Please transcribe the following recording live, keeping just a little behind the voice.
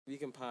We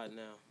can pod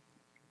now.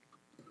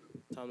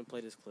 Time to play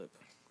this clip.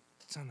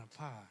 It's on a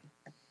pod.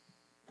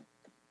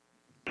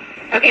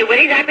 Okay, what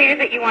exactly is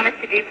it you want us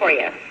to do for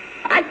you?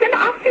 I send the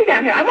officers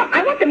down here. I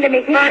want them to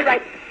make me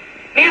right.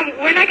 Ma'am,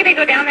 we're not going to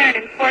go down there and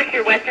enforce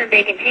your Western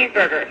bacon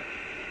cheeseburger.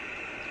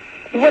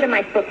 What am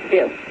I supposed to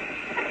do?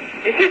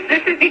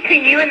 This is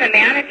between you and the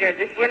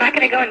manager. We're not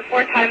going to go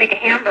enforce how to make a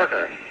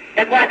hamburger.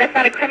 That's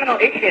not a criminal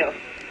issue.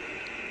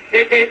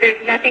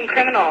 There's nothing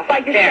criminal. So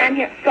I just stand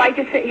here. So I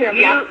just sit here.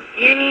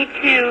 You need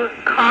to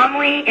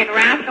calmly and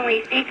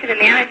rationally speak to the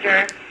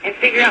manager and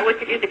figure out what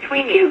to do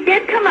between you. She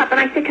did come up and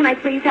I said, "Can I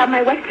please have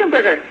my Western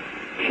burger?"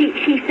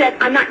 She said,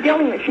 "I'm not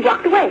dealing with it." She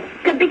walked away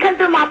because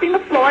they're mopping the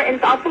floor and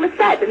it's all full of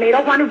suds and they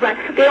don't want to run.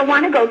 They don't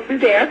want to go through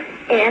there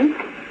and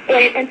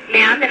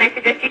ma'am, then I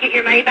suggest you get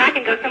your money back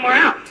and go somewhere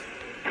else.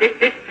 This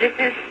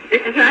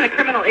is not a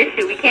criminal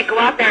issue. We can't go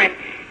out there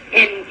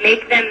and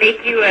make them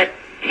make you a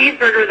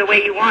cheeseburger the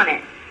way you want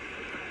it.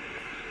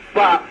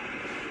 Well,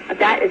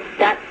 that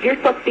you're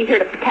supposed to be here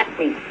to protect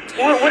me.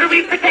 Well, what are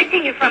we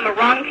protecting you from? A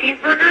wrong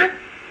cheeseburger?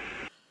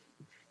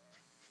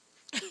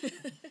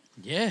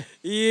 Yeah.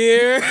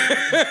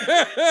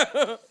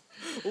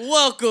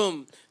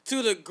 Welcome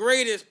to the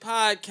greatest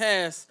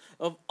podcast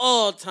of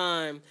all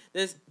time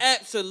that's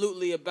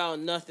absolutely about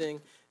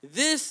nothing.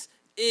 This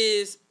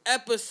is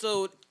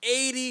episode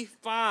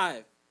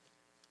 85,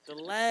 the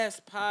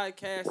last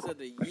podcast of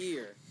the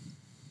year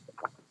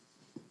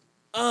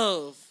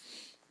of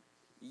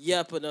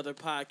Yep, Another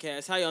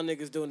Podcast. How y'all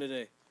niggas doing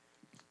today?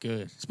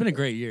 Good. It's been a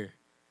great year.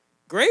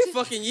 Great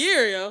fucking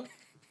year, yo.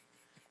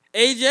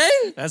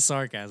 AJ? That's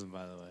sarcasm,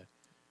 by the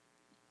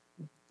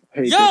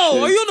way. Yo,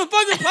 are you on the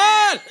fucking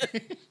pod?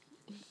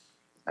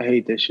 I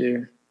hate this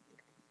year.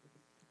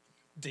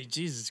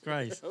 Jesus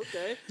Christ.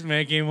 Okay. This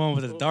man came on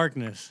with the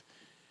darkness.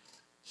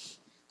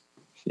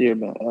 Yeah,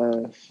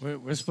 man.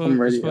 We're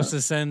supposed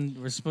to send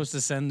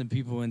the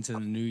people into the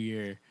new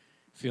year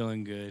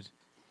feeling good.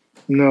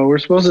 No, we're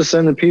supposed to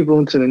send the people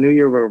into the new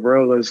year with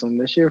realism.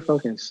 This year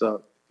fucking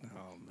sucked.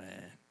 Oh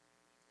man,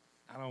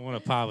 I don't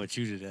want to pod with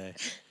you today.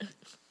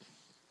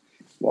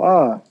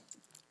 Why?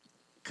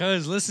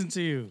 Cause listen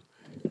to you,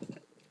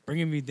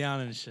 bringing me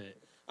down and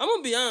shit. I'm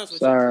gonna be honest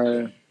with Sorry.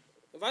 you.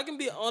 If I can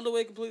be all the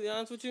way completely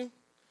honest with you,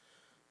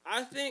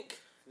 I think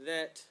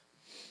that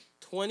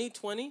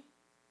 2020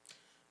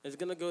 is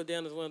gonna go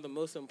down as one of the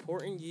most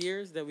important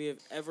years that we have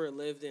ever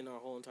lived in our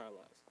whole entire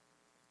lives.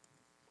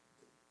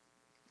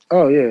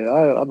 Oh yeah,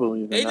 I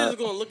believe in AJ's that.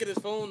 gonna look at his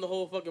phone the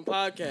whole fucking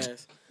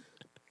podcast.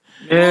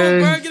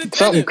 And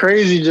something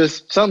crazy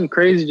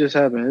just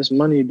happened. This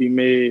money to be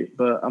made,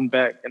 but I'm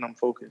back and I'm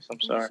focused. I'm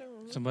sorry.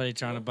 Somebody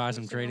trying to buy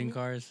some trading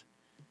cards?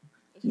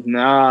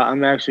 Nah,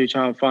 I'm actually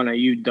trying to find a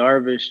Yu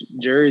Darvish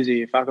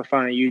jersey. If I could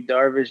find a Yu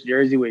Darvish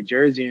jersey with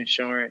jersey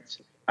insurance,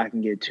 I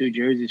can get 2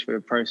 jerseys for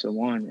the price of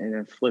 1 and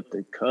then flip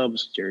the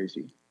Cubs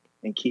jersey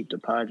and keep the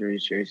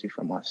Padres jersey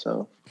for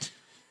myself.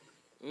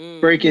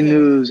 Breaking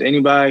news,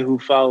 anybody who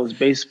follows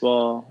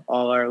baseball,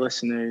 all our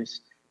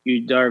listeners,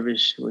 Yu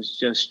Darvish was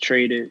just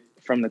traded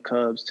from the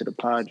Cubs to the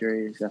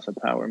Padres. That's a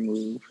power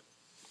move.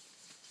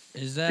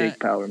 Is that big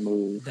power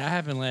move? That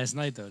happened last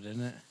night though,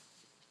 didn't it?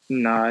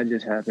 Nah, it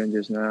just happened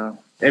just now.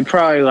 It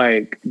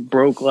probably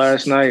broke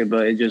last night,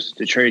 but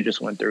the trade just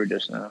went through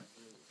just now.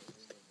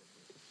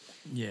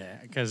 Yeah,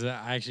 because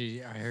I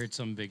heard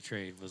some big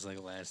trade was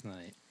last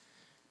night.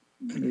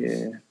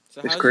 Yeah,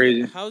 So it's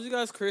crazy. How's you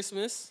guys'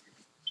 Christmas?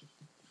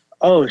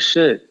 Oh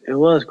shit! It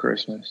was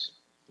Christmas.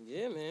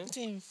 Yeah, man.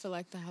 Didn't feel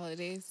like the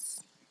holidays.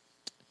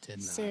 Did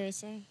not.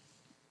 Seriously.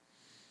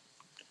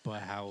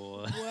 But how?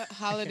 What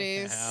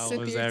holidays? How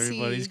was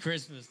everybody's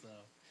Christmas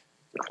though?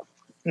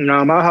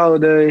 No,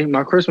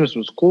 my Christmas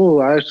was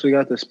cool. I actually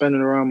got to spend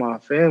it around my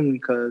family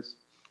because.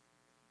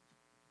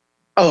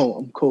 Oh,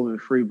 I'm COVID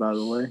free, by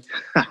the way.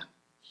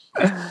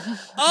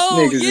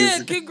 Oh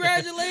yeah!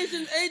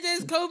 Congratulations,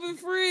 AJ's COVID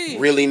free.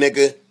 Really,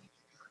 nigga?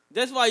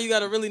 That's why you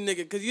got to really nigga,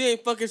 because you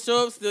ain't fucking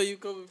show up still, you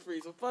COVID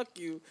free, so fuck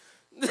you.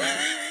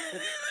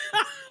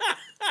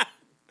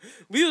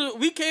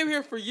 We came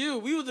here for you.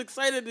 We was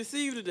excited to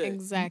see you today.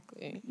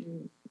 Exactly.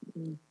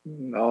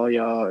 All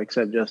y'all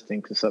except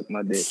Justin can suck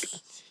my dick.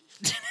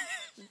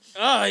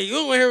 Oh, you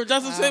don't want to hear what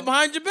Justin said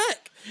behind your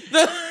back.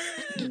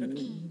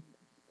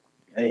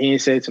 Hey, he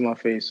didn't say it to my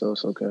face, so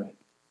it's okay.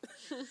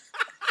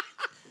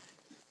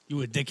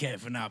 You a dickhead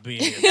for not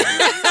being here.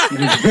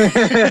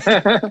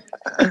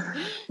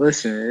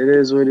 Listen, it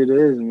is what it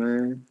is,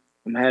 man.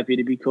 I'm happy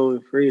to be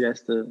COVID free. That's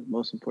the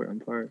most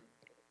important part.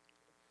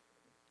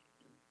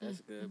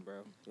 That's good,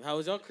 bro. How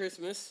was your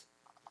Christmas?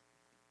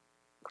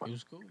 It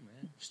was cool,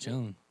 man. Just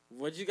chilling.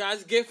 What'd you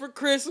guys get for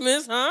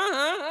Christmas,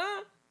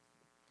 huh?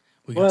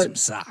 We got some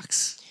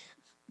socks.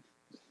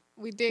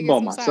 We did.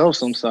 Bought myself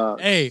some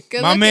socks. Hey,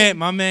 my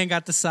man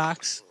got the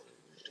socks.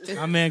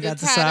 My man got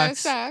the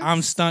socks.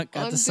 I'm stunt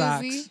got the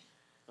socks.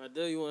 I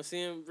do. You want to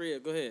see him, Bria?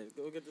 Go ahead.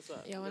 Go get the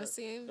socks. Y'all want to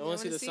see him? You want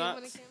to see the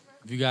socks?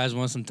 If you guys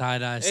want some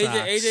tie-dye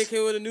socks. AJ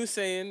came with a new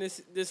saying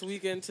this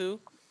weekend too.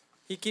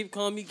 He keep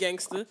calling me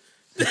gangster.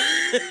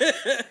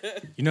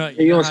 You know want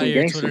how some your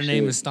gangster Twitter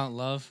name shit. is Stunt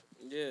Love?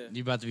 Yeah.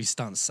 You about to be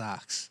stunting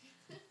socks.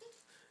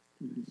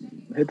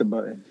 Hit the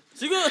button.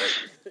 She gonna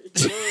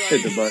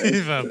Hit the button.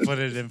 If I put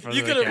it in front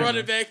you of the could have camera. run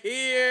it back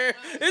here.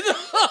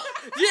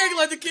 You acting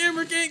like the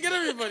camera can't get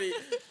everybody.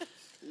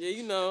 Yeah,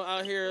 you know,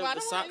 out here Well, I the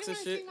don't want socks and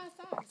anyone to shit. see my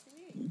socks. What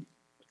do you mean?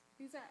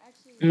 These are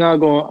actually.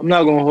 I'm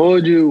not gonna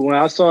hold you. When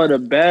I saw the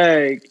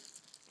bag,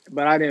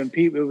 but I didn't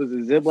peep. It was a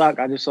Ziploc.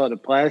 I just saw the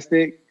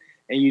plastic,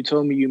 and you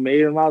told me you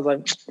made them. I was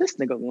like, this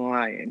nigga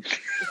lying.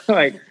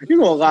 Like, you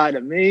gonna lie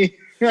to me?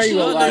 How you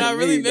No, gonna lie nigga, I to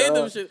really me, made them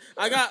dog?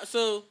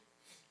 shit.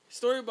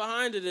 Story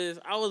behind it is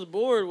I was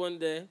bored one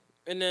day,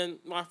 and then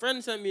my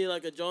friend sent me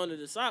like a drawing of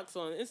the socks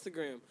on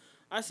Instagram.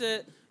 I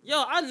said,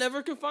 yo, I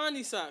never could find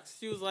these socks.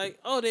 She was like,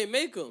 oh, they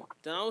make them.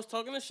 Then I was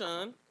talking to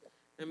Sean,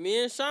 and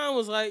me and Sean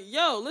was like,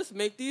 yo, let's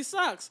make these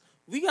socks.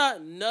 We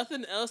got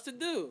nothing else to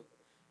do.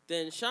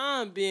 Then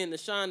Sean, being the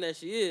Sean that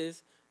she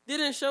is,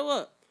 didn't show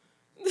up.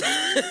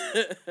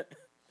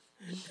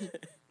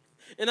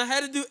 And I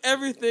had to do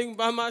everything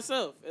by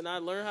myself. And I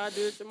learned how to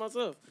do it shit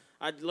myself.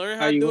 I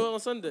learned how to do it on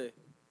Sunday.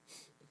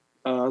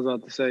 I was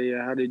about to say,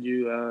 yeah. How did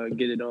you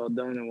get it all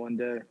done in one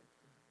day?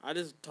 I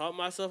just taught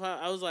myself how.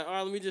 I was like, all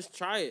right, let me just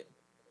try it.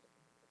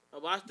 I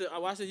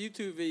watched a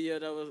YouTube video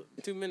that was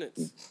 2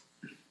 minutes.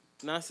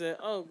 And I said,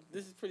 oh,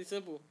 this is pretty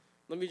simple.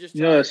 Let me just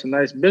try You know, it. it's a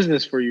nice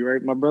business for you,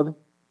 right, my brother?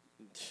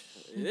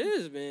 It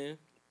is, man.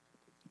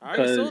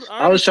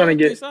 I was trying to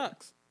get- 3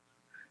 socks.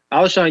 I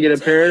was trying to get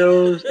a pair of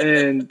those,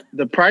 and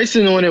the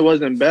pricing on it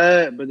wasn't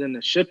bad, but then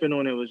the shipping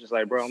on it was just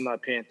like, bro, I'm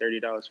not paying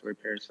 $30 for a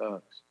pair of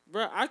socks.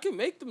 Bro, I can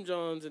make them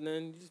Johns, and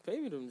then you just pay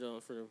me them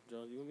Johns for them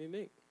Johns you want me to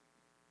make.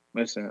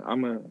 Listen,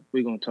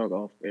 we gonna talk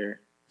off air.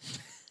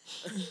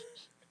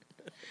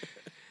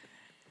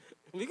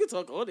 We can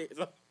talk all day.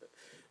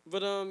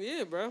 But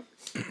yeah, bro.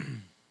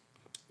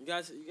 You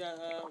got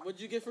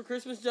what'd you get for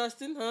Christmas,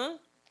 Justin? Huh?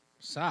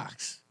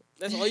 Socks.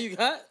 That's all you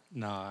got?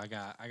 No, I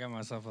got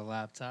myself a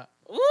laptop.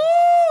 Woo!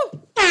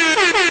 What kind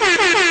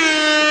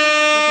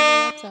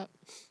of laptop?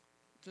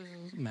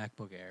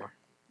 MacBook Air.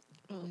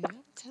 Oh, yeah,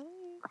 I'm telling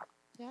you.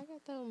 Y'all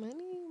got the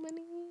money.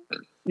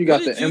 You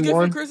got the What did you get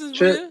for M1 Christmas,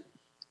 chip?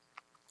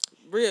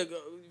 Bria?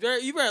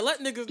 You better let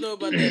niggas know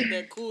about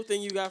that cool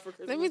thing you got for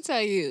Christmas. Let me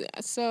tell you.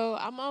 So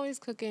I'm always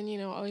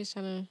cooking, always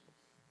trying to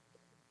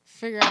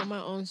figure out my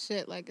own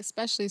shit, like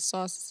especially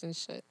sauces and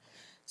shit.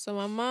 So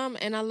my mom,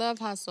 and I love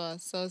hot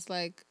sauce, so it's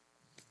like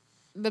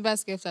the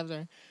best gift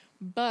ever.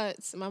 But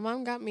my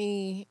mom got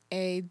me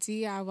a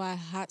DIY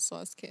hot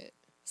sauce kit.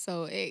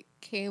 So it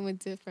came with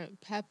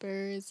different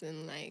peppers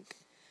and like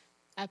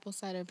apple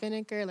cider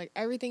vinegar, like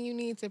everything you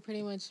need to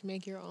pretty much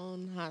make your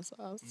own hot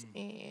sauce.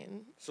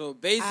 And So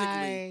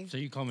basically, So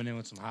you coming in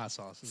with some hot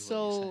sauce. Is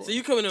so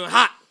you coming in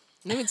hot.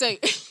 let me tell you.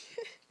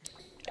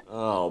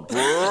 Oh,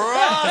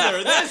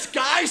 brother, this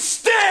guy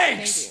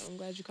Thank stinks! you. I'm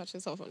glad you caught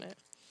yourself on that.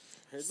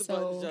 Here's the So-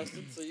 buttons,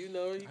 Justin. So you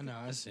know. I know.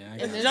 I see. I And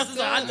got it's it. Justin's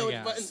like, I know still- what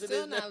got buttons it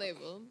Still is. not now.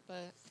 labeled,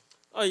 but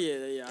Oh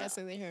yeah. that's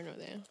neither here nor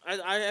there.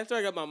 After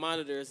I got my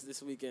monitors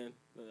this weekend,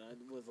 I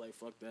was like,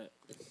 fuck that.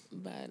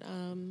 But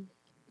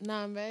no,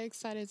 I'm very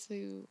excited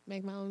to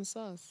make my own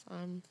sauce.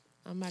 I'm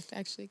about to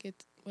actually get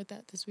with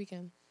that this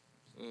weekend.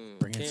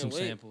 Bring in Can't some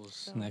wait. samples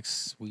So,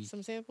 next week.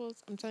 Some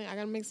samples. I'm telling you, I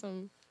gotta make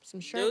some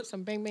shrimp, Dude.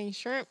 some bang bang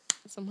shrimp,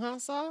 some hot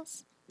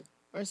sauce,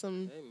 or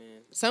some Hey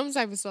man,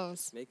 type of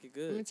sauce. make it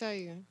Let me good. tell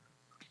you,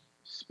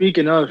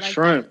 Speaking of Like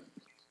shrimp,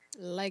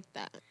 like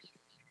that.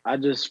 I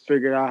just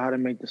figured out how to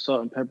make the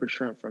salt and pepper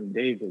shrimp from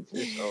David's.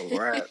 It's a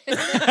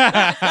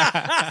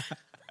wrap.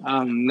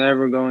 I'm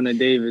never going to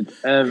David's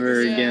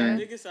ever Yeah. again.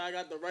 Nigga said I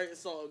got the right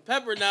salt and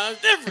pepper. Now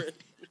it's different.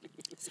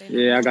 Say no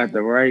Yeah, I got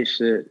the more. right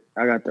shit.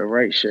 I got the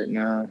right shit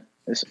now.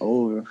 It's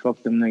over.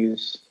 Fuck them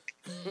niggas.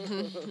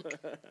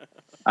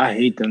 I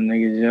hate them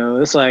niggas, yo.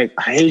 It's like,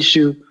 I hate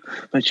you,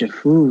 but your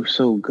food's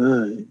so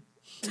good.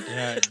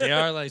 Yeah, they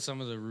are like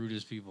some of the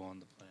rudest people on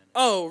the planet.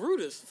 Oh,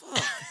 rude as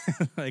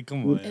fuck. Like,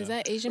 come on. Is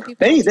that Asian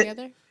people They- all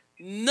together?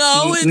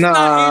 No, it's Nah,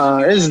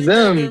 not. Asian it's people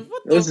them. together.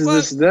 What the This is fuck?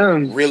 just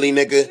them. Really,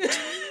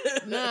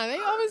 nigga? Nah, they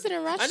always in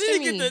a rush I to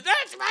need to me. get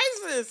that's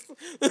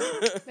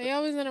racist. They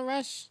always in a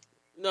rush.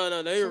 No,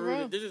 they're For real.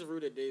 rude. They're just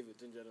rude at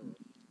David's in general.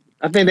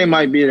 I think they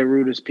might be the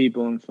rudest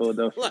people in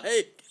Philadelphia.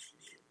 Like,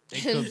 They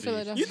in could be.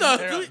 Philadelphia. you thought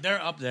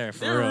They're up there for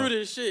they're real. rude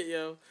as shit,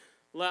 yo.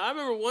 Like, I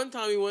remember one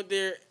time we went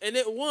there, and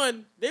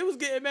they was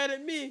getting mad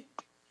at me.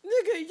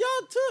 Nigga,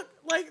 y'all took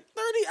like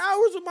 30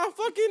 hours of my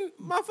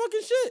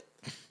fucking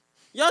shit.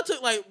 Y'all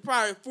took like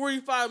probably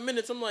 45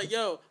 minutes. I'm like,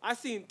 yo, I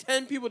seen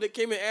 10 people that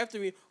came in after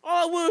me.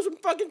 All I wanted was some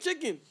fucking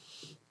chicken.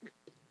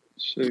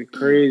 Shit,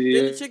 crazy.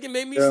 Then Yeah. the chicken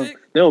made me Yeah. sick.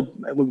 Made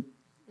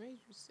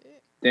you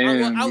sick.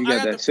 Damn, you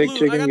got that sick flu.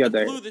 chicken. I You got got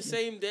the flu that. the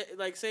same day,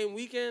 like same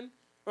weekend,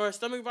 or a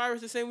stomach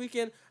virus the same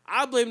weekend.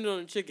 I blamed it on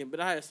the chicken, but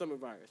I had a stomach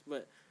virus.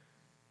 But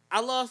I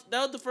lost.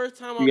 That was the first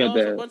time I You got lost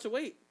a that. bunch of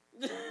weight.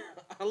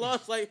 I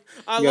lost You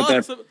got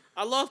that.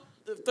 I lost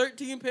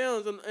 13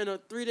 pounds in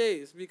 3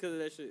 days because of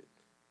that shit.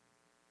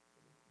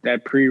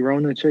 That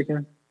pre-Rona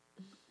chicken.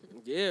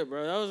 Yeah,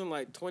 bro, that was in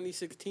like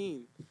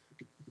 2016.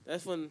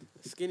 That's when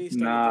skinny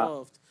stuff Nah.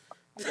 evolved.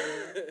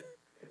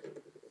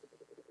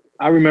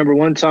 I remember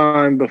one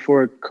time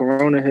before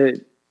Corona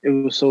hit, it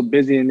was so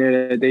busy in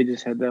there that they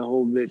just had that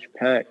whole bitch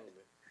packed.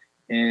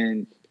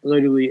 And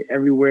literally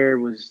everywhere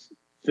was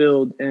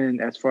filled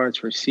in as far as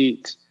for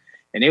seats.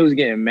 And they was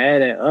getting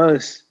mad at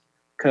us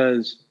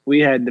because we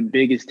had the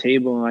biggest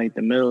table in like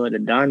the middle of the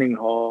dining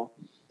hall.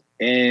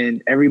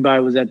 And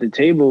everybody was at the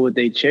table with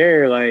their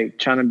chair, like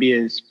trying to be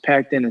as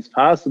packed in as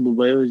possible.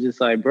 But it was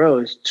just like, bro,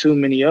 it's too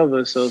many of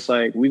us. So it's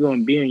like, we going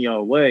to be in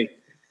y'all way.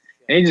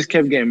 And they just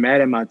kept getting mad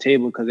at my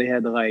table because they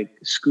had to like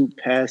scoop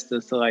past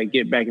us to like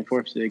get back and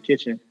forth to the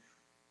kitchen.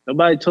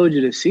 Nobody told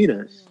you to seat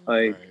us.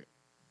 Like, Right.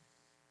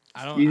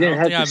 I don't you didn't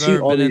think have to I've seat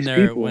ever all been in these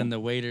there people. when the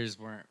waiters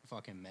weren't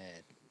fucking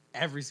mad.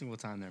 Every single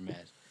time they're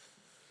mad.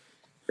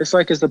 It's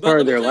like it's a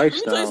part of their Let me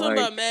lifestyle. tell you something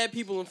Like, about mad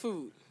people and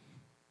food.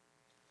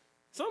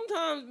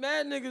 Sometimes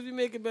mad niggas be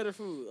making better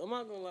food. I'm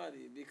not gonna lie to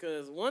you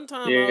because one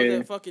time I was Yeah.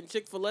 at fucking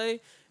Chick-fil-A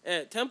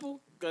at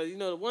Temple because you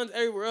know the ones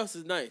everywhere else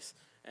is nice.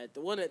 At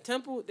the one at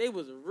Temple, they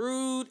was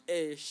rude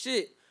as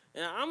shit.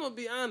 And I'm gonna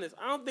be honest,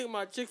 I don't think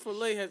my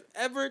Chick-fil-A has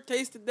ever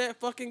tasted that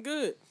fucking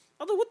good.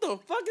 I thought, what the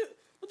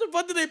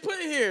fuck did they put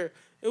in here?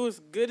 It was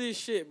good as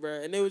shit,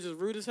 bro, and they were just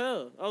rude as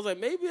hell. I was like,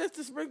 maybe that's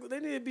the sprinkle. They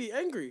need to be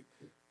angry.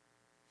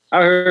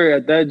 I heard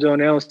at that joint,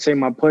 they don't say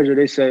my pleasure.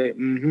 They say,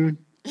 mm-hmm.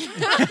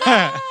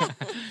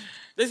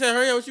 They said,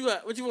 hurry up, what you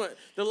got? What you want?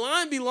 The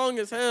line be long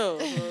as hell.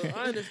 So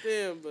I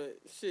understand, but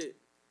shit.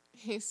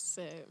 He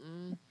said,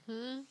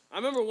 I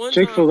remember one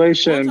Chick-fil-A time,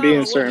 shouldn't be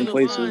in certain Line,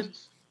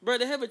 places. bro,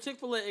 they have a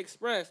Chick-fil-A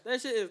Express.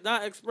 That shit is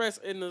not express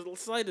in the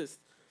slightest.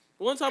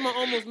 One time I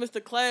almost missed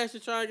a class to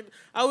try and get.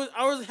 I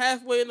was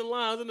halfway in the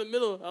line. I was in the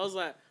middle. I was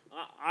like,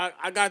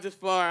 I got this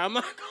far. I'm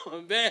not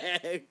going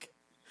back.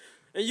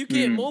 And you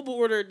can't mobile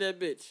order that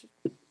bitch.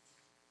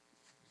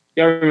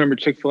 Y'all remember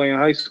Chick-fil-A in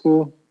high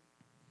school?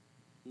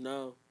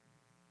 No.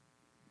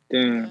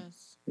 Damn,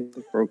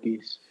 yes.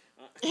 brokies.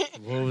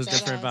 What was That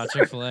different ass. about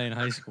Chick-fil-A in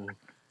high school?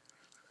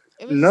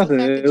 It was Nothing.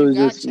 The fact that It you was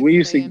got just- we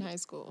used Chick-fil-A to- in high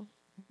school.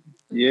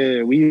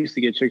 Yeah, we used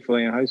to get Chick-fil-A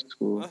in high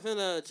school. I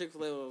found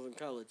Chick-fil-A when I was in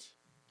college.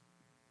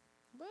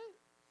 What?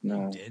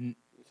 No. Didn't.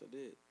 Yes, I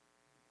did.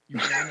 You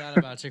found out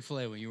about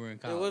Chick-fil-A when you were in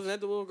It college. wasn't at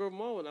the Willow Grove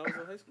Mall when I was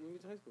in high school. We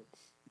went to high school.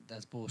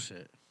 That's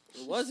bullshit.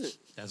 It wasn't.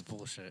 That's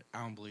bullshit. I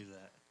don't believe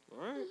that. All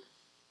right.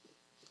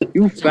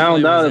 You Chick-fil-A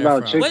found was out there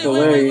about for a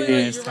Chick-fil-A Wait.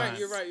 Yes, You're time. right.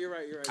 You're right. You're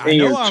right. You're right. I In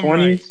know your I'm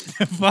 20s?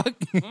 right. Fuck.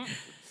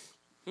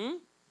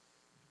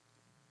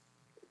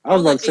 I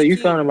was about to say, you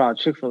 18. found about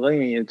Chick-fil-A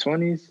in your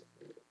 20s?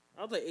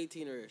 I was like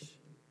 18-ish.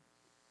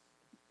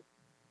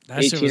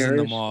 That shit was in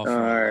the 18-ish? mall for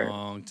Alright. a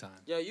long time.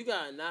 Yo, you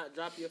gotta not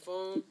drop your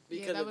phone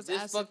because that if was this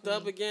acid fucked for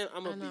up me. again,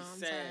 I'm I gonna know, be I'm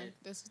sad. sorry.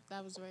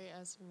 That was very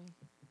ass for me.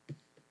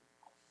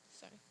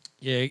 Sorry.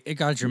 Yeah, it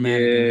got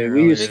dramatic in Yeah, here we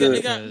earlier used to-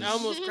 because- I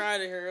almost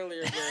cried in here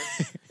earlier, bro.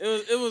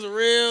 It was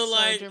real So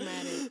like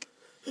dramatic.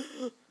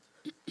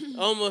 I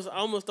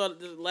almost thought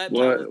this laptop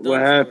was done. What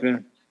for-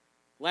 happened?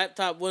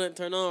 Laptop wouldn't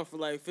turn on for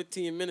like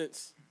 15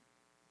 minutes.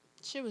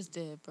 Shit was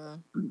dead, bro.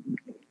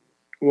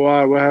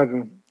 Why? What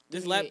happened?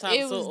 This Dead. laptop's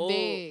It so was old.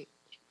 dead.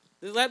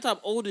 This laptop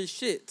old as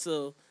shit.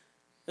 So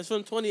it's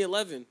from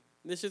 2011.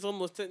 This shit's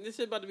almost 10. This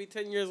shit about to be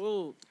 10 years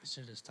old.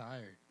 Shit is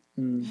tired.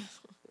 Nigga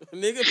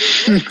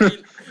been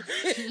working.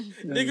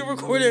 Nigga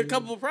recorded a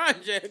couple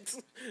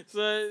projects. So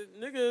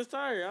nigga is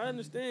tired. I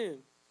understand.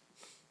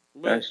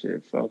 That But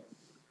shit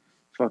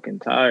fucking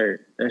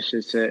tired. That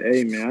shit said,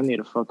 hey, man, I need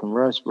a fucking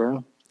rest,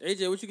 bro.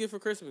 AJ, what you get for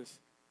Christmas?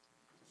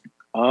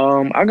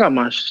 I got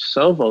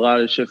myself a lot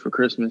of shit for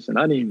Christmas, and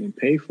I didn't even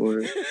pay for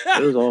it.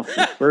 It was all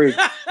for free.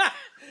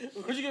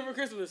 What you get for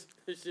Christmas?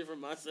 Shit for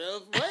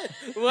myself.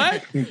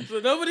 What? So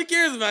nobody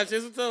cares about you.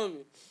 So telling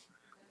me.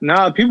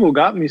 Nah, people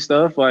got me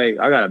stuff. Like,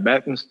 I got a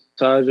back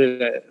massager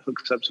that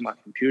hooks up to my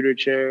computer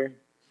chair.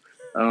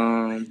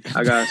 I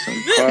got some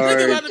This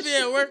nigga about to cards. be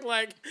at work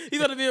like he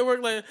about to be at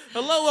work like,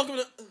 hello, welcome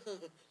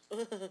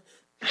to.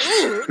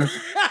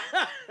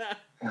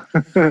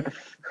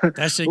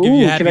 That shit give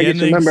you Ooh, happy can I get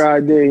your endings.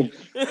 member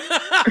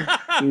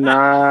ID?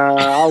 Nah,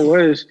 I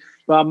wish.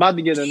 But I'm about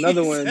to get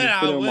another one and Said, just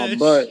put "I it on my wish."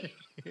 butt.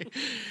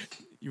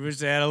 You wish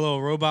they had a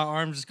little robot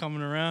arm just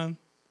coming around?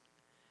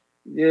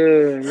 Yeah,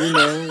 you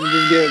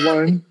just get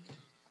one.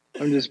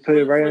 I'm just put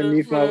it right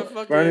underneath my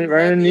right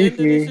underneath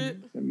me.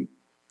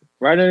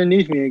 Right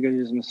underneath me, it can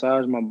just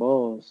massage my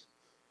balls.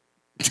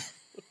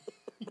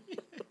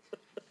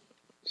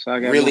 So I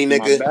got Really, one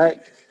for nigga? my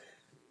back,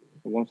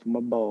 one for my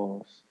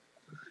balls.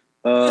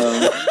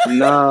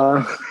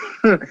 Nah,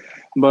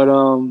 but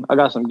I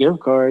got some gift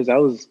cards. That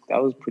was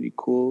pretty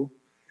cool.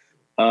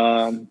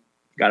 Got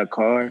a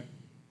car.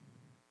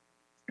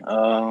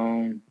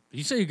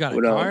 You say you got a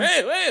What else? car?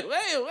 Hey, wait.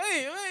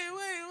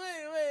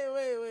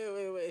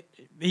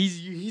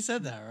 He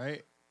said that,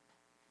 right?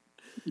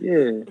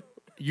 Yeah,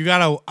 You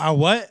got a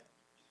what?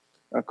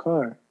 a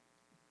car.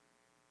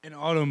 An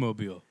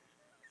automobile.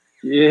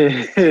 Yeah.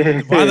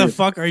 Why the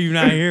fuck are you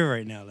not here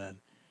right now then?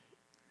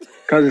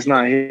 Because it's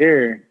not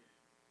here.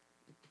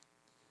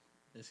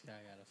 This guy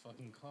got a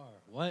fucking car.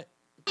 What?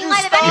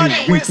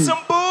 with some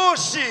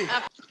bullshit.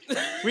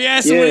 We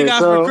asked him what he Yeah, got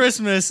so- for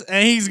Christmas,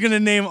 and he's gonna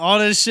name all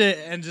this shit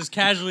and just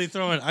casually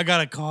throw in, I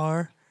got a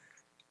car.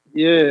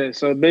 Yeah,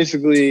 so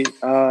basically,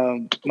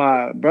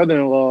 my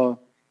brother-in-law,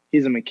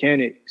 he's a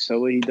mechanic. So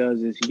what he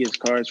does is he gets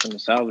cars from the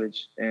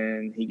salvage,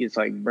 and he gets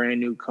like brand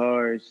new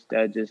cars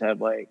that just have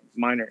like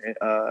minor,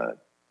 I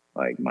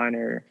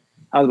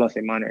was about to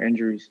say minor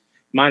injuries,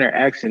 minor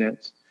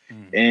accidents.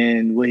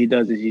 And what he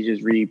does is he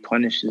just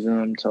replenishes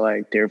them to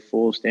like their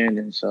full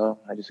standing. So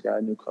I just got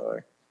a new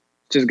car.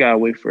 Just gotta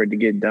wait for it to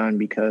get done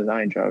because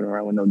I ain't driving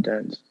around with no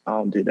dents. I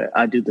don't do that.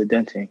 I do the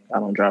denting. I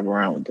don't drive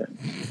around with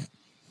dents.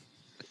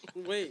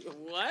 Wait,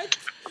 what?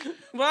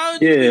 Why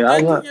would you be Yeah,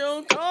 denting your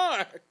own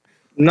car?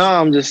 No,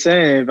 I'm just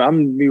saying, if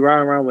I'm gonna be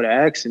riding around with an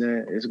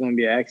accident, it's gonna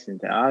be an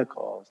accident that I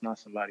cause, not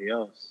somebody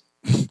else.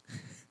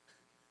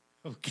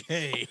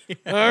 Okay.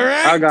 All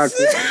right.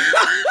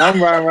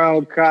 I'm riding around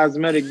with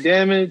cosmetic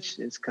damage.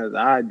 It's because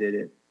I did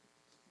it.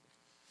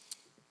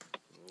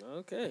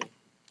 Okay.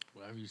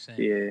 Whatever you saying.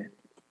 Yeah.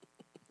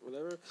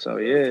 Whatever. So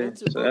whatever yeah.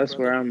 floats your So boat, that's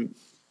where brother. I'm.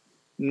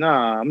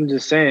 Nah, I'm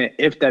just saying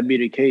if that be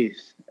the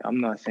case. I'm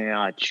not saying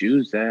I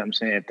choose that. I'm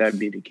saying if that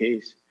be the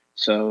case.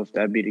 So if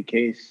that be the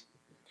case,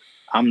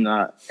 I'm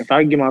not. If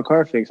I can get my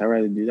car fixed, I'd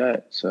rather do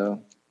that. So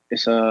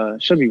it's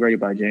should be ready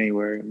by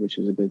January, which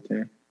is a good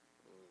thing.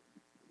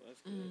 That's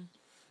good.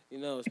 You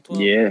know, it's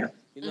 12. Yeah.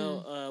 You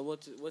know,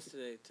 what's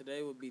today?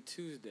 Today would be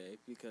Tuesday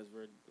because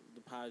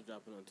the pod's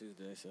dropping on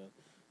Tuesday. So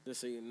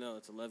just so you know,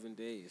 it's 11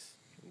 days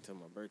until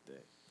my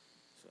birthday.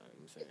 So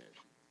I'm saying.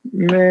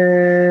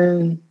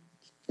 Man,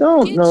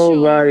 don't Get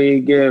nobody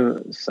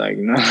give. It's like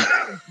no.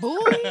 Boy,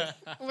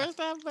 where's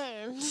that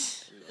button?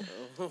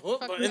 What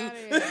Fuck button? outta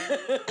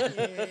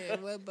here. Yeah,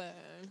 what button?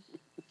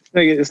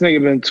 This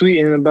nigga been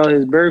tweeting about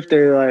his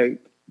birthday, like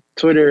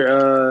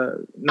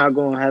Twitter not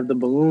gonna have the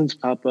balloons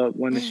pop up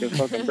when it's your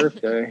fucking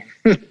birthday.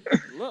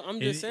 Look, I'm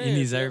just saying. He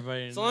needs so-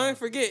 everybody to So know. I ain't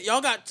forget.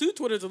 Y'all got 2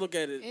 Twitters to look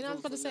at it. And I was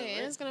about to say,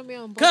 and it's gonna be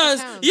on both Cause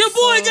accounts, your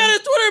boy so- got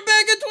his Twitter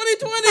back in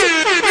 2020.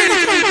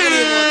 Greatest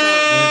 2020 of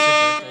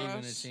all time. When it's your birthday, you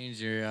gonna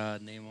change your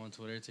name on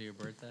Twitter to your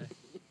birthday?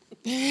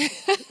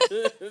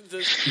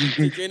 Just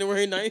to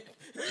January 9th.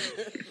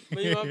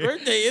 But my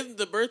birthday isn't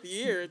the birth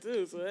year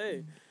too, so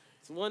hey,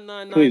 it's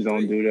 1993. Please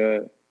don't do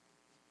that.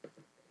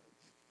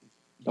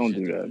 Don't You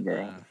should do that, it bro.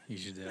 now. You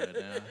should do it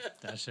now.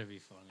 That should be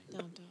funny.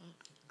 Don't do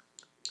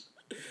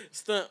it.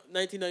 Stunt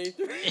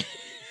 1993.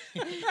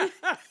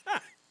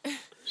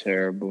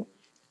 Terrible.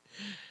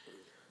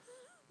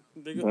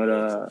 Niggas,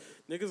 But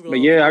niggas but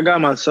yeah, I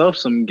got myself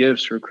some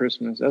gifts for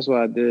Christmas. That's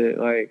what I did.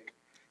 Like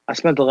I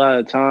spent a lot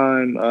of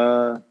time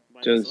By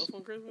just yourself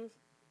on Christmas?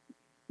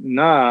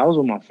 nah, I was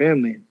with my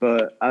family,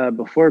 but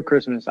before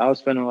Christmas, I was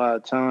spending a lot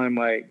of time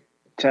like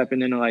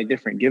tapping into like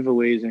different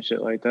giveaways and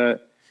shit like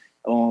that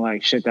on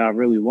like shit that I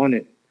really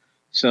wanted.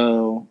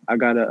 So I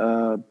got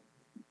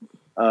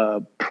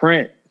a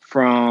print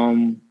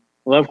from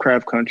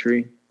Lovecraft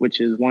Country,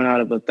 which is 1 out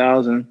of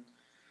 1,000.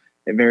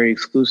 They're very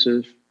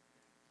exclusive.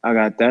 I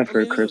got that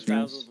for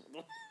Christmas.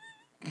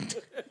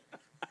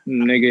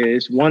 Nigga,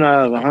 it's 1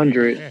 out of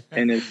 100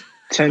 and it's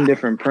 10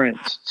 different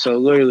prints. So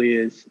literally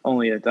it's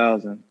only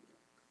 1,000.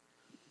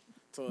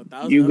 So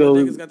 1,000 You other go-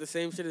 niggas got the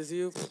same shit as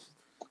you?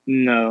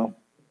 No,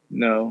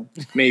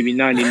 maybe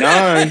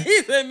 99.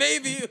 He said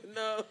maybe.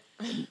 No.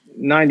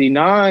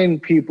 99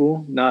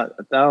 people, not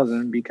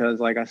 1,000, because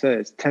like I said,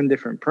 it's 10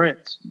 different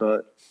prints.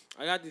 But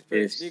I got these pair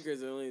of Yes.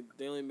 sneakers that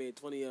they only made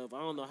 20 of. I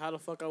don't know how the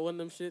fuck I won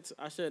them shits.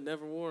 I should have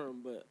never worn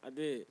them, but I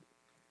did.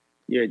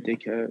 you're a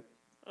dickhead.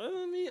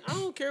 I mean, I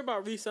don't care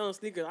about reselling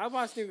sneakers. I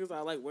buy sneakers. I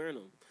like wearing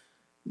them.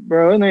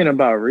 Bro, it ain't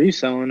about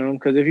reselling them,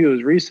 because if you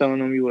was reselling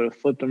them, you would have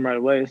flipped them right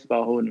away. It's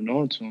about holding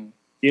on to them.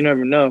 You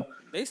never know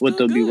They still what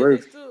they'll good. be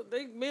worth.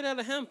 They made out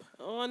of hemp.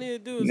 All I need to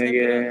do is hemp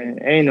it up.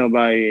 Nigga, ain't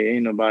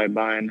nobody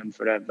buying them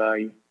for that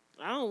value.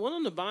 I don't want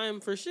them to buy them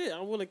for shit.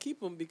 I want to keep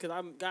them because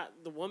I got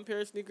the one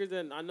pair of sneakers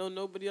that I know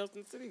nobody else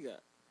in the city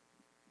got.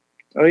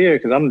 Oh yeah,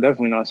 because I'm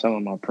definitely not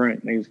selling my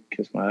print. Niggas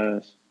kiss my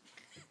ass.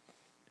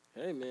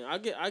 Hey man, I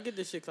get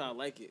this shit because I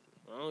like it.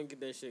 I don't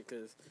get that shit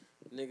because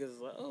niggas is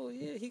like, oh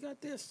yeah, he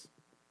got this.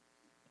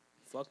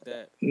 Fuck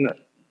that. No,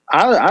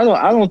 I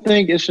don't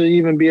think it should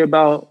even be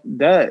about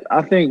that.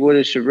 I think what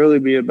it should really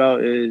be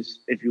about is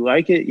if you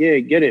like it, yeah,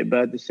 get it. But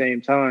at the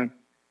same time,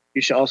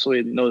 you should also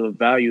know the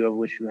value of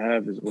what you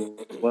have as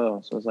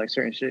well. So it's like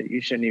certain shit you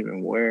shouldn't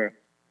even wear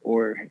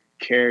or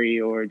carry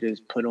or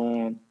just put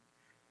on.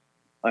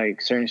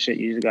 Like certain shit,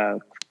 you just gotta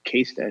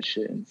case that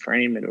shit and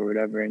frame it or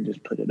whatever and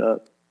just put it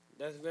up.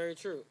 That's very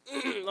true.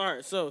 All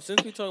right, so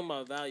since we talking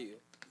about value,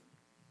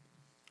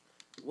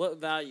 what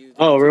value?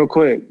 Oh, real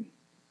quick.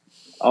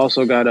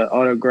 Also got an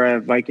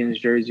autographed Vikings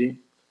jersey.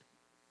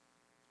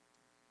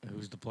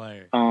 Who's the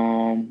player?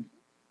 A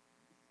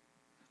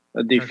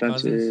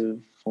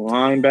defensive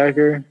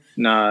linebacker.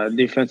 Nah,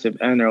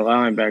 defensive end or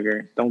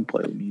linebacker. Don't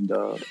play with me,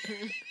 dog.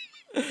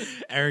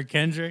 Eric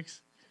Kendricks.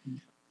 I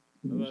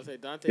was about to say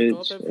Dante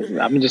Culpepper.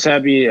 I'm just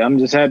happy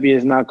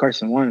it's not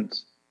Carson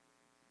Wentz.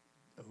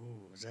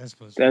 Ooh, is that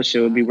supposed That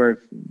shit would be worth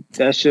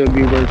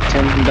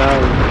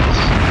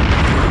 $10.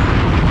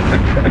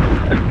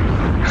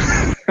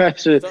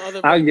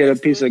 I'll get a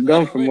piece of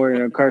gum for more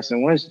than a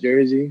Carson Wentz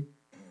jersey.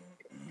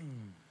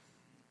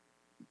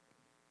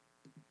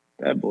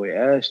 That boy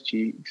ass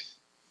cheeks.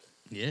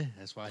 Yeah,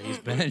 that's why he's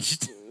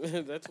benched.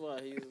 That's why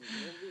he's gonna be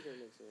here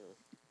next year.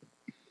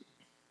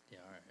 Yeah,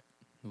 all right.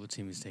 What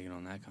team is taking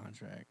on that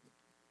contract?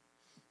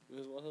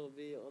 As well, he'll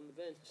be on the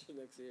bench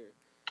next year.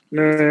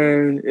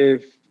 Man,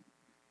 if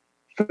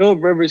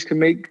Philip Rivers can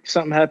make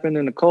something happen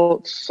in the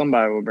Colts,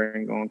 somebody will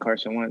bring on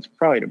Carson Wentz.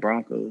 Probably the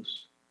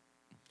Broncos.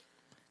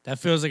 That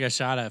feels like a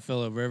shot at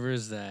Philip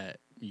Rivers that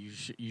you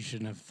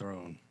shouldn't have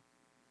thrown.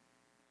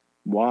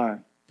 Why?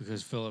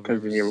 Because Philip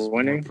Rivers is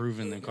more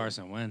proven than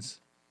Carson Wentz.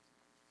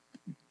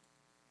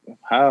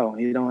 How?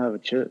 He don't have a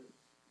chip.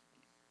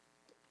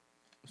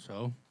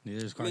 So,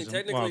 neither is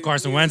Carson. Well,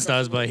 Carson Wentz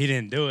does, but he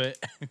didn't do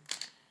it.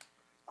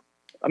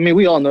 I mean,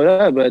 we all know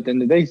that, but at the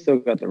end of the day, he still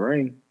got the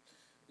ring.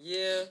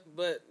 Yeah,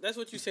 but that's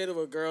what you say to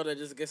a girl that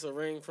just gets a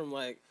ring from,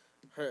 like,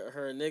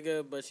 her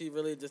nigga, but she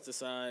really just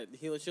decide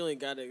she only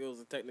got it. It was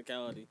a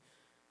technicality.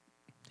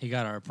 He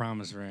got our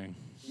promise ring.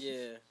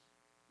 Yeah.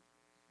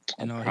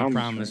 And all he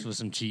promised was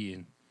some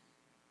cheating.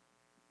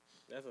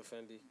 That's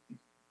offending.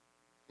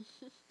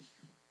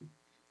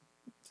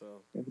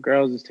 So if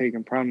girls is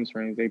taking promise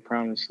rings, I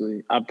promise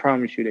you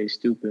they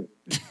stupid.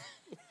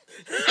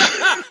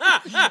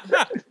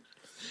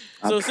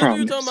 So since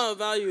we were talking about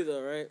value,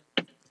 though, right?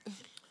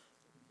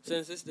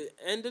 Since it's the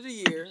end of the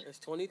year, it's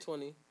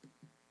 2020.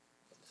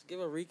 Let's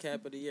give a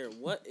recap of the year.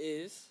 What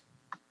is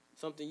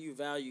something you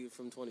valued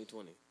from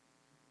 2020?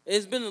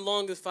 It's been the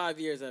longest 5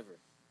 years ever.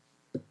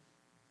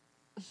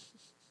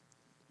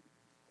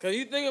 Because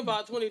you think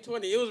about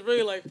 2020, it was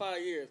really like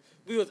 5 years.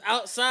 We was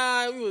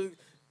outside, we was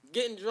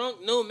getting drunk,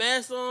 no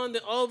mask on,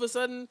 then all of a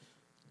sudden,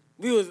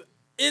 we was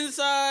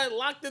inside,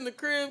 locked in the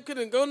crib,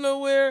 couldn't go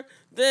nowhere.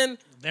 Then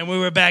we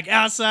were back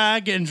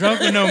outside, getting drunk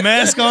with no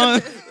mask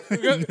on.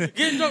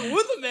 Getting drunk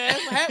with a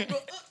mask.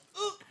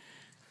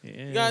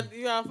 Yeah.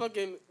 You got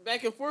fucking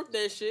back and forth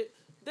that shit.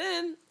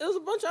 Then it was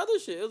a bunch of other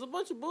shit. It was a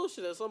bunch of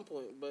bullshit at some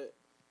point.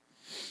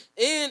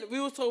 And we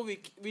was told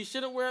we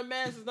shouldn't wear a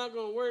mask, it's not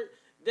gonna work.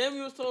 Then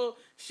we was told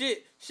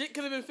shit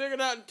could have been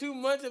figured out in 2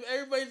 months if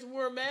everybody just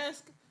wore a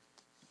mask.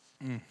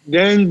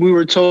 Then we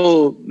were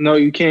told, no,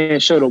 you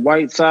can't show the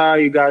white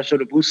side, you gotta show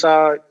the blue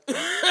side.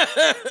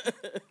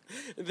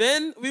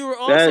 Then we were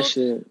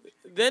also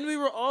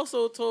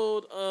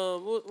told,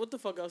 what the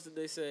fuck else did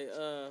they say?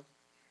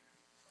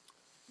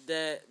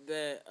 That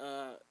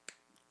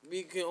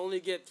we can only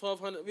get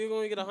 $1,200. We can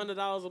only get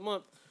 $100 a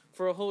month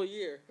for a whole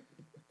year.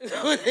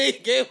 They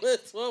gave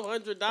us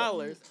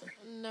 $1,200.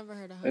 Never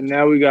heard of $100. And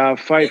now we gotta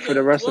fight for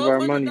the rest of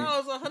our money.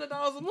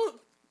 $100 a month.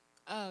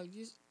 Oh,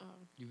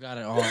 you got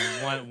it all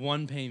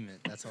one payment.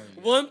 That's all you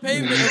get. One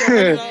payment.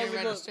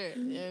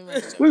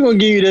 We're gonna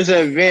give you this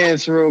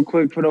advance real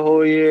quick for the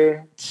whole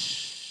year.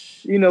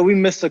 You know, we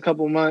missed a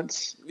couple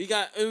months. We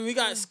got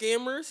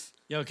scammers.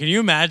 Yo, can you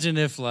imagine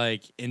if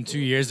like in 2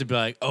 years they'd be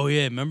like, oh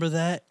yeah, remember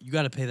that? You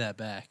got to pay that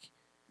back.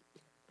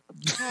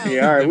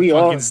 Yeah, all right. we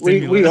all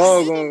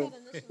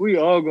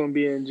gonna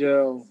be in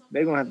jail.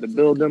 They gonna have to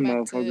build them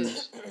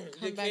motherfuckers.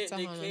 They can't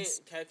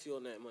tax you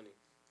on that money.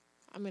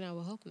 I mean, I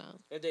would hope not.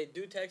 If they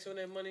do tax you on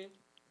that money,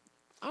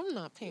 I'm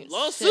not paying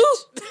lawsuit.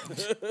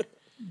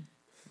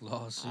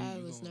 Lawsuit. I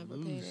was never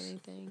paying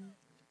anything.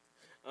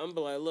 I'm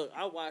like, look,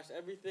 I watched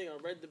everything. I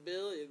read the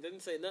bill. It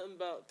didn't say nothing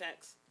about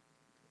tax.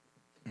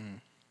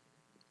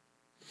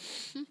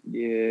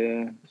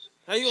 Yeah.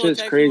 How you gonna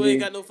tax people who ain't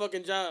got no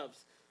fucking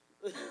jobs?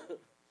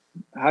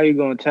 How you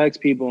gonna tax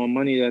people on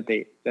money that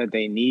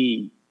they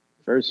need?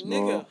 First of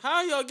all,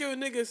 how y'all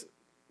giving niggas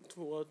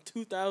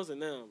 $2,000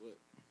 now? But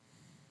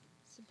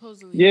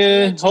supposedly,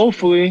 yeah,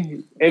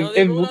 hopefully,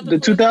 if the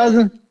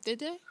 2,000. Did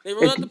they? They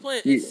rolled out the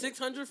plan. It's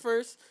 $600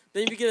 first,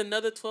 then you get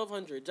another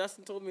 $1,200.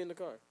 Justin told me in the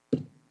car.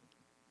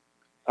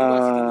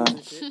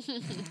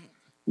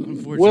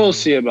 We'll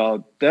see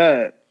about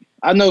that.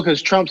 I know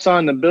because Trump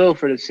signed the bill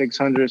for the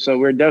 600, so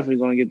we're definitely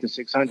going to get the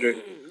 600.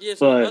 Yeah,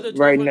 so but another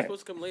 1,200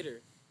 supposed to come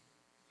later.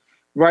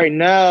 Right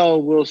now,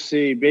 we'll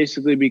see.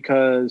 Basically,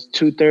 because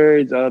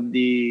 2/3 of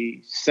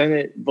the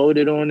Senate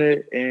voted on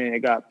it and it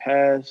got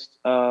passed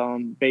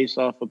based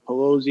off of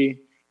Pelosi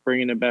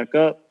bringing it back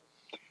up.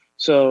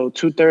 So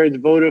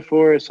 2/3 voted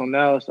for it. So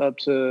now it's up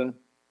to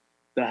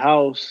the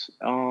House,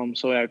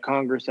 so that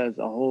Congress as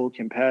a whole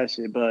can pass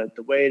it. But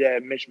the way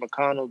that Mitch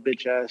McConnell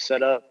bitch ass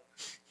set up,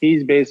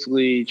 he's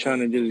basically trying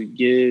to just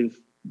give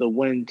the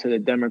win to the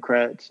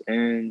Democrats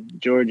in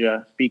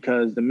Georgia,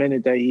 because the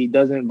minute that he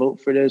doesn't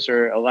vote for this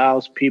or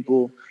allows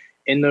people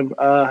in the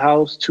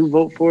House to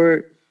vote for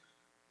it,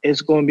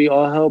 it's going to be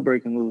all hell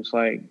breaking loose.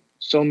 Like,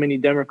 so many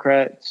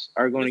Democrats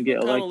are going to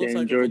get elected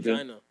in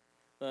Georgia.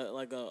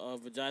 Like a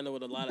vagina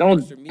with a lot of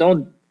extra meat.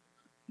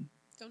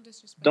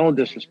 Don't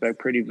disrespect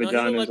pretty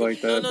vaginas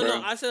like that, bro.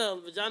 No. I said a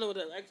vagina with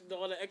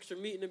all the extra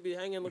meat and it be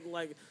hanging looking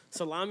like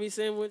salami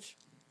sandwich.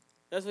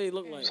 That's what he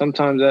looked like.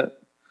 Sometimes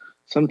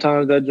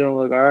that joint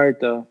look all right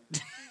though.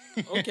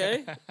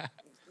 Okay.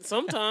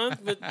 Sometimes,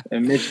 but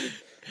and Mitch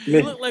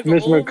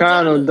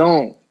McConnell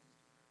don't.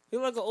 He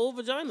like an old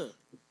vagina.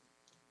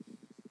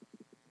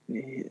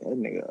 Yeah, that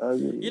nigga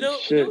ugly. You know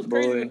Shit, what's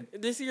boy. crazy?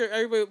 This year,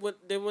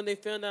 everybody when they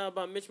found out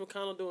about Mitch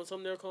McConnell doing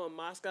something, they were calling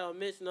Moscow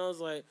Mitch, and I was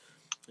like,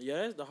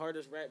 yeah, that's the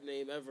hardest rap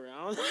name ever.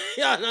 I don't,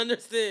 y'all don't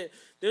understand.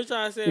 They were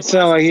trying to say It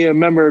sound like he a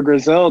member of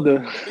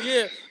Griselda.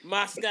 yeah,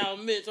 Moscow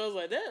Mitch. I was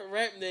like, that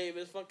rap name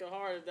is fucking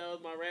hard. If that was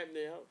my rap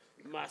name,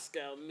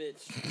 Moscow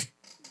Mitch.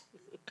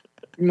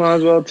 You might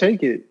as well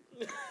take it.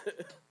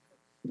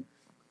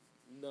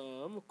 No,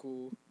 I'm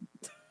cool.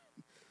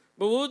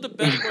 But what was the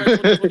best part of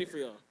 2020 for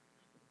y'all?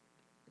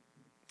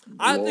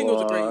 I think it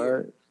was a great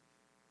year.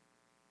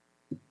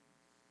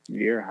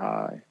 You're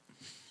high.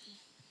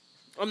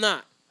 I'm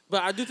not,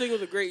 but I do think it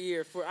was a great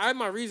year. I have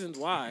my reasons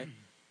why.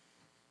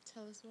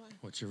 Tell us why.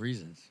 What's your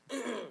reasons?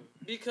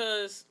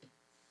 Because,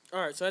 all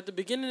right, so at the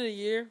beginning of the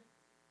year,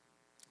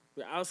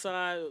 we're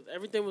outside.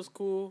 Everything was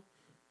cool.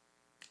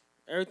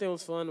 Everything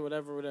was fun,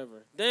 whatever.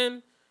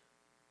 Then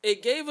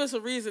it gave us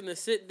a reason to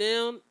sit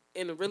down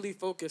and really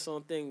focus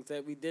on things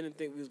that we didn't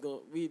think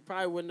we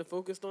probably wouldn't have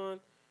focused on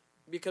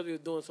because we were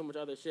doing so much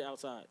other shit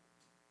outside.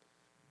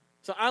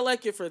 So I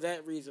like it for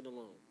that reason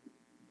alone.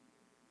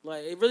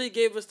 Like, it really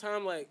gave us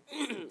time, like,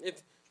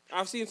 if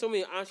I've seen so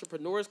many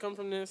entrepreneurs come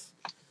from this,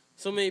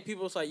 so many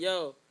people, it's like,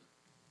 yo,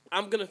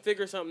 I'm going to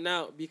figure something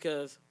out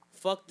because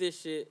fuck this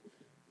shit.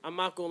 I'm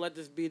not going to let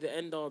this be the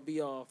end-all,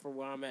 be-all for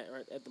where I'm at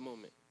right at the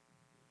moment.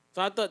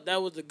 So I thought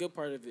that was the good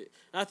part of it.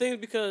 And I think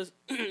it's because,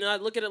 and I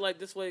look at it like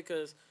this way,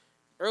 because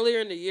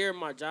earlier in the year,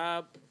 my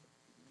job,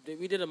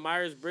 we did a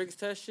Myers-Briggs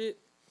test shit,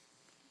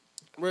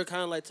 where it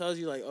kind of like tells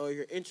you, like, oh,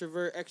 you're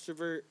introvert,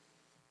 extrovert.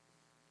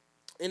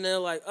 And they're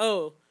like,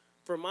 oh,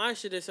 for my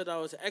shit, they said I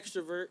was an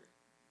extrovert,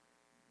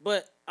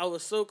 but I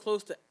was so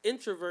close to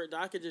introvert that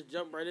I could just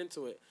jump right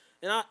into it.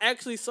 And I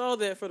actually saw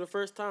that for the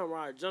first time where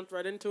I jumped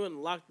right into it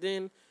and locked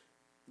in,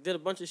 did a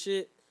bunch of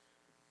shit.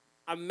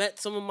 I met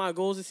some of my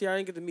goals this year. I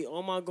didn't get to meet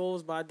all my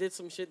goals, but I did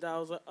some shit that I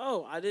was like,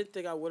 oh, I didn't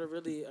think I would have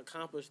really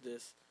accomplished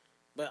this.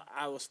 But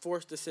I was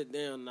forced to sit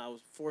down and I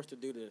was forced to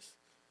do this.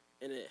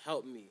 And it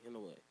helped me in a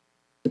way.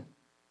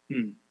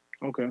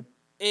 Okay.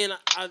 And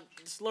I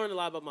just learned a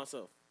lot about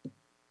myself.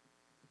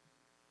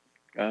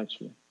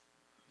 Gotcha.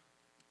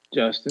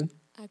 Justin?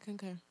 I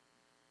concur.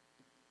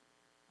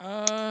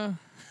 I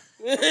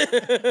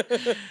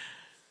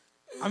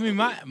mean,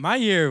 my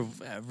year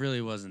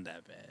really wasn't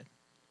that bad.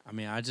 I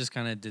mean, I just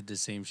kind of did the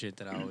same shit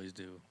that I always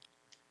do.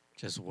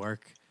 Just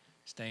work,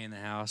 stay in the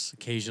house,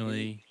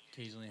 occasionally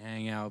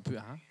hang out.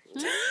 Huh?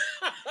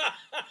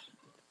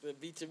 The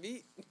beat to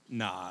beat?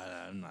 Nah,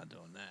 I'm not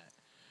doing that.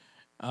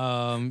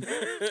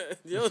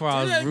 Before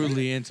I was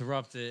rudely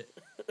interrupted.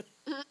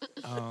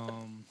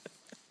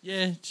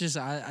 Yeah, just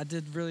I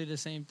did really the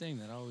same thing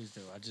that I always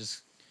do. I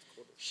just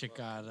shit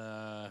kind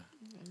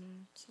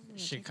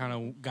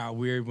of got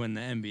weird when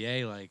the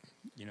NBA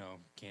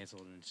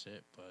canceled and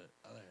shit. But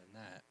other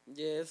than that,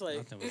 yeah, it's like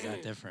nothing was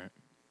that different.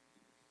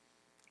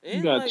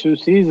 You got 2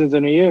 seasons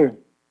in a year.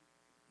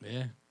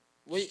 Yeah,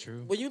 it's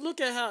true. When you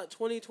look at how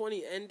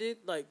 2020 ended,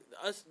 like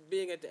us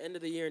being at the end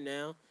of the year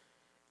now,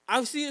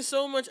 I've seen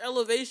so much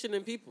elevation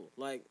in people.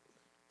 Like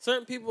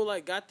certain people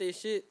like got their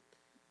shit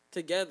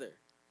together.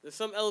 There's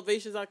some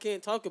elevations I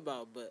can't talk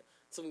about, but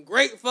some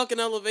great fucking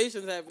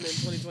elevations happening in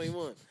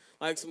 2021.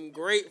 Like some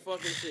great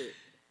fucking shit.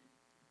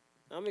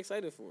 I'm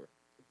excited for it.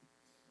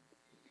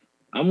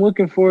 I'm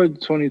looking forward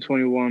to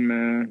 2021,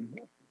 man.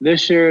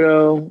 This year,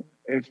 though,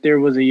 if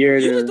there was a year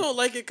You just don't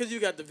like it because you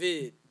got the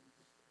vid.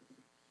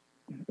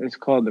 It's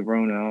called the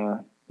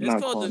Rona. It's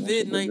called the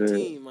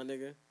vid-19, my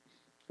nigga.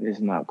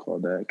 It's not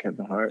called that,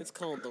 Kevin Hart. It's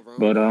called the Rona.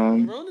 But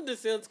Rona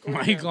just sounds cool.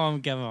 Why you call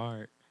him Kevin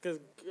Hart? Because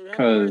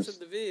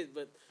the vid,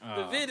 but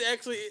the vid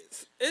actually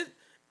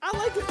I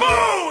like it.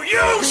 Boo!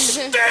 You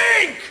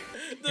stink!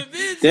 The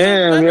vid.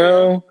 Damn,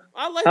 yo.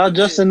 I like How the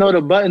Justin know the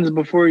buttons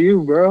before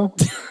you, bro?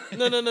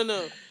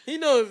 No. He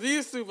knows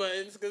these 2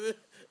 buttons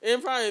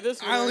and probably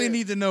this one. I only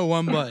need to know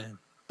one button.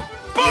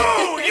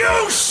 Boo!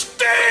 You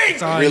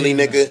stink! Really,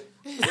 nigga?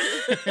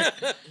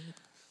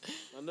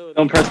 I know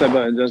Don't press that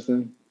button,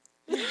 Justin.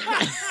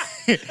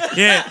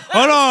 Yeah,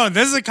 hold on.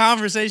 This is a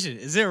conversation.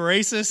 Is it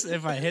racist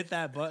if I hit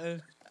that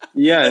button?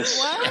 Yes.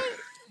 What?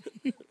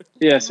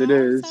 Yes, it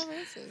is.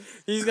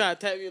 He's got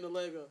to tap you in the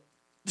leg up.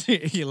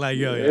 You're like,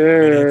 yo,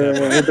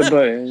 Hit the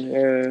button.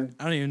 Yeah.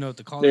 I don't even know what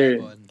to call There.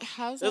 that button.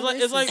 How's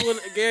It's like when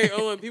Gary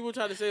Owen, people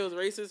try to say it was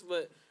racist,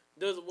 but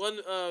there was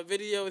one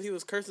video and he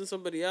was cursing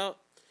somebody out,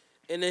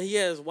 and then he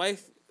had his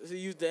wife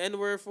use the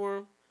N-word for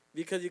him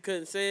because he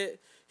couldn't say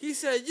it. He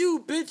said,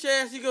 "You bitch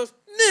ass." He goes,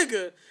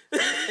 "Nigga,"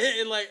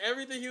 and like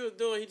everything he was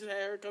doing, he just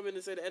had her come in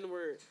and say the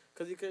N-word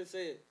because he couldn't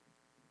say it.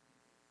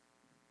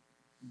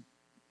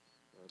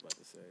 I was about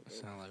to say.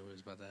 Sound like we was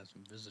about to have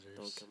some visitors.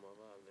 Don't come up,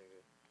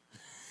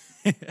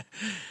 nigga.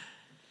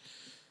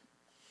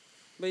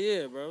 But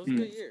yeah, bro, it was a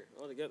good year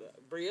altogether.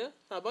 Bria,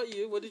 how about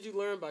you? What did you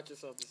learn about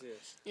yourself this year?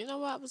 You know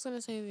what? I was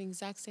gonna say the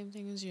exact same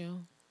thing as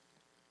you.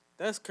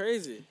 That's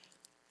crazy.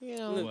 You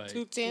know, Look, What?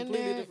 2 Dinner.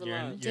 completely different You're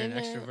lives. an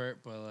Dinner. extrovert,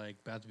 but like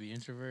about to be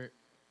introvert.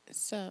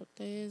 so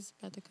they is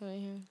about to come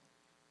in here.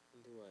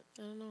 Do what?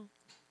 I don't know.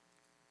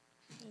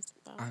 That's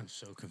about. I'm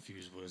so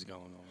confused what is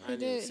going on. I He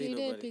didn't did. see He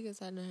did nobody.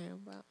 because I know hear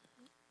about.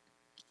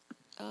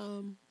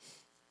 Um,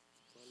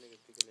 My nigga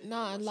peeking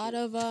no, at a my lot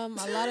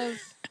shit.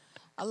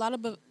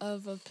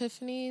 of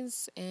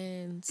epiphanies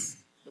and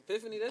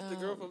Epiphany, that's the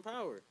girl from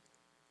Power.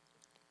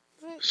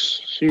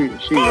 She Boo!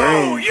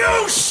 ran.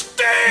 You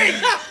stink!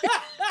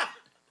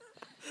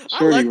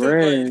 Shorty like this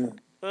ran.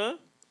 Huh?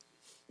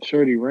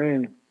 Shorty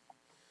ran.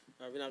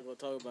 All right, we're not gonna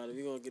talk about it.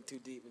 We're gonna get too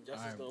deep, and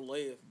Justin's All gonna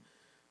laugh.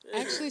 I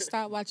actually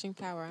stopped watching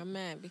Power. I'm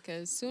mad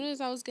because as soon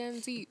as I was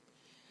getting deep,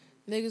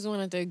 niggas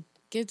wanted to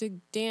get the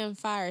damn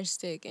fire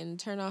stick and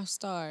turn off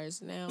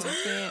stars. Now I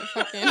can't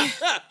fucking.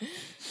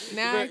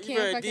 Now I You can't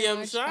better fucking DM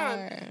watch Sean.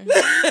 Power.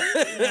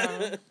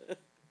 No.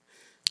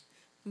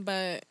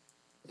 But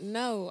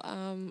no,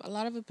 a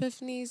lot of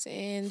epiphanies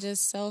and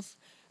just self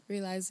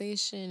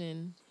realization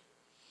and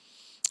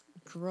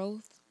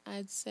growth.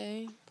 I'd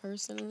say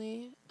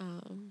personally,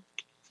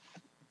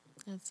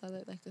 that's all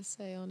I'd like to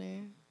say on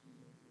there.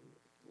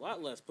 A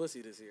lot less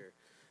pussy this year.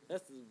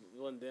 That's the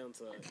one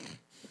downside.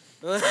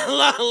 A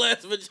lot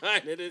less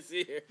vagina this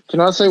year. Can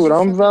I say what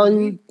I'm Fucking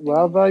valued? weak, What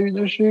I nigga. value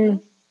this year?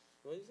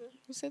 What you say?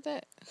 Who said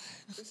that?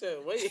 Who said?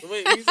 Wait.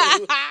 Who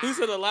said, who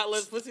said a lot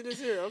less pussy this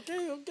year?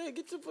 Okay.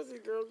 Get your pussy,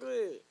 girl. Go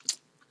ahead.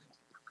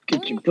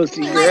 Get your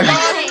pussy, girl.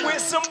 Started with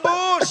some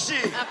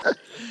bullshit.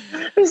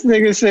 This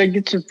nigga said,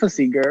 "Get your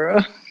pussy,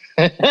 girl."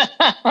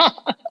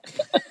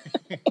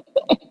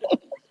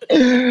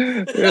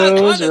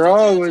 Yo, what's That's what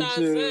wrong you with trying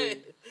to you? say.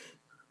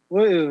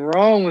 What is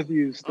wrong with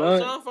you, I was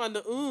stunt? trying to find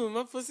the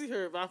my pussy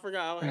hurt, but I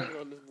forgot I don't have it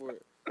on this board.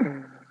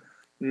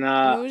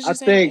 Nah, What was I you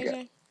saying,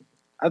 think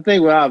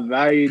AJ? what I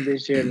valued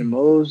this year the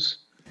most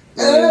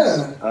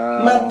was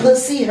My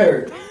pussy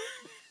hurt.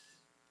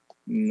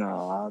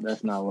 no,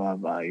 that's not what I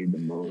valued the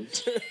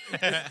most.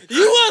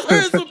 You was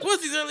hurting some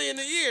pussies early in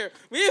the year.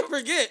 We didn't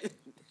forget.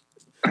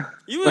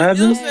 You was What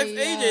happened? ill sex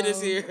Hey, AJ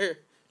this yo. year.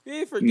 We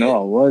didn't forget.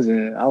 No, I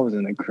wasn't. I was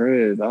in the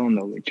crib. I don't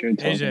know what you're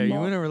talking AJ, are you in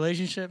about. a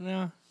relationship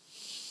now?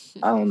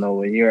 I don't know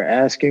what you're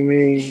asking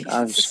me.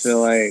 I just feel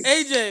like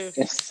AJ,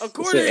 it's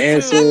according an to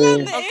answer.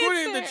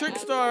 according to answer.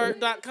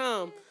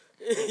 Trickstar.com,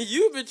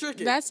 you've been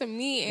tricking. That's a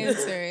me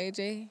answer,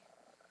 AJ.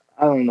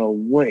 I don't know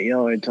what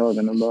y'all are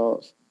talking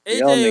about.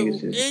 Y'all niggas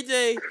just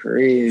AJ,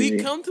 crazy.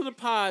 we come to the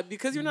pod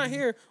because you're not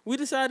here. We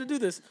decided to do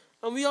this,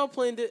 and we all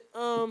planned it.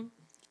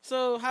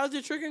 So how's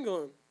your tricking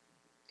going?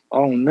 I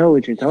don't know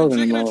what you're talking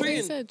tricking or about.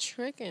 treating? They said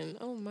tricking.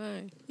 Oh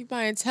my. You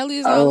buying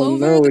tellies I all don't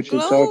over know the what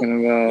you're globe? talking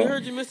We about.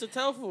 heard you, Mr.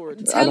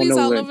 Telford. I don't Tellies know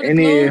all what over the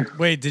any. globe?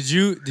 Wait, did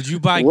you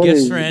buy What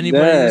gifts is for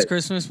anybody this that?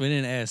 Christmas? We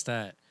didn't ask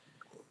that.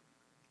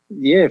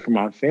 Yeah, for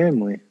my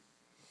family.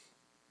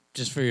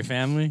 Just for your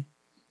family?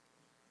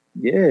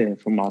 Yeah,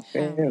 for my Is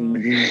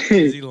family.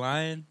 he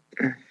lying?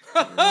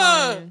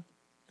 Lying.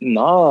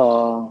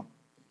 No,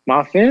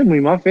 my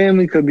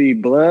family could be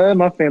blood.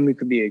 My family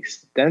could be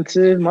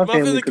extensive. My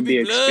family could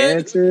be blood.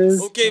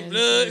 expansive. Okay,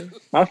 blood.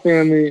 My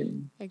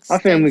family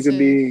could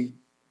be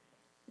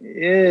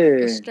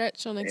A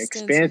stretch on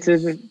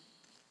extensive.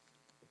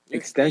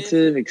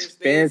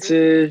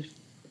 expansive.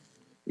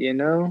 You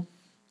know,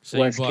 So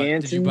West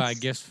did you buy Cantons.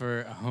 gifts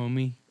for a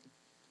homie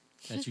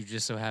that you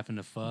just so happened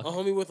to fuck? A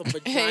homie with a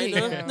Hey,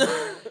 vagina.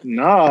 yo.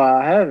 No,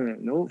 I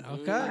haven't. Nope.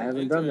 Okay. I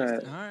haven't done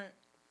that. All right.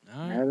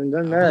 I haven't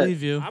done I that.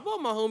 believe you. I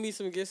bought my homie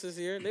some gifts this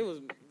year. They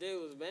was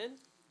men.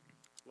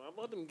 I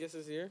bought them gifts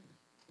this year.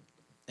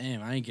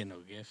 Damn, I ain't getting no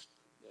gift.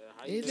 Yeah,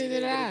 how Neither think they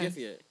did didn't get a I. gift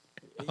yet?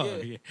 Oh,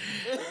 Yeah. yeah.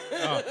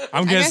 Oh,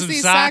 I'm I getting guess some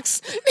these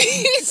socks.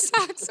 These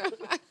socks are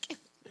my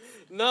gift.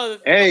 No.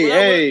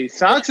 Hey,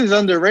 socks is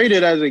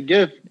underrated as a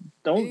gift.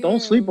 Don't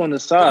sleep on the I'm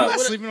socks. not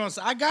sleeping on.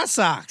 I got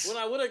socks. What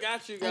I would have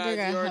got you I do guys,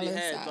 got you already hella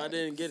had, but I socks.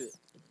 didn't get it.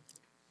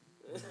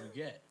 What do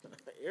you get?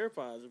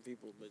 AirPods for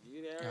people, but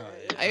you Oh,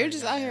 got Are you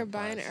just out here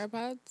buying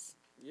AirPods?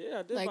 Yeah,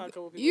 I did buy a Like,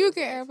 couple people. you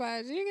get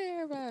AirPods. You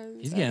get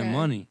AirPods. He's getting Okay.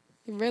 money.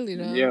 You really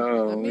don't.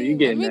 Yo, let me, you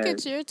getting let me that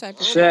get your type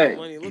of I don't know check. what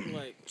money look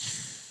like.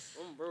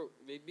 I'm broke,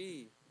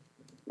 baby.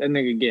 That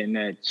nigga getting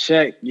that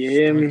check. You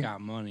hear Stark me?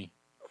 got money.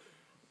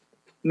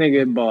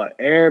 Nigga bought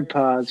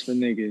AirPods for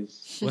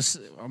niggas. What's?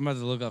 I'm about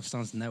to look up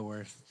Stunt's net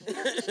worth.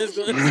 It's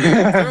gonna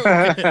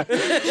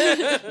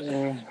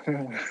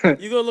say,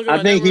 you gonna look at I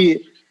my think network,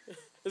 he.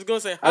 it's gonna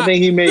say, I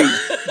think he made.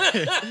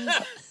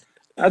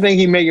 I think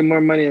he making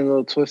more money in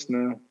Little Twist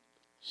now.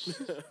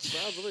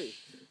 Probably.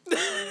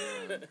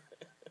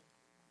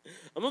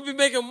 I'm gonna be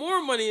making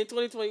more money in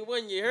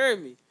 2021. You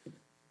heard me.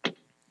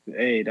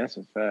 Hey, that's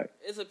a fact.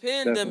 It's a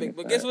Definitely pandemic,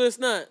 but a guess fact. what? It's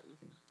not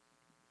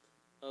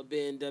a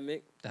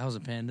pandemic. That was a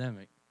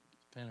pandemic.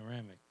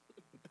 Panoramic.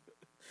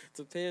 It's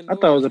a pandemic. I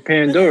thought it was a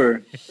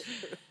Pandora.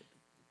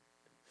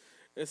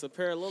 It's a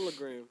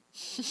parallelogram.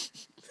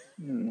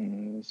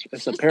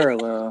 It's a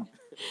parallel.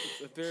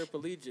 It's a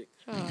paraplegic.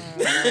 All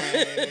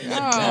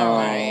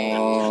right.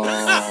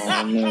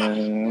 Oh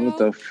man, what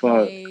the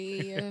fuck?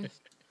 Okay.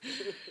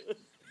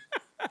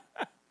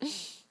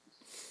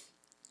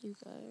 You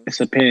guys.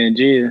 It's a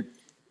Pangea.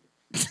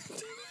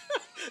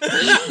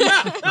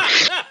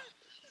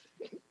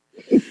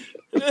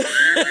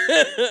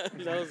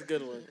 That was a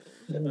good one.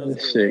 That was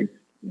That good. shit,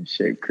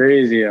 Shit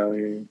crazy out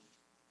here.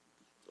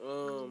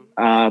 Um,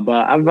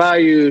 But I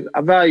value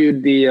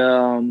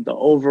the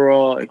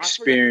overall I forgot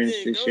experience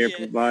you didn't this go year yet.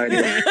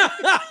 provided.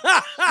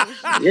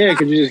 Yeah,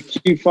 because you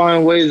just keep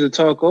finding ways to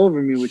talk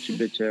over me with your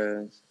bitch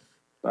ass.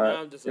 Nah, But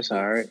I'm just a it's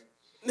all right.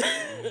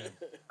 bitch.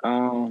 I'm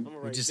Um, gonna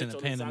We're write just in bitch a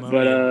on the side of but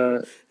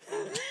pandemonium.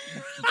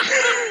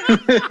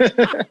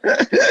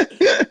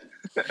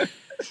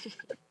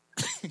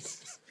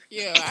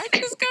 Yo, I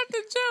just got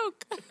the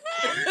joke.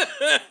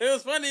 It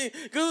was funny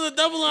because it was a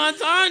double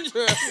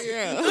entendre.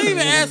 Yeah. Don't even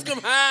ask him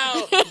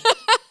how.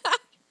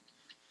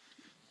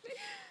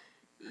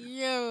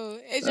 Yo,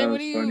 AJ, That what was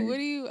do funny.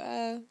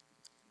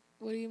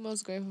 what are you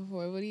most grateful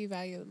for? What do you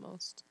value the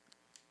most?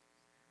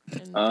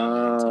 In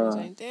Uh,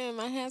 2020? Damn,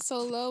 my hat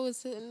so low,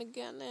 it's hitting the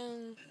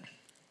goddamn.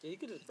 Yeah, you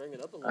could just bring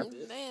it up a little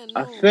bit. Damn,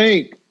 I no.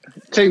 think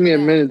take Level me a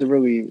that. minute to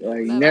really like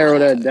Level narrow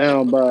that that.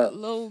 down, but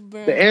Low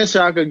burn. the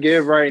answer I could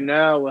give right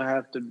now would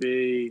have to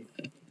be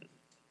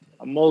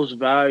a most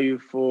value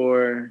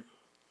for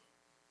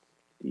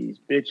these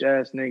bitch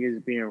ass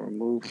niggas being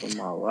removed from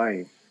my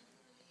life.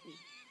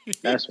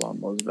 That's what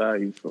I'm most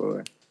valued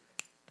for.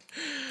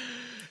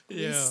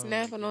 We Yeah.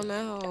 snapping on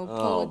that whole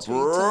Oh, poetry.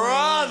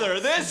 brother,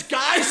 this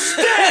guy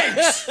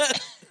stinks!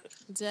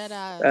 Dead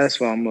eyes. That's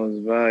what I'm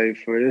most valued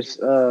for. This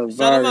Shout them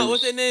out. What's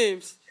virus their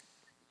names?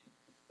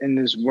 in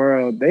this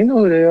world. They know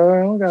who they are.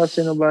 I don't gotta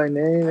say nobody's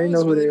name. I They was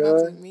know who really they about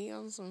are. to meet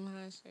on some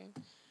high shit.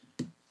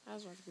 I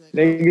was about to be like,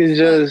 Niggas fuck,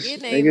 your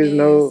just name niggas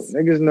know. is.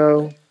 Niggas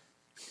know.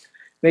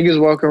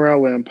 Niggas walk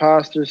around with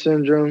imposter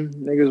syndrome.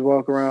 Niggas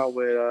walk around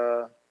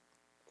with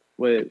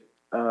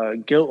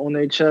guilt on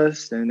their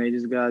chest, and they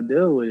just gotta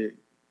deal with it.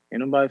 Ain't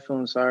nobody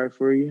feeling sorry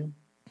for you.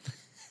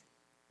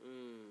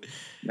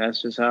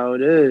 That's just how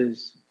it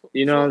is.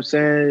 You know what I'm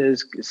saying?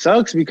 It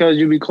sucks because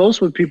you be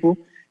close with people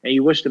and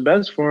you wish the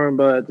best for them,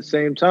 but at the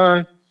same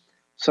time,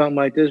 something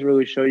like this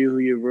really show you who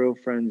your real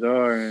friends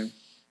are and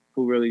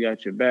who really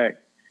got your back.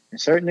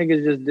 And certain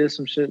niggas just did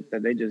some shit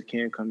that they just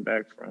can't come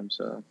back from.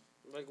 So,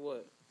 Like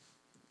what?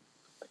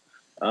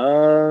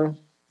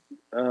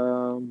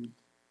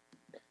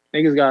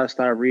 niggas gotta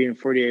start reading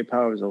 48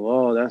 Powers of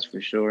Law, that's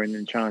for sure, and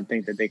then trying to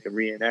think that they could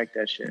reenact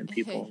that shit in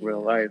people in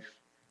real life.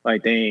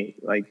 Like they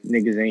ain't like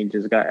niggas ain't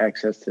just got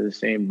access to the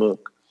same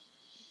book.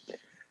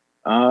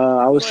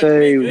 I would Like,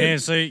 say make it- Man,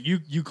 so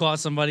you caught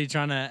somebody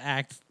trying to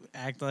act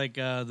like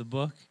the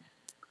book?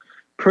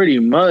 pretty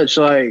much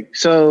like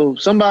so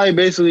somebody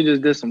basically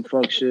just did some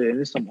fuck shit and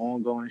it's some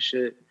ongoing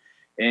shit.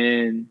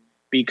 And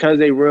because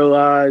they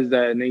realized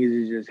that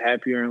niggas is just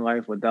happier in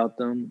life without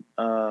them,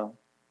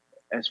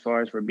 as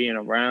far as for being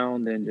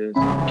around and just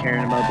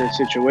caring about their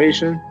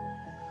situation,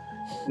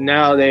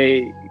 now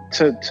they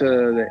took to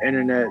the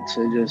internet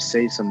to just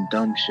say some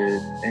dumb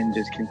shit and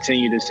just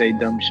continue to say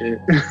dumb shit.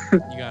 You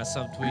gotta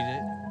subtweet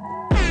it.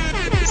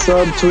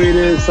 Subtweet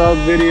it, sub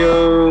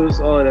videos,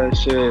 all that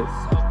shit.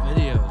 Sub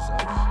videos.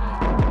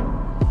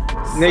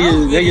 Oh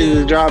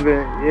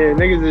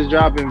Niggas is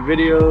dropping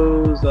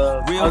videos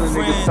of Real other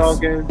friends. niggas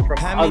talking from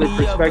How other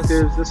many of us?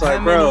 perspectives. It's like,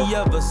 How bro, many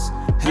of us?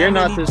 How you're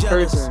not many this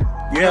jealous? person.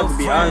 You Real have to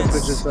be honest with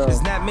friends. yourself.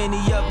 There's not many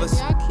of us.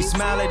 Y'all keep We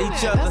smile at saying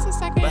each that. That's other. the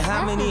second But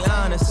how many reference.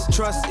 honest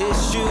trust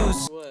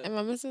issues? What? Am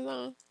I missing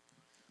something?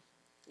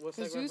 What's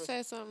that Because you reference?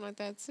 said something like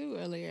that too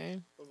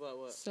earlier. About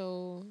what?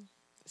 So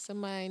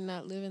somebody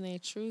not living their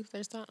truth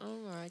or something,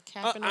 or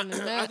capping on the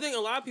nut. I think a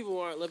lot of people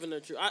aren't living their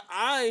truth.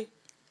 I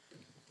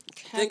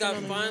think I Capping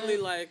on the finally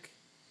nut. like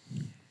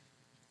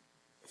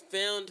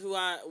found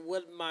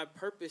what my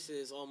purpose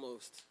is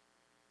almost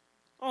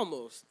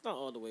not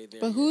all the way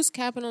there. But yet. who's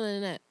capping on the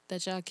net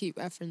that y'all keep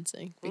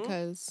referencing?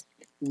 Because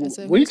that's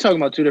a We who's- talking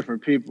about two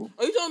different people.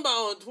 Are you talking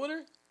about on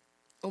Twitter?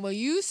 well,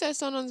 you said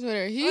something on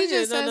Twitter. He Oh, yeah,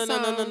 just said no.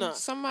 something. I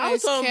Somebody's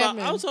was talking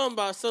capping.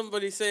 about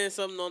somebody saying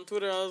something on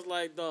Twitter. I was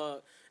like,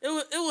 dog.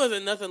 It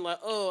wasn't nothing like,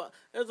 oh,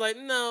 it was like,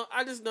 no,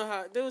 I just know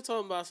how they were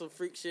talking about some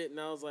freak shit, and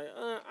I was like,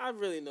 I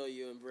really know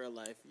you in real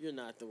life. You're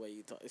not the way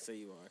you say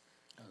you are.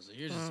 So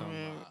you're just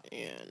talking about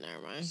Yeah,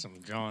 never mind.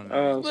 some John.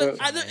 So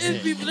But there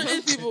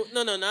is people.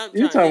 No, not.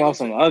 you talking about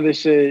some other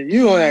shit.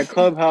 You on that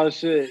Clubhouse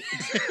shit.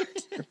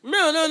 No.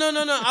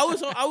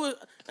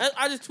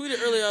 I just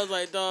tweeted earlier. I was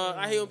like, dog,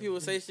 I hate when people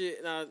say shit,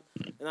 and I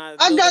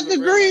I know got them in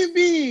the real life. green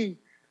bean.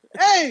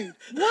 Hey,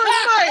 one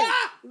mic.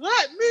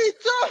 Let me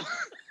talk.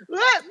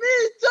 Let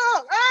me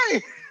talk.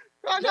 Hey,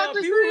 I No, got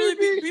the people green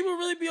bean. people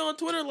really be on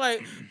Twitter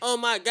like, oh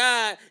my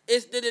God,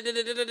 it's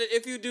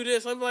if you do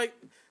this. I'm like,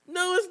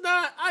 no, it's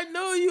not. I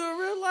know you in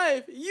real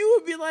life. You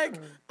would be like,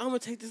 I'm gonna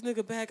take this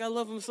nigga back. I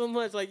love him so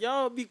much. Like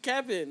y'all be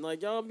capping.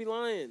 Like y'all be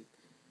lying.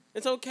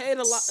 It's okay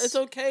to lie. It's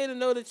okay to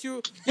know that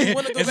you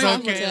want to go It's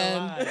back. okay to to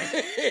lie.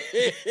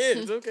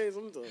 It's okay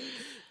sometimes,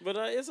 but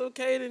it's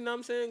okay to, you know what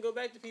I'm saying, go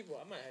back to people.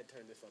 I might have to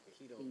turn this fucking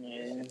heat on.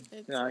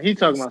 Nah, he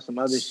talking about some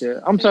other shit.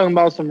 I'm talking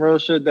about some real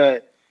shit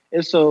that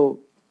it's so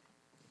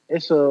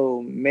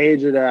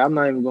major that I'm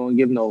not even gonna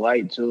give no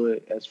light to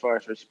it as far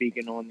as for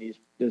speaking on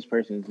this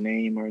person's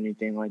name or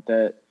anything like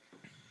that.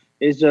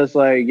 It's just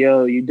like,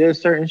 yo, you did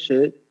certain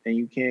shit and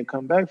you can't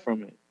come back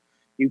from it.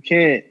 You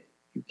can't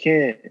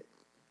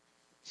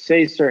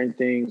say certain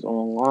things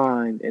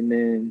online and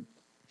then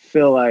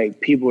feel like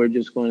people are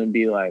just going to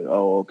be like,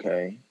 oh,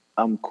 okay,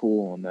 I'm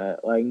cool on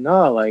that. Like,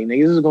 no, like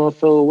niggas is going to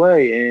feel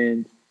away.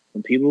 And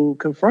when people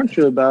confront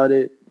you about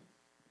it,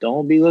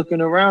 don't be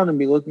looking around and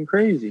be looking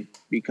crazy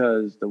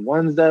because the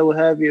ones that will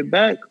have your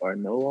back are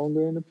no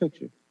longer in the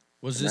picture.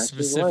 Was And this that's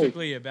just life.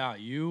 specifically about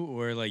you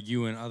or like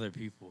you and other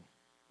people?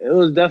 It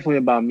was definitely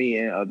about me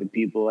and other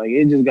people. Like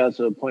it just got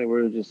to a point where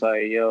it was just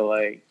like, yo,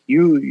 like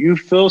you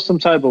feel some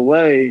type of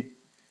way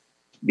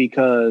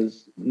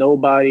because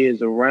nobody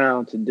is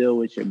around to deal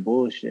with your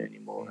bullshit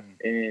anymore.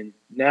 And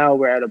now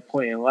we're at a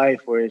point in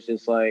life where it's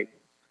just like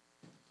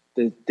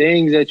the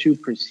things that you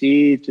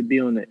perceive to be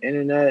on the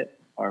internet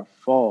are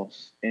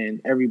false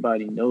and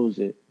everybody knows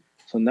it.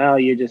 So now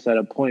you're just at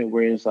a point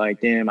where it's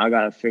like, damn, I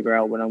got to figure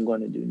out what I'm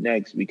going to do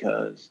next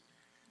because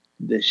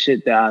the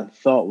shit that I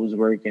thought was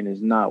working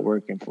is not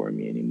working for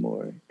me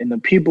anymore. And the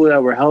people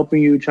that were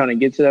helping you trying to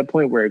get to that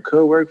point where it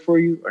could work for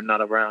you are not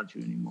around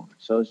you anymore.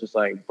 So it's just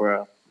like,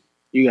 bro,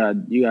 you got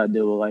to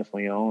deal with life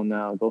on your own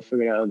now. Go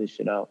figure that other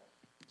shit out.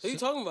 Who you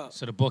talking about?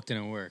 So the book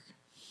didn't work.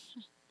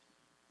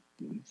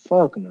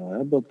 Fuck no,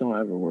 that book don't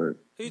ever work.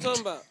 Who you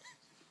talking about?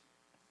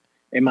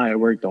 It might have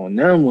worked on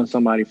them when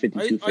somebody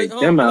 52 faked them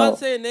I'm about out. to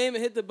say a name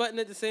and hit the button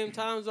at the same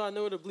time so I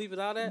know where to bleep it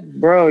out at.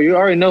 Bro, you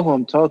already know who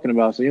I'm talking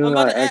about, so you don't I'm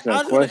got about to ask I that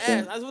just want to question.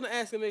 ask. I just want to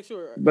ask and make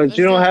sure. But Let's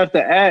you don't do it. have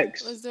to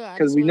ask Let's do it. I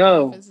because just we wanna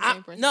know know. if it's the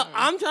same person No, or not.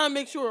 I'm trying to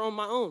make sure on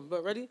my own.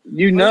 But ready?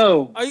 You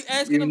know. Are you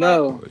asking You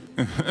about? know.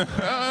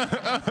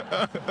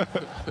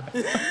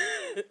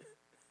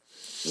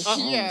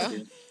 Yeah.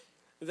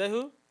 Is that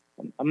who?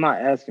 I'm not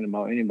asking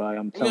about anybody.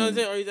 I'm You know what telling I'm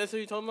saying? you. Are you, that's who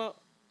you talking about?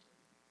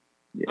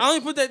 Yeah. I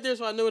only put that there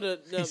so I know to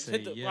hit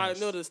said the, yes. I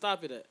know to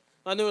stop it at.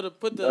 I know to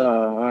put the.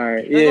 All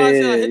right. That's why I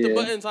said I Yeah, hit the yeah.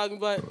 button talking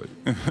about.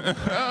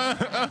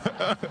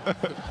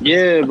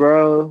 Yeah,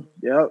 bro.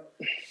 Yep.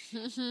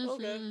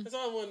 Okay, that's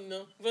all I want to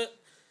know. But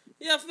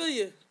yeah, I feel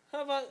you.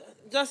 How about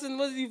Justin?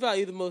 What did you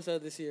value the most out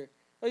of this year?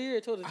 Oh, you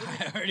already told us. Didn't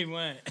you? I already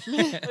went. Oh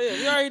yeah,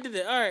 we already did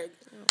it. All right.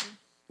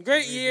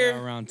 Great year.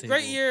 round table.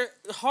 Great year.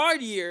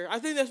 Hard year. I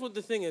think that's what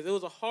the thing is. It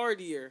was a hard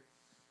year,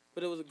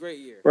 but it was a great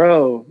year.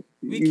 Bro,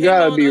 We you came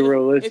gotta out be on the-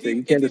 realistic. if you-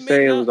 You can't if you just say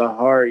made it it was a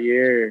hard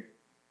year.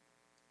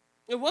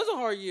 It was a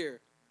hard year.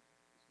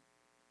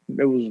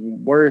 It was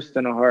worse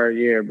than a hard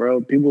year, bro.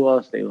 People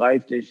lost their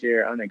life this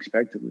year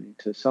unexpectedly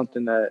to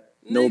something that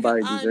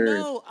nobody Nigga, deserved. I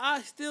know.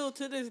 I still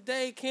to this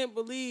day can't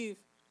believe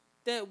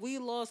that we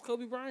lost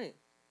Kobe Bryant.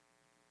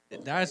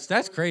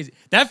 That's crazy.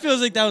 That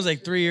feels like that was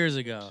like 3 years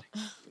ago.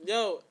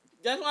 Yo,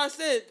 that's why I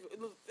said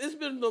it's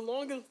been the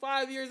longest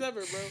 5 years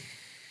ever, bro.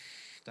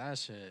 That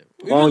shit.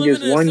 We've been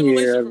Longest living in a 1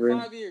 year simulation ever.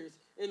 for 5 years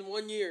in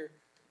 1 year.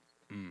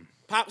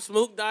 Pop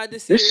Smoke died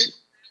this year.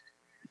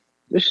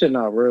 This shit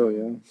not real,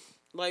 yo.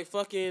 Like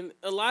fucking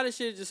a lot of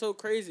shit is just so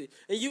crazy.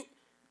 And you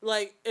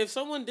like if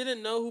someone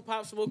didn't know who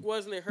Pop Smoke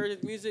was and they heard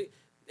his music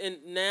and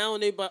now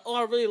and they but oh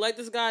I really like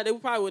this guy, they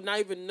probably would not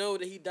even know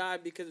that he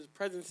died because his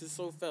presence is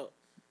so felt.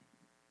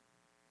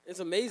 It's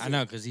amazing. I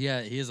know, because he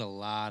has a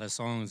lot of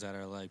songs that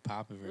are like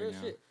popping right Real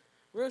now. shit.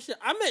 Real shit.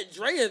 I met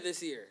Drea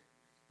this year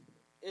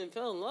and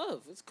fell in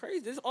love. It's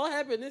crazy. This all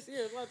happened this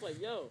year. I was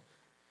like, yo.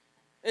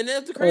 And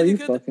that's the Oh, crazy you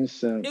because fucking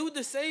simp. it was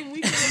the same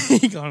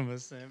weekend. He called him a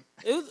simp.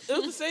 It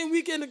was the same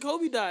weekend that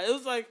Kobe died. It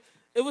was like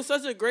it was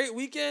such a great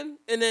weekend,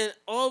 and then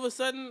all of a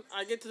sudden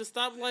I get to the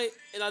stoplight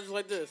and I just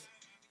like this.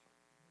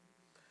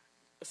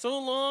 So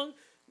long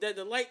that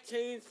the light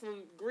changed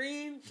from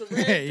green to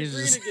red to He's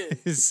green just again.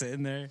 he's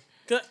sitting there.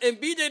 And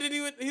BJ didn't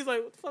even. He's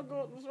like, "What the fuck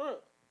going? What's wrong?"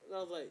 And I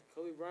was like,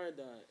 "Kobe Bryant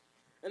died,"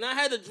 and I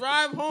had to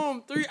drive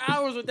home 3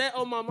 hours with that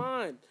on my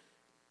mind.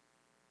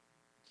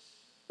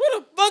 Who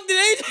the fuck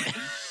did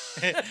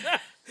AJ?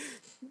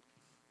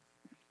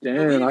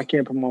 Damn, I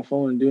can't put my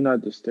phone in do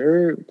not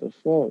disturb. What the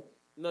fuck?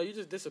 No, you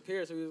just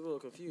disappeared, so we was a little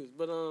confused.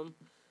 But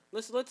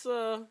let's get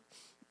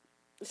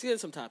into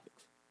some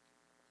topics.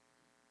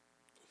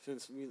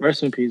 Since we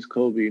Rest in peace,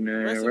 Kobe,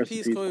 man. Rest in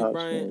peace, Kobe Pop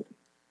Bryant. Smoke.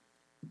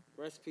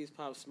 Rest in peace,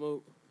 Pop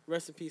Smoke.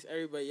 Rest in peace,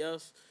 everybody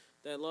else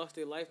that lost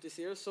their life this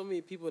year. There's so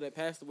many people that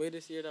passed away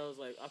this year that was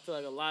like, I feel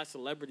like a lot of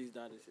celebrities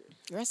died this year.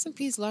 Rest in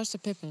peace,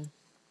 Larsa Pippen.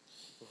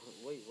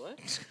 Wait, what?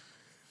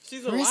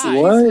 She's Rest alive.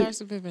 in What?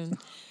 peace, Larsa Pippen.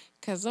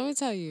 Because let me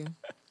tell you.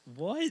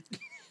 What?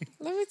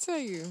 Let me tell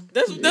you.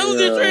 That was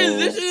your Yo.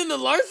 transition into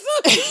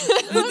Larsa?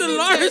 Into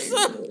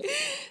Larsa?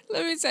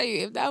 Let me tell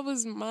you, if that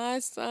was my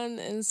son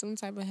in some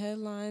type of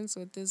headlines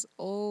with this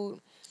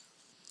old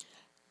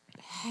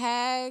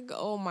hag,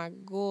 oh my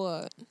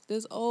God.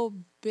 This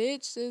old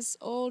bitch, this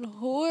old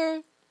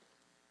whore.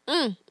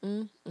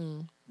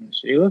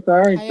 She looked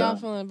alright How y'all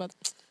though. feeling about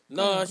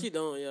No, she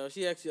don't, yo.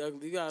 She actually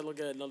ugly. You gotta look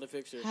at another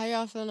picture. How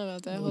y'all feeling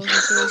about that whole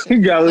situation?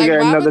 You gotta look Like,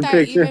 at why another would that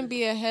picture. even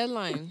be a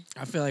headline?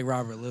 I feel like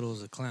Robert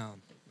Little's a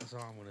clown. That's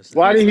all I'm gonna say.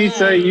 Why did he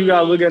say you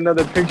gotta look at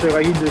another picture?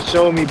 Like he just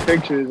showed me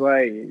pictures.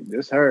 Like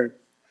this her.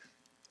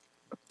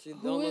 She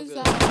Who don't look is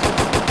good.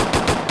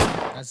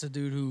 that? That's the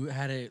dude who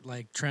had it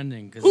like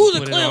trending because Who's he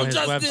the put it on clown, his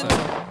Justin?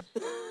 website.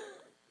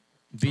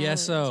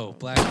 BSO,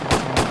 Black Sports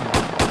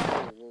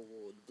Online.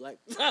 Whoa.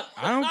 Like,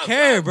 I don't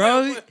care,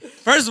 bro.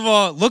 First of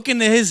all, look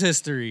into his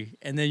history,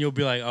 and then you'll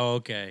be like, oh,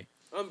 okay.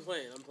 I'm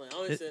playing. I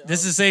always said,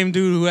 This is the same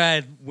dude who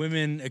had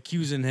women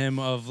accusing him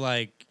of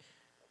like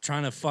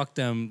trying to fuck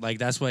them. Like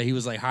that's why he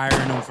was like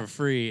hiring them for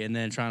free and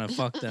then trying to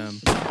fuck them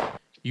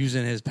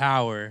using his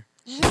power.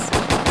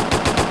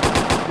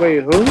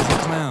 Wait, who? He's a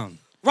clown.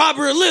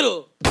 Robert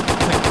Little.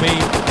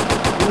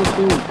 Clickbait.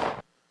 Who's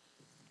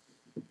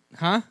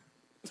Huh?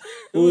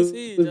 Who is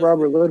he? Who's Justin?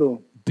 Robert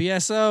Little?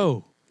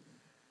 BSO.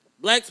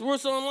 Black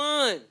Sports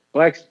Online.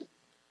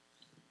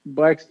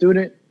 Black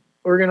student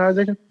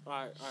organization. All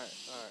right.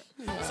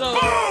 So,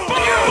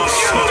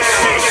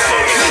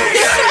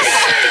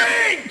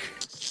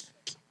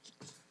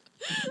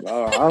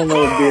 I don't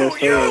know what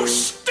BSO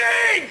is.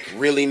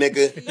 Really,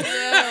 nigga?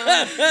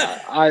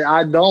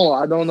 I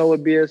don't know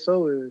what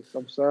BSO is.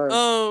 I'm sorry.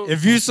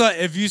 If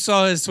you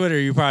saw his Twitter,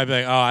 you'd probably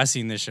be like, oh, I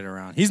seen this shit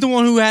around. He's the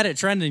one who had it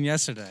trending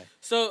yesterday.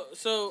 So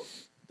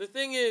the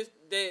thing is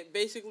that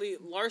basically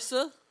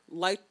Larsa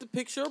liked the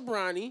picture of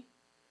Bronny,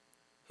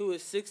 who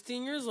is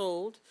 16 years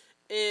old,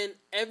 and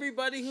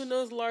everybody who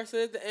knows Larsa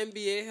is the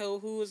NBA hoe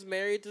who was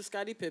married to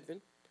Scottie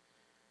Pippen.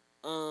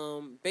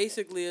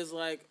 Basically is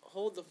like,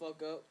 hold the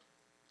fuck up.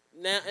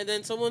 Now and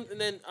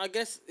then I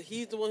guess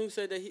he's the one who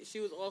said that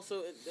she was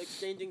also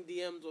exchanging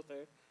DMs with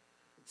her.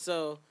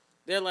 So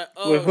they're like,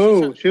 oh, With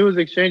who? She was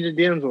exchanging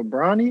DMs with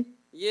Bronny?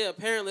 Yeah,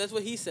 apparently that's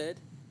what he said.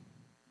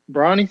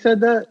 Bronny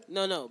said that?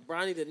 No,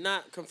 Bronny did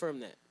not confirm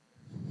that.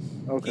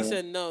 Okay. He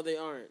said no, they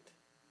aren't.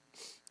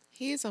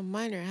 He's a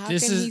minor. How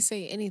This can is- he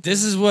say anything?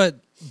 This is what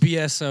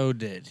BSO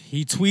did.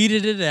 He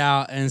tweeted it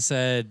out and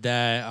said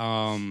that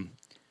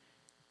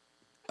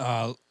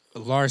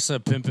Larsa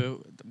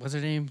Pimpin, what's her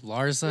name?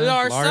 Larsa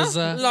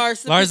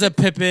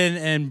Pippen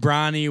and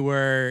Bronny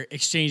were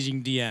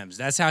exchanging DMs.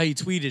 That's how he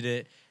tweeted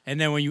it. And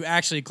then when you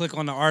actually click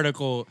on the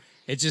article,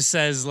 it just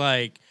says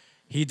like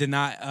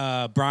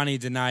Bronny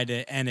denied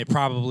it and it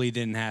probably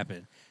didn't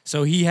happen.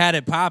 So he had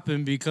it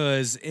popping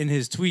because in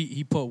his tweet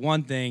he put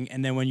one thing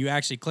and then when you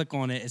actually click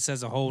on it, it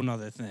says a whole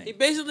nother thing. He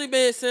basically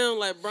made it sound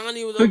like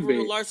Bronny was over Clickbait.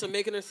 with Larsa,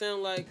 making her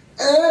sound like,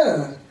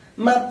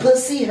 My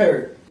pussy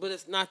hurt. but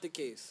it's not the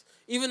case.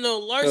 Even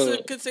though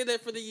Larsa could say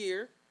that for the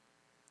year,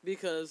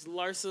 because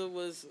Larsa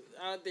was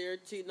out there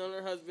cheating on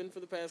her husband for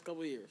the past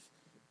couple of years.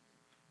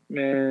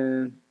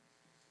 Man.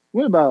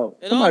 What about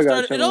It somebody all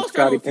got to check started on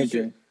Scottie with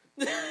Future.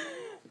 Pippen?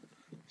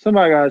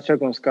 Somebody got to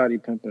check on Scottie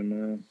Pippen,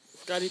 man.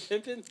 Scottie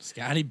Pippen?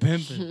 Scottie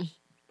Pimpin.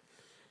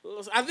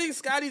 I think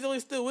Scotty's only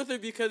still with her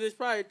because it's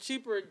probably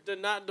cheaper to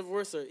not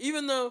divorce her.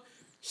 Even though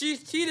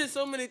she's cheated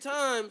so many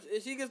times,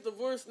 if she gets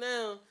divorced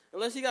now,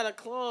 unless she got a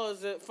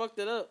clause that fucked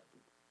it up.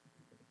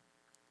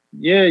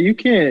 Yeah, you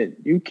can't,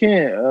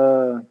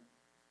 yeah,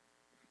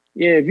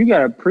 if you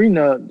got a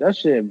prenup, that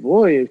shit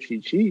void if she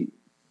cheat.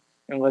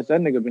 Unless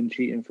that nigga been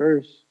cheating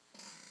first.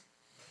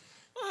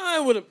 I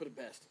wouldn't put it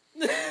past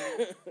him.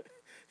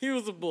 He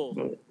was a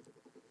bull.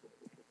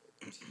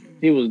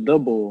 He was the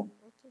bull.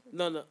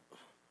 No.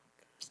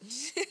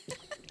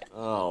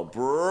 Oh,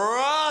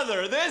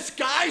 brother, this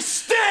guy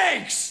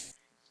stinks!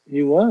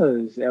 He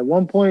was. At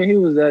one point, he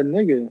was that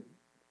nigga.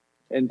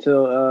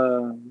 Until,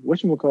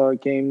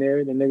 whatchamacallit came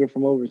there, the nigga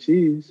from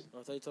overseas.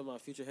 I thought you were talking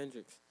about Future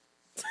Hendrix.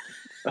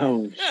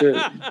 Oh, shit.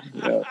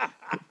 Yeah.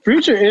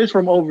 Future is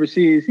from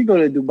overseas. He go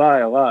to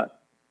Dubai a lot.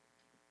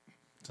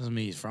 Doesn't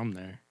mean he's from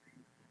there.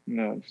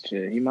 No,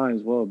 shit. He might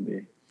as well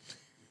be.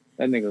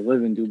 That nigga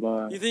live in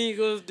Dubai. You think he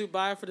goes to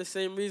Dubai for the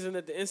same reason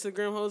that the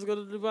Instagram hoes go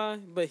to Dubai,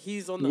 but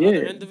he's on the Yeah.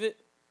 other end of it?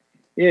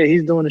 Yeah,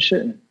 he's doing the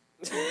shitting.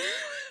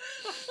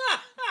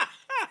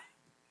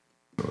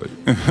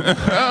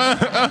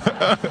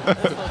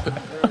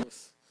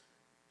 Gross.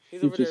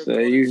 He's over there just say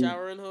golden you-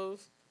 showering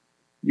hoes.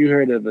 You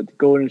heard of a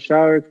golden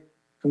shower?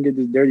 Come get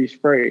this dirty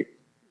spray.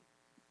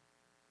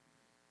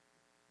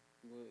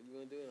 You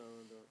want to do it? I don't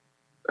want to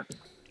do it.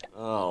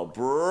 Oh,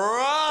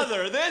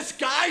 brother, this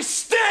guy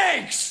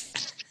stinks!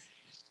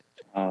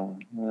 Oh,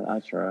 I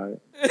tried.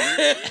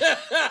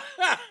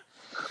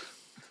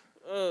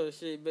 Oh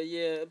shit! But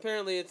yeah,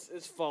 apparently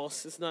it's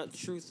false. It's not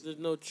truth. There's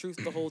no truth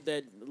to hold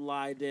that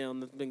lie down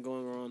that's been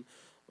going around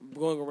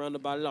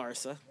about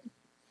Larsa.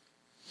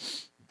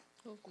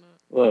 Hope not.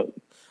 Look,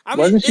 I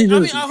wasn't she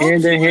just I hope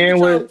hand she in wouldn't hand be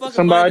trying to with fuck a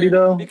somebody, minor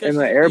though, because in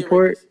the she's a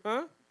airport? rapist.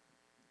 Huh?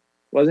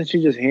 wasn't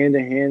she just hand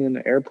in hand in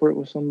the airport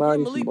with somebody,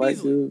 Yeah, some Malik black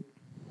Beasley. dude?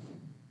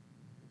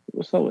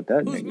 What's up with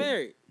that Who's nigga?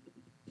 married?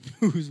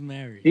 Who's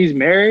married? He's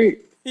married?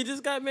 He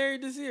just got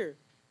married this year.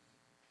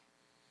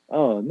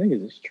 Oh,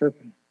 niggas is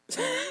tripping.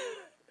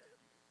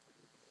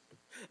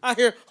 I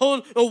hear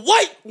hold a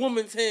white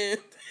woman's hand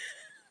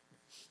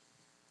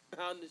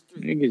out in the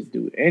street. Niggas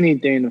do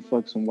anything to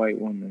fuck some white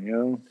woman,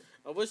 yo.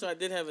 I wish I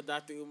did have a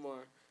Dr. Umar.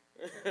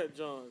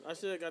 John, I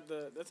should have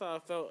got that's how I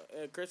felt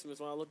at Christmas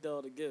when I looked at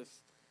all the gifts.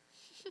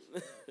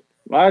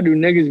 Why do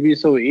niggas be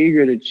so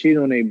eager to cheat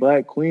on their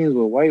black queens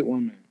with white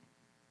women?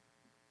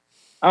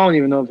 I don't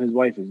even know if his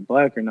wife is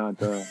black or not,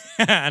 though.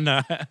 I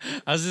know.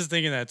 I was just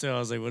thinking that too. I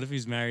was like, what if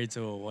he's married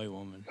to a white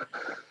woman?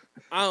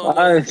 I don't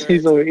Why know. is he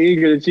so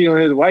eager to cheat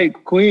on his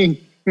white queen?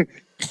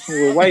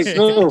 with white She's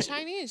blue. not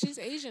Chinese. She's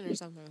Asian or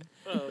something.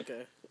 Oh,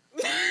 okay.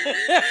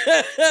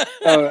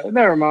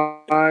 Never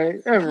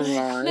mind. Never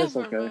mind. It's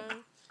Never okay. mind.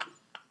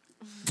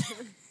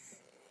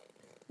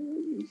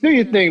 Do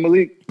your thing,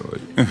 Malik.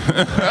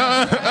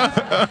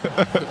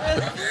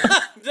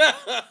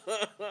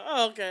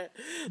 Okay.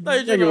 Thought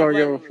you Nigga cheating don't on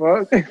give a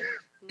fuck.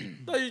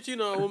 Thought you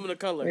cheating on a woman of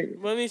color.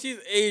 Well, I mean, she's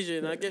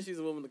Asian. I guess she's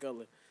a woman of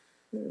color.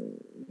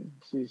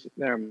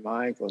 Never mind.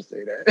 I ain't gonna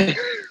say that.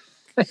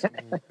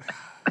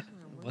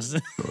 What's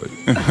it?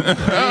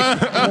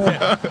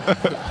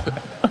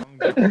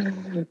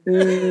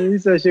 He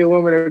said she a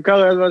woman of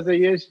color. I was about to say,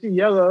 yeah, she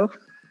yellow.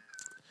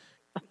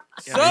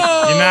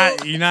 So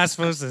You're not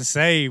supposed to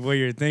say what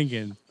you're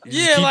thinking. You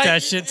just Yeah, keep like-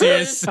 that shit to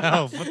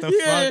yourself. What the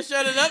yeah, fuck?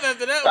 shut it up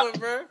after that one,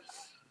 bro.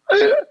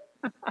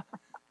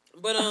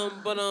 But I'm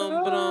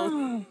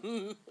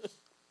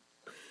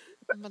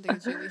about to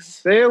get you these.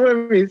 Say it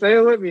with me. Say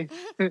it with me.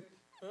 I'm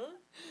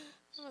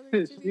about to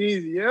get you these.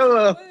 She's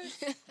yellow.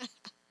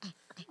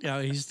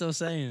 Yo, he's still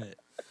saying it.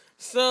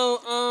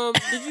 so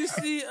did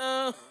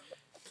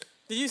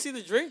you see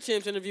the Drink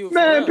Champs interview with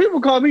Man, Pharrell?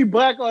 people call me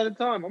black all the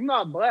time. I'm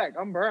not black.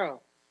 I'm brown.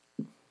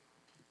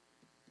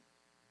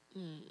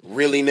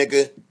 Really,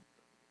 nigga?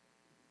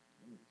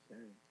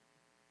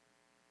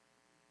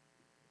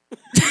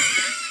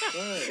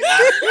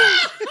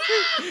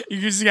 You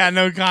just got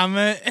no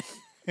comment.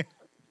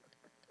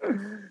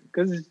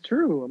 Because it's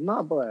true. I'm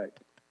not black.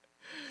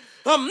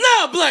 I'm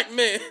not a black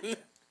man.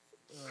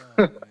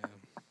 I'm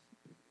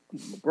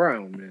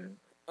brown, man.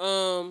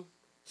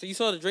 So you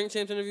saw the Drink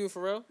Champs interview with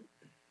Pharrell?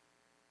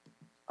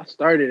 I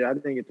started it. I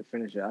didn't get to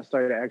finish it. I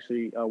started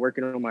actually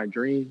working on my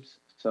dreams,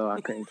 so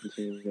I couldn't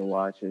continue to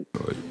watch it.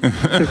 First-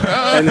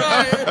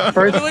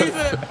 The way you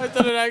said it, I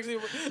started actually.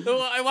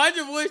 Why'd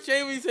your voice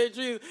change when you said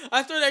dreams?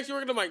 I started actually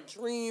working on my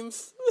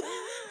dreams.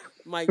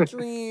 My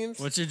dreams.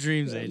 What's your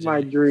dreams, AJ?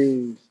 My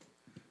dreams.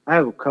 I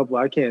have a couple.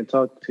 I can't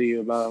talk to you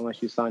about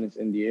unless you sign this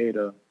NDA,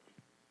 though.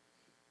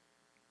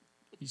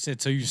 You said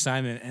so you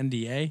signed an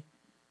NDA?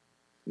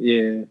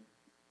 Yeah.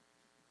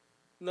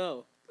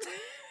 No.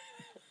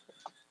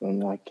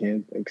 I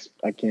can't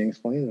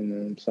explain them,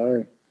 man. I'm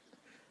sorry.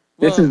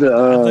 Well, This is the.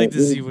 I'd like to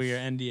this- see what your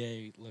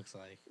NDA looks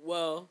like.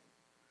 Well,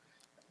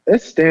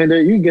 It's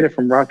standard. You can get it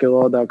from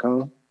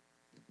RocketLaw.com.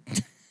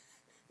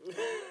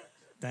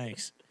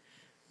 Thanks.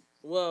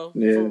 well.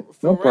 Yeah,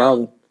 no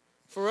problem.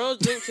 Pharrell's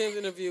Drink Champs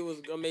interview was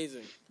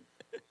amazing.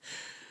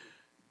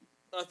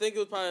 I think it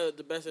was probably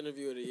the best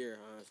interview of the year,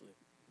 honestly.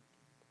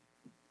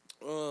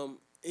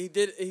 He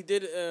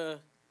did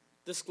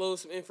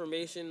disclose some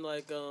information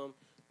like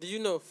did you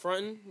know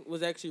Frontin'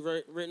 was actually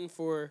written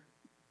for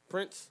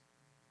Prince?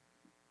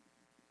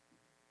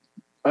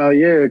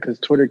 Yeah, because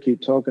Twitter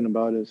keep talking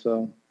about it,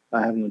 so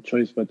I have no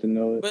choice but to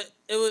know it. But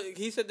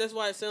he said that's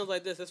why it sounds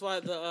like this. That's why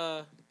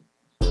the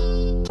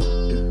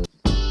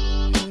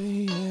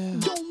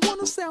Don't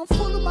wanna sound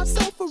full of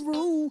myself a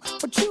rule,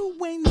 but you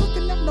ain't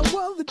looking at no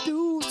other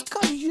dudes,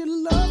 cause you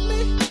love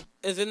me.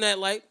 isn't that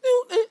like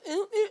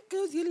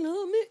cause you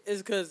love me? Is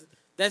because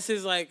that's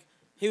his like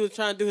he was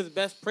trying to do his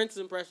best Prince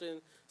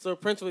impression. So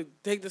Prince would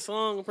take the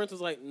song and Prince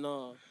was like,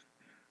 nah.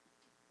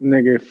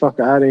 Nigga, fuck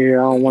out of here.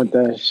 I don't want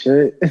that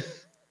shit.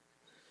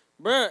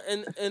 Bruh,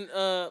 and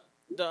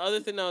the other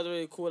thing that was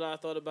really cool that I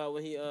thought about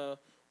when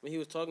he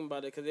was talking about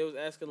it, because they was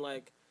asking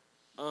like,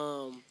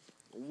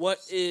 what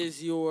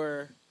is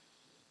your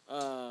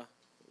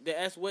they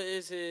asked what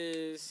is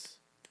his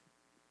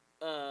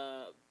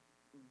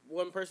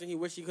one person he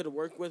wished he could have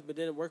worked with but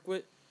didn't work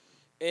with,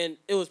 and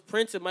it was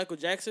Prince and Michael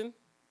Jackson,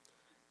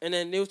 and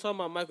then they was talking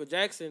about Michael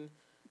Jackson,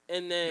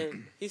 and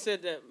then he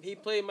said that he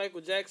played Michael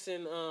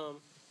Jackson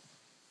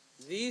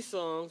these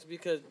songs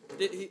because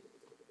he.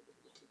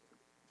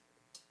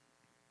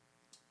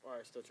 All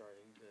right, still charging.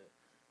 You good?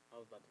 I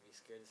was about to be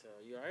scared as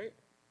hell. You all right?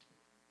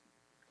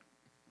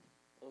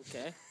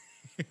 Okay.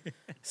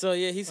 So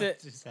yeah, he said.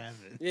 Just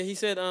happened. Yeah, he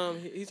said.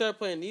 He started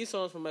playing these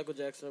songs from Michael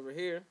Jackson over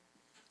here.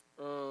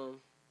 Where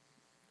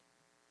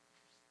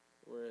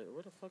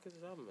the fuck is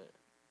this album at?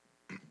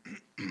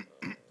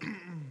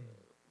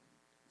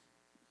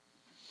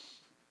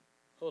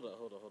 Hold up.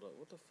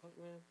 What the fuck,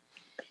 man?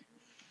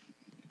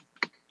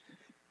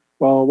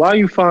 Well, while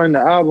you find the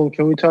album,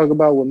 can we talk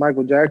about what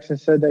Michael Jackson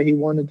said that he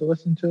wanted to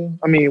listen to?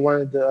 I mean, he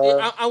wanted to.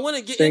 Yeah, I want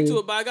to get sing. into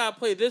it, but I gotta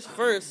play this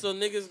first so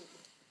niggas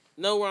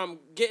know where I'm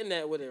getting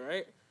at with it,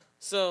 right?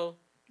 So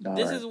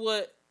this is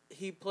what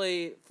he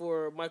played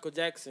for Michael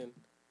Jackson.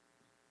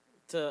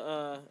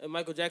 And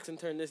Michael Jackson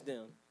turned this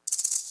down.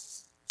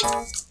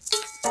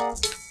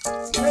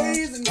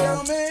 Ladies and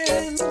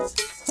gentlemen,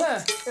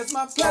 it's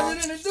my pleasure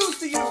to introduce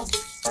to you.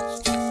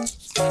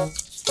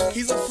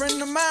 He's a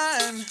friend of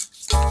mine.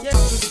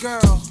 Yes, this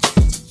girl.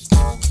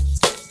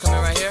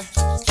 Coming right here?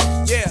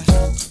 Yeah.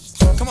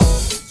 Come on.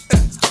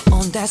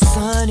 On that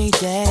sunny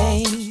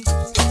day,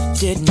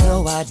 didn't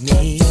know I'd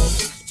meet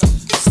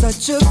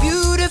such a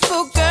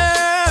beautiful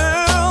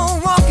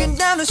girl walking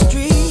down the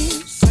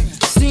street.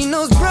 Seen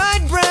those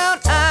bright brown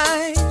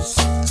eyes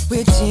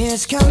with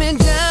tears coming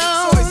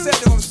down. So he said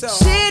to himself,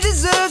 She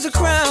deserves a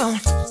crown.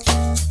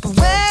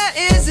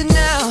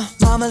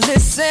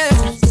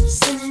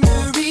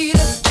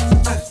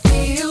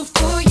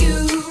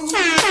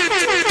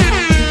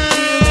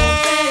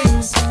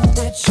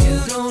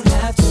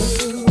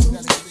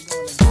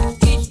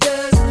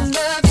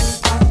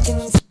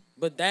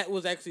 But that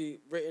was actually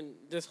written.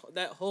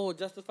 That whole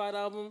Justified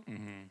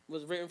album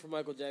was written for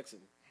Michael Jackson.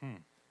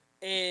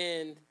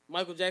 And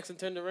Michael Jackson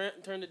turned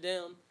it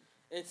down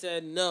and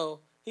said no.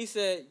 He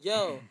said,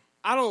 "Yo,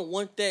 I don't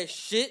want that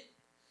shit.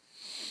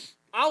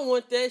 I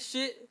want that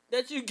shit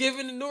that you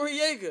giving to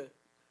Noriega.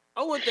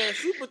 I want that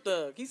Super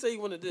Thug." He said he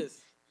wanted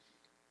this.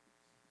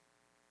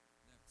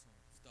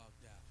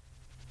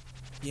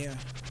 Yeah.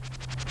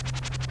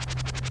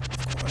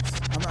 Of course.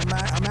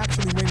 I'm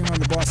actually waiting on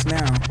the boss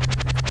now.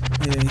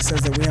 Yeah, he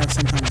says that we have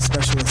some kind of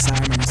special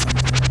assignment or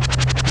something.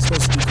 He's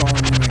supposed to be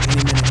calling me like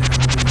any minute now.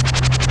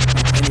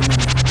 Like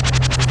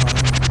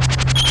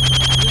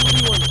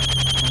any minute.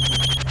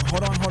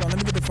 Hold on. Let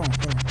me get the phone.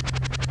 Hold on.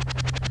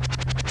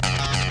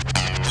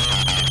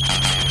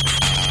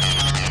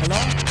 Hello?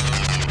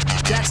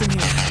 Jackson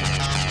here.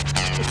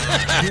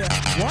 Yeah.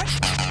 What?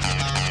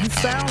 You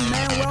found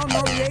Manuel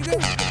Noriega?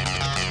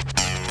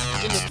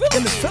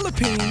 In the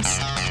Philippines?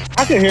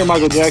 I can hear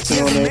Michael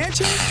Jackson on there.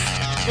 Mansion?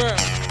 Bruh.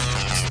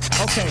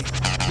 Okay,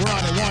 we're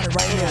on it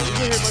right now.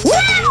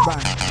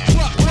 Bye.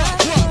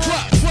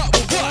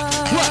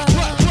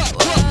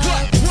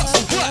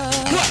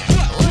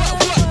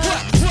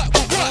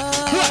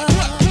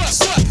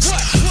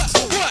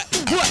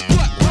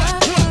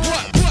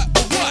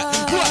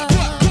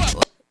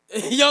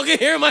 Y'all can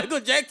hear Michael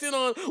Jackson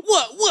on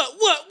what?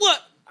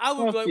 I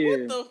was like,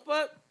 what the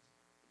fuck?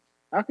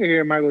 I could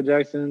hear Michael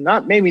Jackson,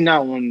 maybe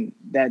not on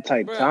that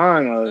type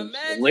time of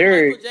Imagine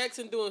lyrics. Michael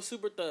Jackson doing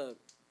Super Thug.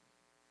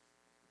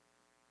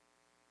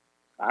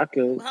 I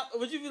could.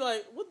 Would you be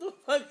like, what the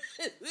fuck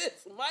is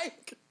this,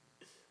 Mike?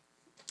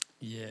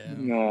 Yeah.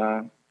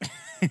 Nah.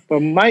 But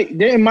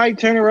didn't Mike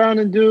turn around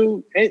and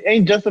do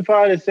ain't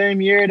Justified the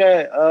same year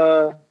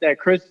that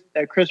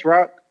Chris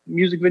Rock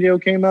music video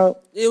came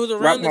out? It was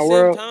around the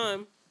same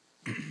time.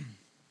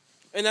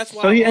 And that's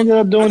why. So he ended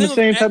up doing the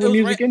same type of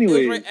music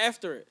anyways. It was right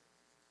after it.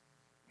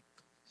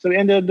 So he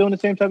ended up doing the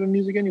same type of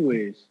music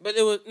anyways. But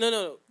it was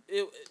no.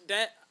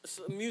 That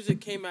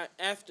music came out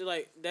after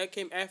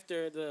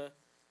the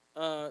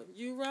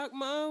 "You Rock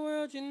My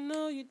World, You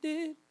Know You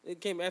Did."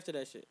 It came after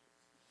that shit.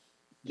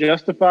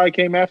 Justified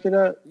came after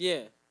that?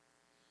 Yeah.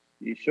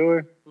 You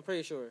sure? I'm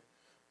pretty sure.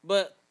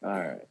 But all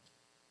right.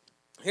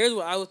 Here's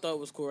what I thought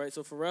was cool, right?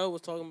 So Pharrell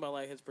was talking about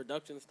like his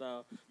production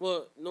style.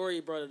 Well,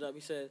 Nori brought it up. He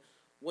said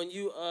when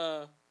you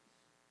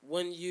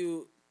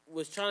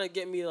was trying to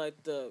get me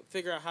like to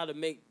figure out how to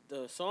make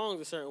the songs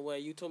a certain way,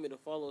 you told me to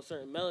follow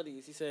certain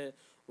melodies. He said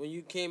when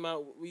you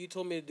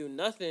told me to do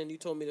nothing, you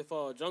told me to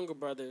follow Jungle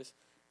Brothers,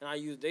 and I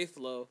used their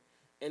flow.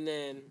 And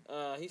then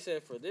he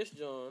said for this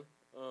John,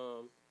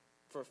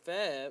 for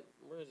Fab,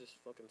 where is this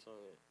fucking song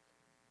at?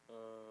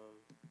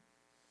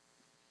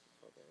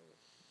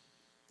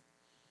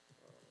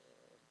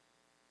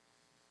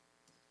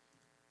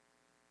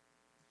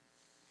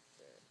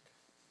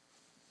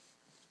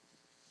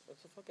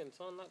 What's the fucking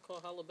song not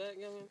called Holla Back,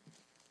 youngin?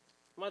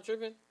 Am I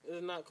tripping? It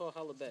is not called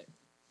Holla Back.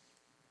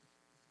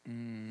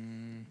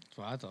 That's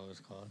what I thought it was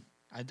called.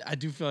 I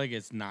do feel like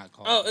it's not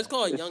called. Oh, it's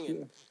called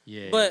Youngin.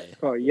 Yeah. But it's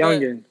called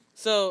Youngin.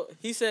 So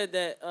he said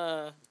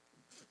that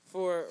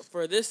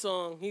for this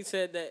song, he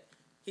said that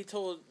he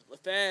told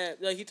Fab,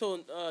 like he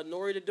told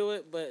Nori to do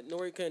it, but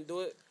Nori couldn't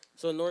do it.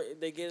 So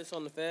they gave us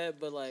on the Fab,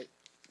 but like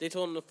they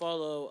told him to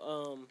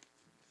follow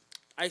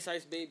Ice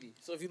Ice Baby.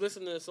 So if you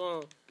listen to the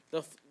song,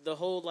 the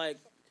whole like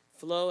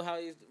flow how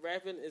he's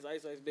rapping is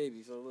Ice Ice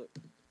Baby. So look.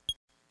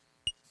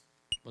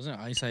 Wasn't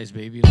Ice Ice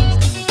Baby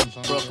last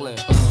time? Brooklyn.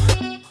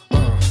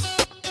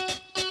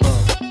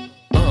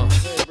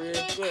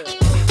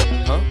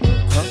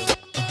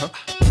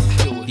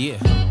 Yeah.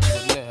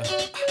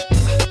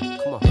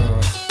 Come on.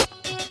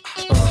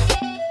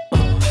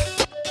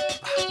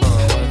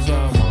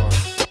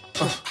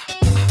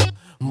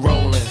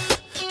 Rolling,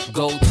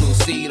 go to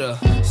cedar,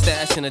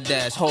 stash in a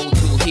dash, hold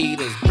two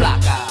heaters,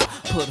 block eye,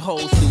 put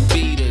holes through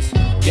beaters,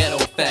 ghetto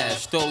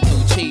fast, throw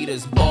through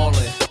cheaters,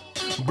 ballin'.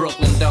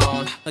 Brooklyn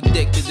Dawn,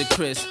 addicted to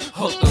Chris,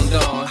 hooked on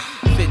Dawn,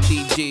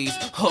 50 G's,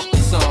 hooked the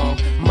song.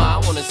 Ma,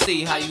 I wanna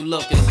see how you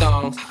look in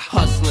thongs,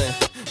 hustling,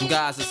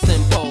 guys are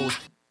simples.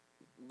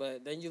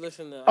 But then you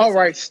listen to. All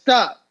right,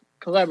 stop,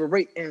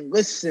 collaborate and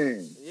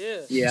listen.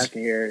 Yeah. Yeah, I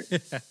can hear it.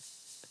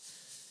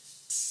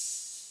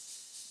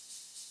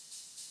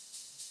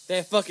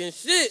 That fucking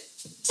shit.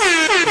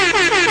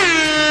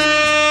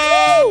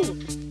 Woo!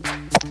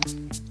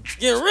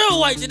 Getting real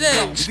white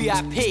today.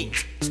 VIP.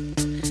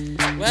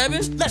 What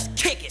happened? Let's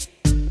kick it.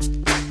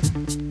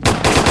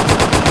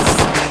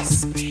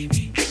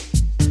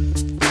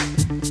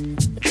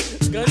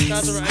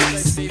 Gunshots are Ice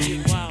Ice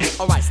Baby. Wow.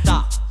 All right,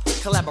 stop.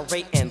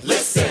 Collaborate and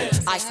listen.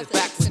 Ice is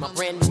back with my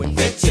brand new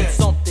invention.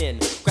 Something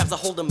grabs a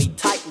hold of me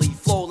tightly,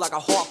 flow like a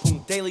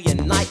harpoon daily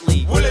and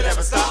nightly. Will it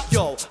ever stop?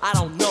 Yo, I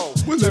don't know.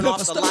 Turn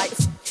off the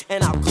lights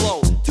and I'll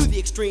glow. To the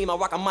extreme, I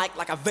rock a mic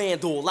like a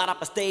vandal. Light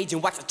up a stage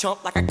and wax a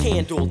chump like a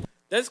candle.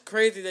 That's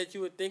crazy that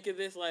you would think of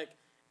this. Like,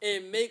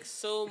 it makes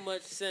so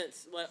much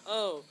sense. Like,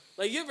 oh,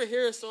 like you ever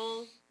hear a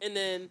song and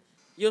then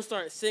you'll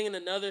start singing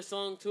another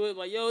song to it.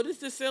 Like, yo, this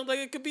just sounds like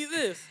it could be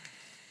this.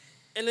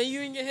 And then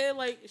you in your head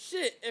like,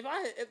 shit,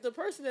 if the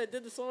person that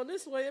did the song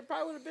this way, it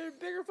probably would have been a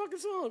bigger fucking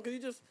song. Because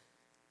you just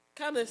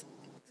kind of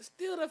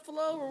steal that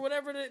flow or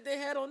whatever that they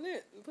had on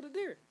it and put it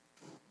there.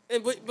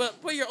 And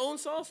but put your own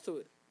sauce to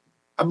it.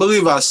 I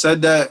believe I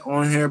said that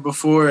on here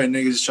before, and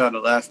niggas tried to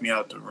laugh me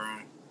out the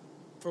room.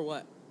 For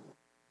what?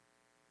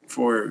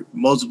 For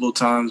multiple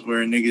times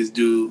where niggas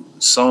do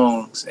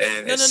songs,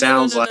 and it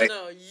sounds like...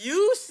 No.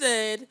 You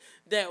said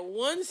that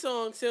one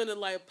song sounded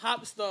like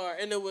Pop Star,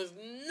 and it was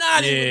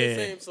not even the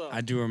same song.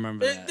 I do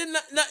remember that.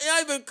 Not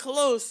even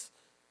close.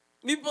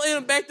 Me playing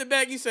them back to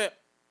back, you said,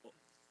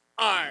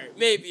 all right,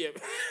 maybe.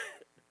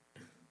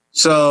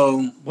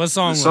 So, what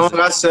song the song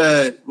I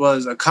said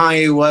was a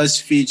Kanye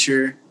West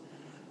feature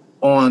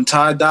on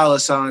Ty Dolla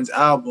 $ign's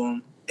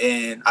album,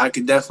 and I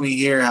could definitely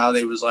hear how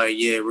they was like,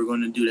 yeah, we're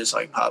going to do this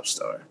like Pop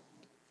Star.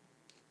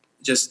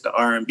 Just the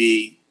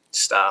R&B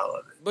style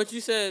of it. But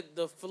you said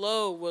the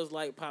flow was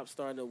like Pop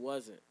Star, and it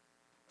wasn't.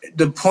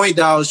 The point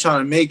that I was trying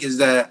to make is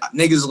that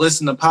niggas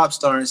listen to Pop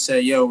Star and say,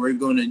 yo, we're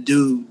going to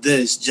do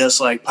this just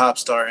like Pop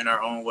Star in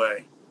our own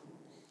way.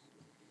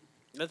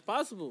 That's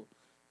possible.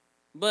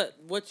 But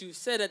what you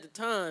said at the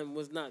time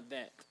was not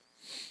that.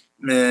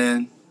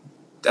 Man,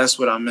 that's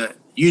what I meant.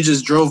 You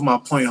just drove my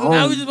point home.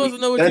 Now we're supposed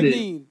to know what you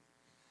mean.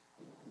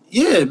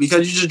 Yeah,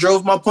 because you just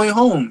drove my point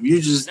home.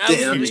 You just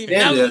didn't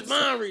understand it.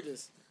 Mind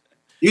readers.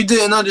 You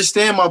didn't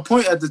understand my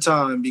point at the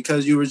time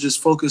because you were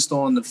just focused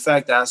on the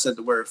fact that I said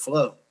the word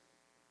flow.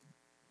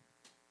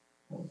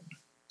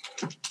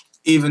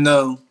 Even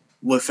though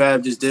what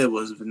Fab just did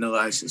was Vanilla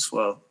Ice's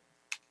flow.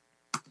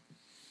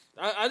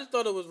 I just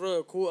thought it was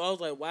real cool. I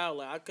was like, wow,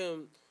 like I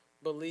couldn't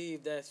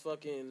believe that's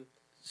fucking...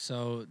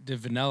 So, did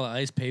Vanilla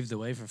Ice pave the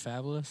way for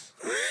Fabulous?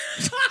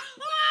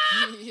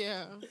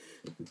 Yeah.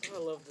 I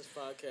love this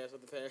podcast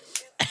with a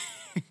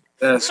passion.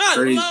 That's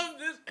crazy. I love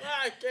this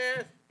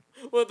podcast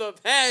with a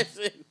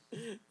passion.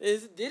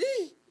 Did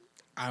he?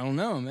 I don't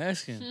know. I'm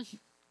asking.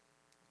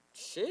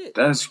 Shit.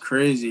 That's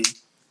crazy.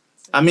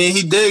 I mean,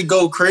 he did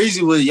go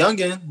crazy with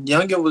Youngin.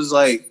 Youngin was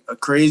like a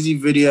crazy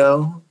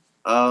video.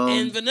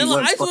 And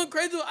Vanilla Ice went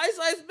crazy with Ice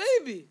Ice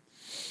Baby.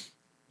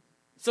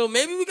 So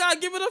maybe we gotta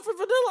give it up for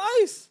Vanilla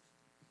Ice.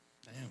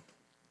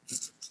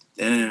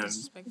 Damn.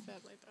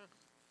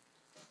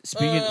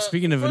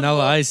 Speaking of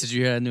Vanilla Ice, did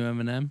you hear that new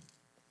Eminem?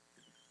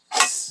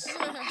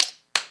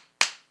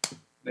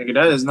 Nigga,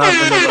 that is not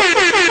Vanilla.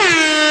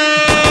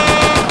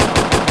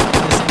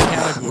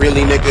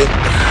 Really, nigga?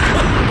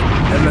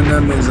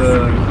 Eminem is I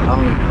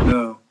don't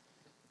know.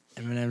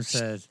 Eminem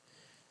said,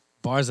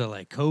 bars are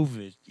like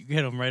COVID. You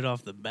get them right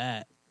off the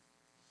bat.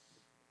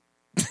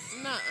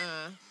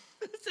 Nuh-uh.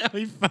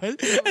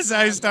 That's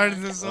how he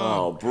started the song.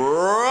 Oh,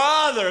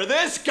 brother,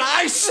 this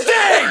guy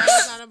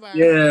stinks!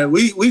 Yeah,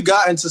 we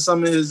got into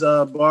some of his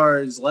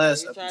bars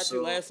last We tried episode.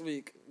 to last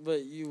week,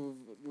 but you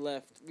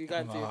left. We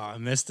got to. I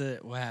missed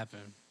it. What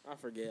happened? I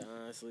forget,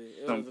 honestly.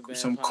 It Some, was a bad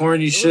some pod.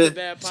 corny It was a shit.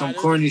 bad pod. Some It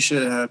was- corny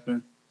shit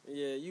happened.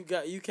 Yeah, you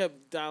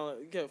kept dialing,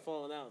 you kept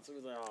falling out. So it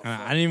was like, oh, I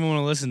fuck. didn't even want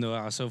to listen to it.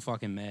 I was so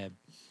fucking mad.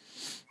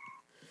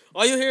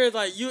 All you hear is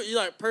like you're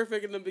like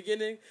perfect in the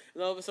beginning,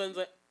 and all of a sudden it's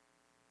like,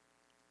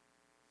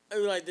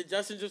 you're like, did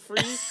Justin just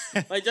freeze?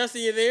 Like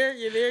Justin, you're there,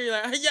 you're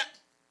like, yeah.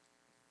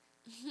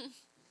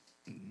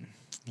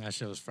 That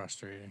shit was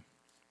frustrating.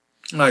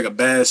 Like a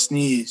bad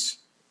sneeze.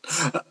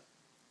 Oh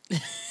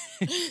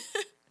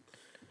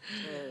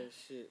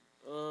shit.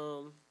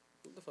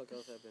 What the fuck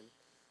else happened?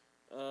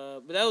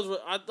 But that was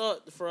I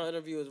thought the Pharrell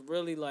interview was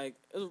really like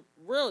it was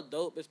real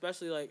dope,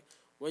 especially like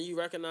when you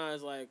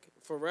recognize like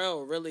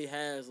Pharrell really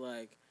has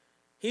like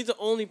he's the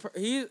only the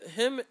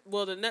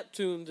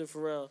Neptunes and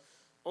Pharrell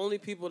only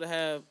people to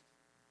have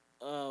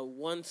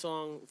one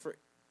song for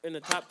in the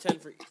top 10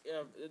 for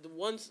the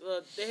ones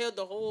they had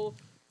the whole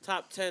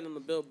top 10 on the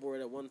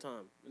Billboard at one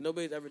time.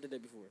 Nobody's ever did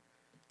that before.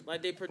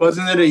 Like they produced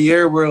Wasn't it a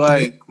year where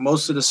like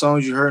most of the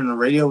songs you heard on the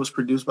radio was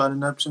produced by the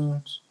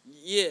Neptunes?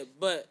 Yeah,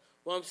 but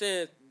what I'm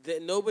saying is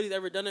that nobody's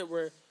ever done it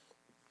where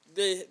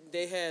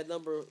they had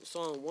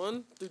song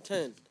 1 through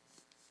 10.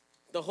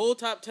 The whole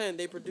top 10,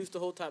 they produced the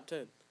whole top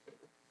 10.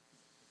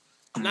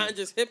 Not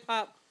just hip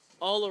hop,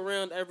 all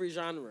around every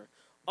genre.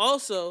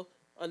 Also,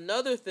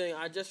 another thing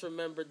I just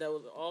remembered that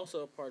was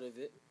also a part of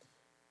it.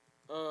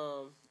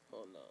 Hold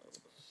on.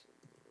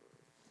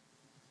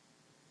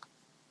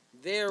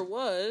 There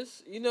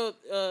was, you know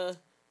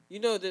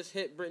this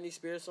hit Britney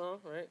Spears song,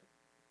 right?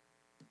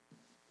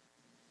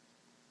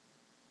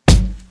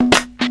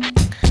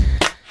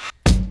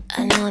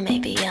 I know I may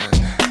be young,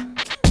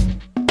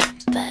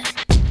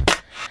 but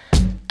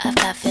I've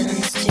got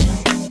feelings too.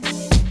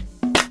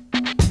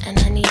 And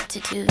I need to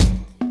do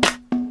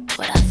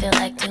what I feel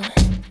like doing.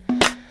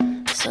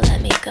 So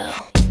let me go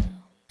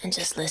and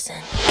just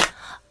listen.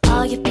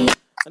 All you people.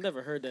 I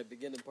never heard that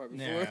beginning part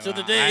before Yeah, until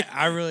today.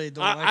 I really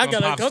don't I like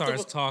got when pop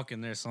uncomfortable. stars talk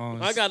in their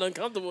songs. I got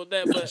uncomfortable with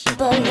that, but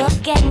But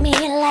look at me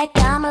like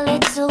I'm a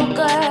little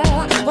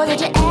girl. Well, did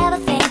you ever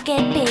think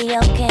it'd be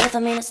okay for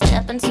me to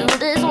step into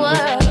this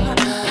world?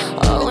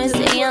 Always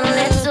say a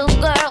little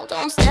girl,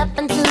 don't step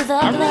into the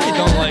club. I really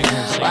don't like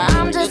her singing. Well,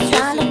 I'm just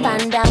trying to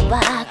find out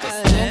why,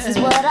 'cause dancing's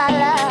what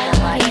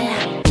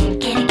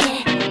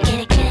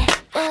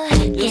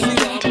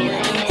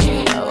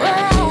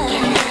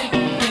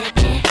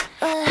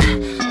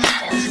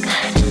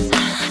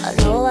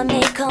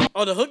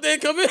the hook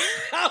didn't come in.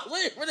 I was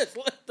waiting for this.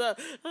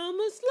 I'm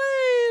a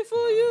slave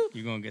for you.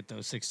 You're gonna get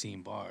those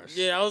 16 bars.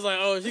 Yeah, I was like,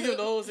 oh, she giving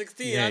the whole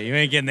 16. Yeah, you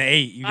ain't getting the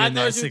 8. You I getting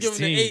thought that she was 16.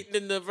 giving the 8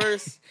 in the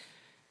verse.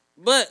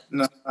 But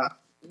Nah.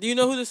 do you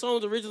know who the song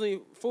was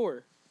originally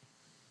for?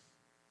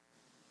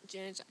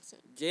 Janet Jackson.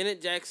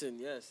 Janet Jackson,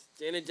 yes.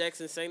 Janet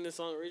Jackson sang the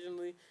song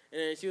originally,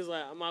 and then she was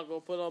like, I'm not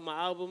going to put it on my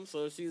album.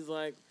 So she's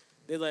like,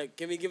 they're like,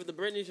 can we give it to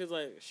Britney? She was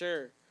like,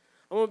 sure.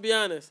 I'm going to be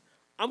honest.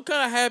 I'm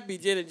kind of happy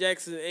Janet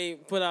Jackson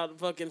ain't put out the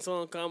fucking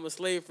song called I'm a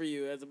Slave for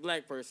You as a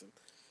black person.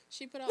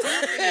 She put out All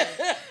For You.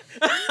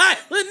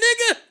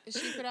 Nigga!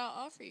 She put out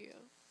All For You.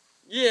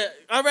 Yeah,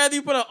 I'd rather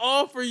you put an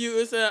all for you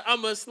and say,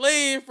 I'm a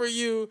slave for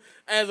you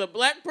as a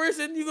black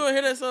person. You gonna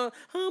hear that song,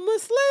 I'm a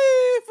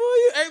slave for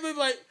you. Everybody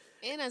like,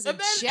 and as a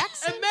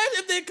Jackson. Imagine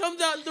if they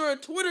comes out during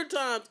Twitter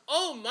times.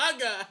 Oh my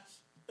gosh.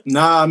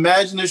 Nah,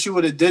 imagine if she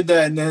would have did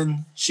that and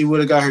then she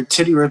would have got her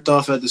titty ripped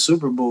off at the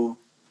Super Bowl.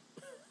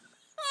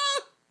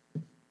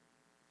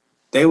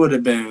 They would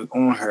have been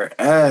on her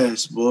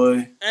ass,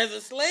 boy. As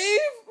a slave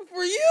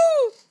for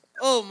you?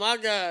 Oh my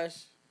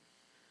gosh.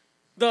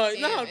 Dog,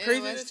 you know how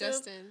crazy this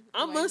Justin, is?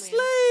 I'm a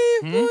slave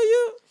for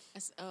you.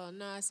 Oh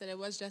no, I said it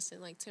was Justin,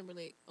 like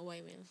Timberlake, a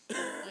white man.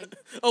 Like,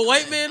 a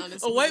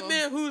white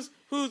man whose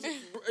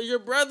your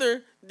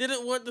brother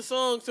didn't want the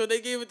song, so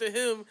they gave it to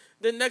him.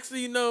 Then next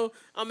thing you know,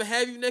 I'm gonna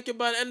have you naked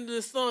by the end of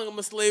the song. I'm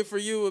a slave for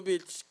you. Would be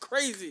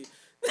crazy.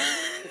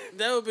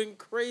 That would have been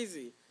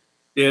crazy.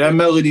 Yeah, that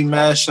melody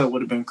mashup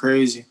would have been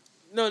crazy.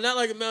 No, not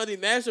like a melody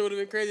mashup would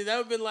have been crazy. That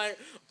would have been like,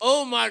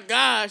 oh my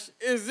gosh,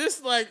 is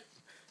this like?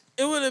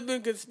 It would have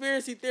been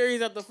conspiracy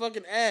theories out the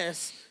fucking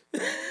ass.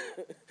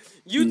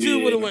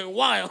 YouTube would have went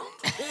wild.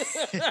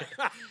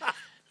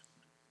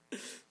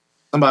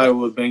 Somebody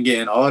would have been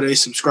getting all their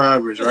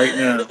subscribers right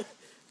now.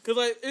 Cause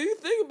like if you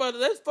think about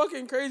it, that's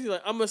fucking crazy.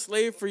 Like I'm a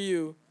slave for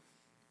you.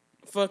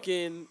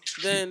 Fucking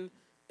then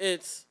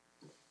it's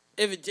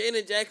if it's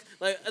Janet Jackson,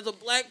 like as a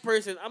black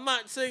person, I'm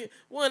not singing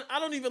one, I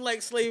don't even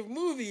like slave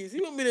movies.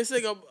 You want me to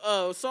sing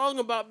a song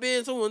about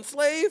being someone's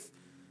slave?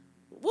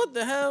 What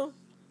the hell?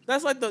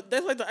 That's like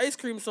the ice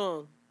cream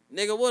song.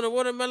 Nigga,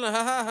 watermelon,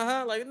 ha ha ha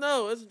ha. Like,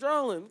 no, it's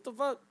drawing. What the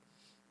fuck?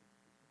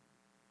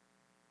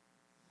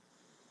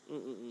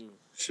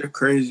 Shit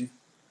crazy.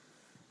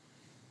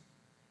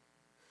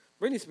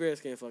 Britney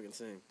Spears can't fucking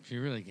sing. She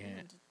really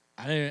can't.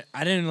 I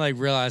didn't like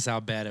realize how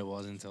bad it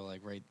was until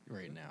like right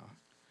now.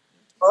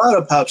 A lot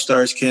of pop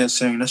stars can't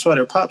sing. That's why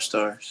they're pop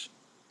stars.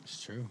 It's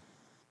true.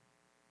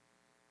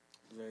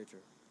 Very true.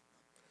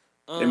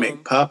 They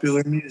make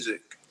popular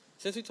music.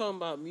 Since we're talking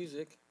about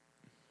music,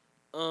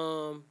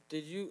 so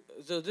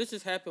this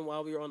just happened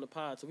while we were on the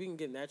pod, so we can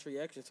get natural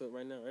reactions to it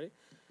right now, ready?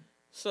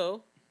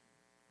 So,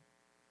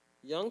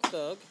 Young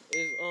Thug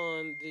is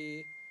on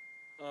the,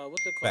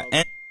 what's it called?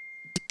 And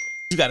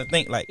you gotta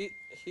think, like,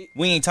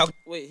 we ain't talking.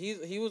 Wait,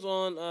 he was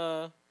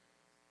on,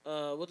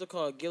 what's it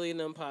called? Gilly and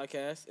Them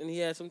podcast, and he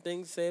had some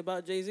things to say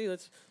about Jay-Z.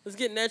 Let's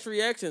get natural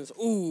reactions.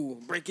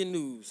 Ooh, breaking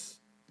news.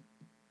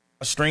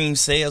 Stream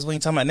sales, we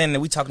ain't talking about nothing.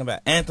 We talking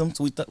about anthems.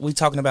 We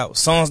talking about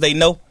songs they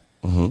know.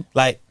 Mm-hmm.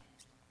 Like,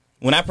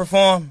 when I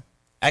perform,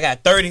 I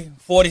got 30,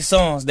 40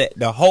 songs that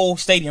the whole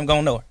stadium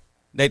gonna know.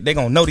 They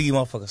gonna know these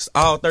motherfuckers.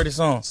 All 30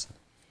 songs.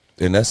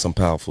 And that's some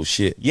powerful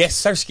shit. Yes,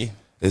 Sirski.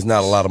 There's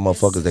not a lot of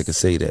motherfuckers that can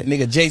say that.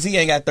 Nigga, Jay-Z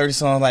ain't got 30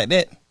 songs like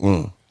that.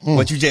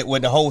 What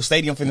the whole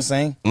stadium finna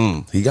sing?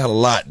 He got a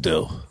lot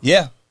though.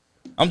 Yeah.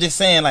 I'm just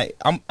saying, like,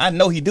 I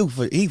know he do.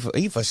 He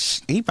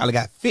probably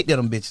got 50 of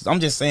them bitches. I'm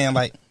just saying,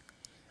 like,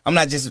 I'm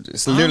not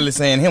just literally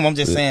saying him. I'm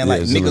just saying,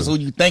 like, niggas who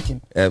you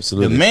thinking.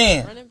 Absolutely. The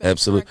man.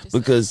 Absolutely.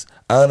 Because,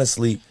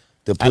 honestly,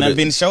 I done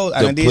did shows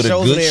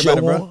with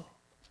everybody, bro.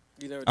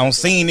 I don't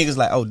see niggas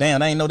like, oh,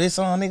 damn, I ain't know this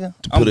song, nigga.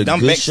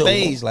 I'm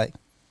backstage, like,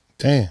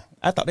 damn.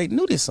 I thought they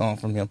knew this song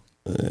from him.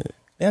 They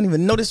don't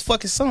even know this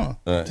fucking song.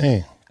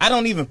 Damn. I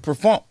don't even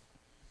perform.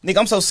 Nigga,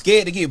 I'm so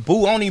scared to get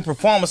booed. I don't even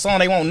perform a song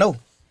they won't know.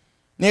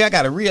 Nigga, I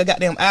got a real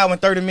goddamn hour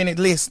and 30-minute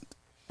list.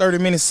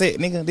 30-minute set,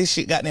 nigga. This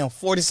shit goddamn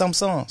 40-something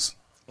songs.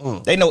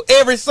 They know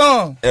every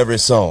song. Every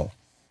song.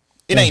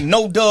 It ain't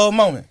no dull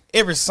moment.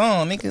 Every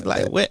song, nigga.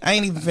 Like, what? I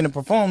ain't even finna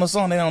perform a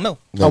song they don't know.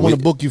 I want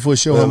to book you for a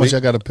show. How much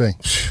I got to pay?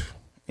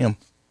 Him.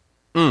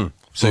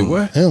 Say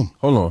what? Him.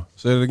 Hold on.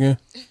 Say it again.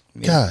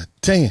 God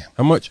damn.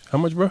 How much,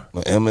 bro?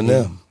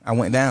 Eminem. I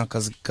went down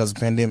because of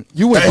pandemic.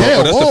 You went down.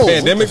 Oh, that's the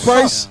pandemic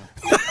price?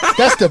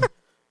 That's the...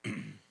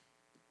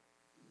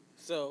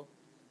 So,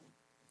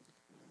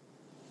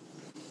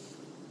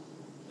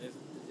 did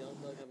Young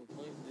Thug have a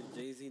point? Did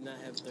Jay-Z not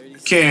have 30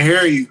 songs? Can't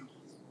hear you.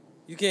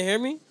 You can't hear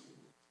me?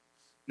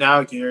 Now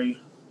I can hear you.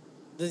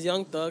 Does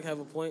Young Thug have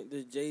a point?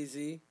 Did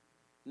Jay-Z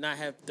not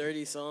have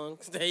 30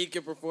 songs that he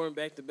could perform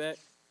back to back?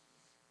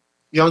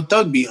 Young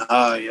Thug be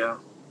high, yeah.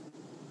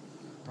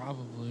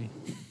 Probably.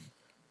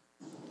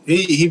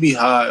 He be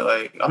high.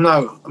 Like I'm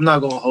not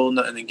gonna hold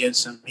nothing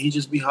against him. He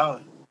just be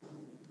high.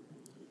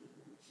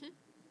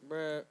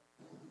 Bruh,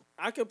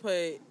 I could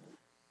play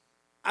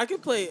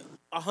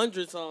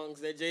 100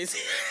 songs that Jay-Z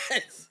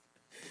has.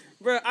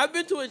 Bro, I've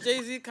been to a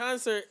Jay-Z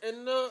concert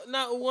and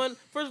not one.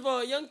 First of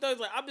all, Young Thug's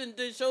like, I've been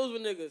doing shows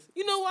with niggas.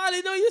 You know why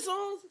they know your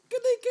songs?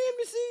 Because they came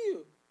to see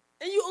you.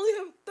 And you only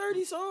have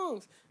 30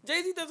 songs.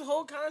 Jay-Z does a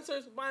whole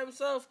concert by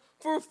himself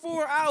for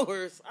 4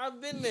 hours.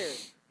 I've been there.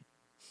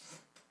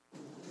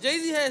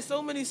 Jay-Z had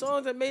so many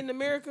songs that made in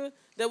America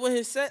that when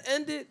his set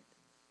ended,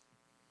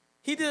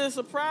 he did a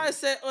surprise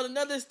set on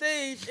another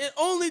stage and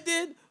only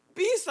did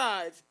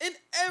B-sides. And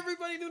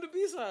everybody knew the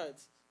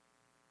B-sides.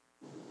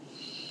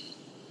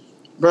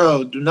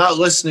 Bro, do not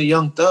listen to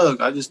Young Thug.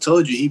 I just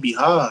told you he be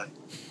high.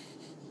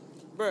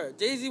 Bro,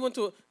 Jay-Z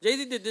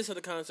did this at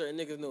the concert and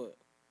niggas knew it.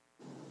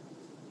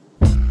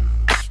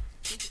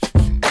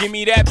 Give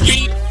me that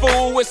beat,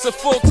 fool. It's a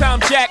full-time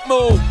Jack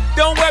move.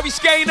 Don't worry,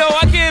 Skano.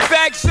 I get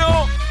back soon.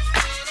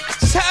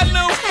 Just had a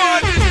little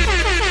fun.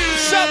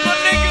 What's up, my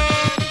nigga?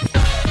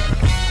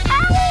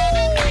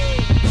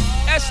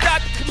 That's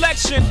not the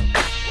collection.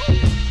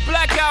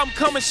 Black album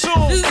coming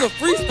soon. This is a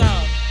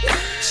freestyle.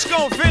 Just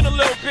gonna vent a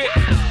little bit.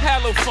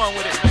 Have a little fun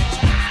with it, man.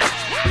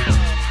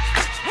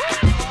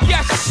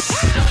 Yes.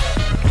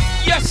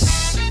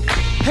 Yes.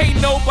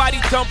 Ain't nobody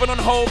dumping on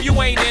Hov. You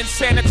ain't in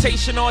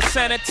sanitation or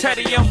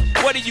sanitarium.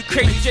 What are you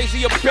crazy,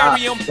 Jay-Z, or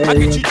bury him? I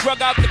get you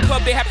drug out the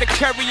club, they have to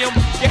carry him.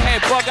 Your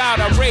head bug out,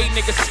 I raid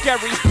niggas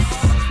scary.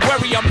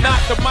 Worry, I'm not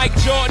the Mike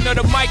Jordan or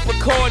the Mike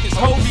McCord. It's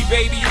Hovey,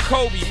 baby, you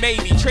Kobe,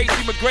 maybe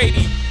Tracy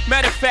McGrady.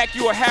 Matter of fact,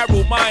 you a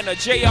Harold Miner,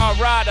 J.R.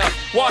 Ryder,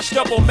 washed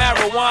up on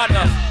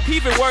marijuana.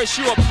 Even worse,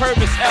 you a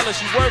Purvis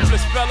Ellis, you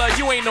worthless fella.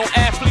 You ain't no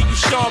athlete, you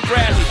Sean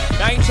Bradley.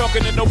 I ain't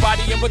talking to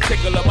nobody in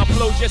particular. My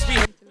flow just be.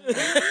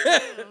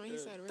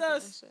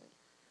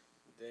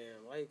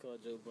 Damn, why you call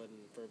Joe Budden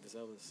Purvis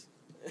Ellis?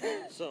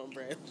 Sean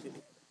Bradley.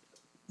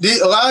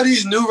 A lot of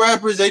these new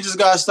rappers, they just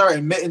gotta start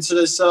admitting to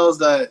themselves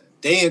that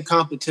they in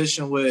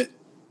competition with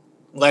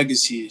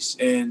legacies,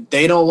 and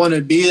they don't want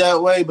to be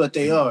that way, but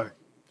they are.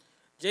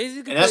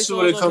 Jay-Z could and that's play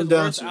what it songs comes off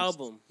down his to. first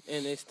album,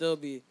 and they still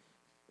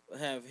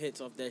have hits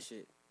off that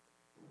shit.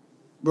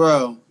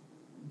 Bro,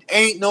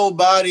 ain't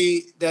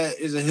nobody that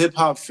is a hip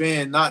hop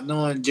fan not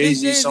knowing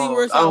Jay-Z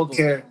songs. I don't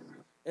care.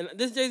 And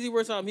this Jay-Z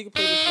worst album, he could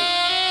play this shit.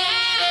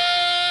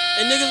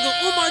 And niggas go,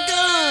 oh my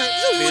God,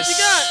 show me what you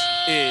got.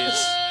 This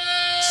is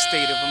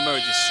State of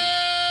Emergency,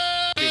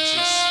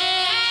 bitches.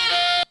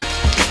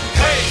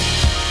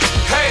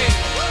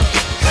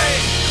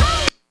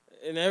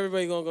 And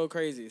everybody gonna go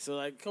crazy. So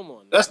like, come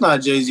on. That's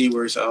not Jay-Z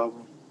worst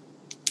album.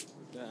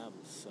 That album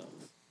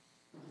sucks.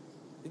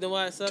 You know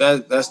why it sucks?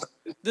 That's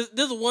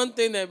There's one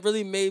thing that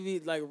really made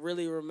me like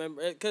really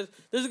remember it, because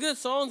there's good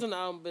songs on the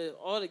album, but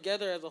all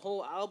together as a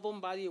whole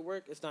album body of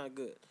work, it's not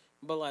good.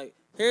 But like,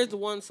 here's the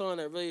one song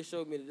that really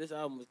showed me that this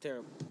album was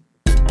terrible.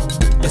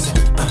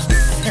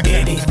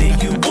 Anything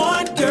you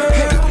want, girl.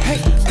 Hey,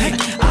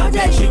 I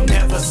bet you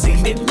never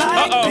seen it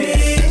like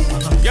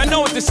this. Y'all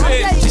know what this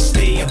is. Just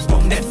stay up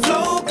on that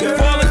flow, girl.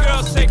 For all the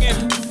girls taking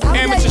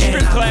amateur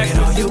strip classes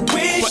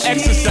for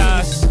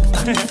exercise.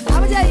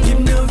 You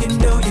know.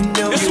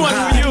 This one's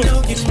for you.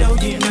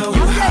 You know.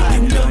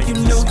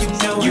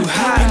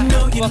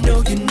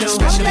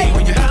 Especially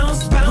when you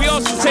bounce. We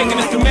also taking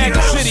this to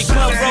Magic City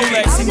Club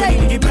Rolex.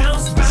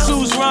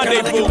 Sue's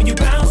Rendezvous.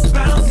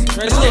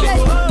 Let's get it.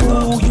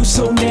 Ooh, you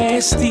so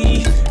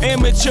nasty.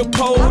 Amateur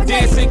pole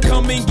dancing.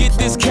 Come and get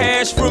this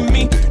cash from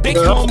me. They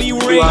call me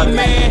Rain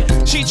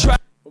Man. She try.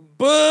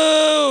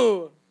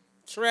 Boo!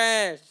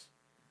 Trash.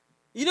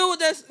 You know what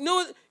that's? You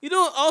know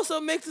what also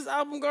makes this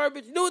album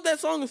garbage? You know what that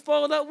song is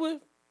followed up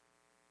with?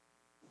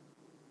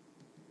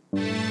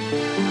 More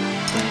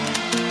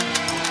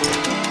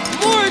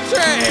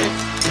trash.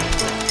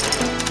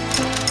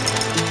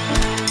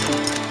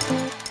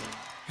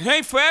 It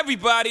ain't for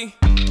everybody.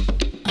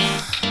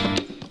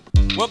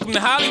 Welcome to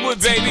Hollywood,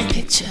 baby.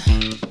 Picture.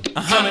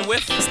 Coming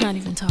with. Let's not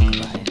even talk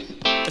about it.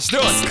 Let's do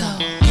it. Let's go.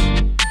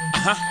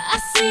 I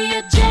see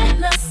your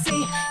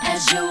jealousy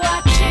as you're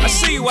watching. I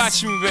see you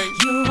watching me, baby.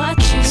 You're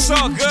watching. It's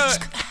all good.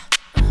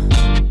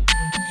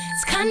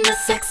 It's kinda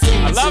sexy.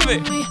 I love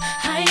it.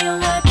 How you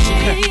watching?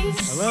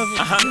 I love it.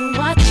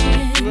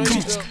 You're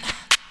watching.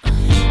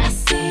 I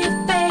see your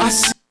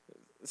face.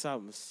 This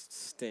album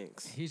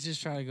stinks. He's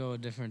just trying to go a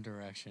different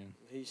direction.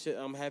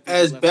 I'm happy.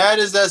 As bad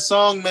as that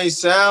song may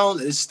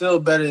sound, it's still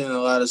better than a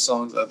lot of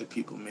songs other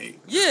people make.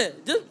 Yeah,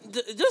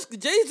 just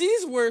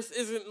Jay-Z's worst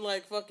isn't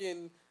like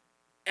fucking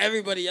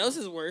everybody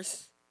else's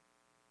worst.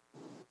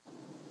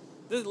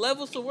 There's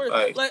levels to worse.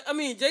 Like I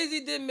mean,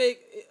 Jay-Z did make.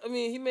 I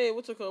mean, he made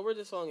what's it called? Where's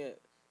this song at?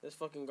 That's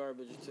fucking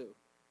garbage too.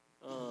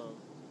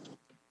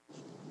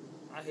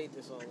 I hate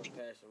this song with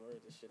passion.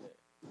 Where's this shit at?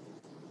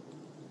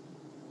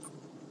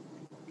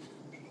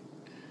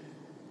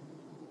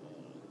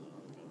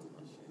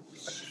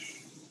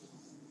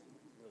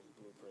 Where's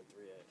Blueprint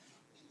 3 at?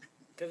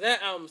 Cause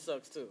that album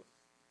sucks too.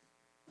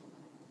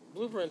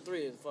 Blueprint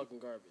 3 is fucking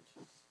garbage.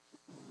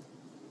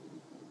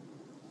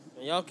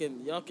 And y'all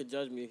can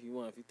judge me if you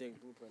want, if you think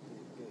Blueprint 3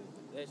 is good.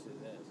 That shit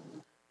is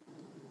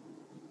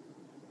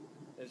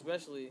ass.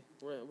 Especially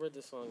where's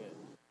this song at?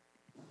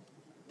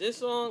 This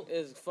song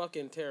is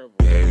fucking terrible.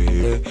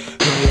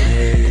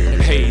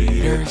 Hey,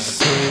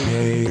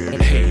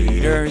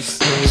 haters,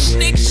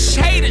 snitch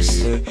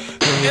haters,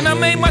 and I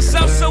made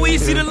myself so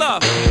easy to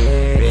love.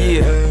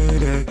 Yeah.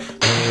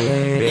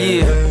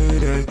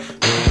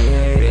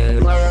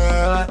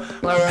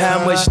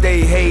 How much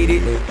they hate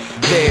it,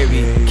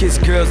 vary. Kiss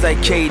girls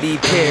like Katy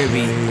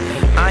Perry.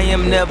 I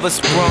am never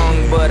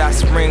sprung, but I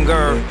spring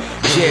her,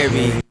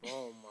 Jerry.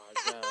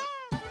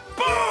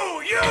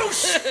 Boo! You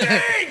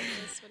stink.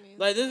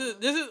 Like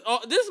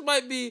this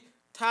might be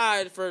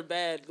tied for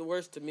the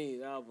worst to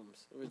me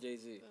albums with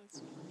Jay-Z.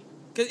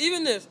 Cause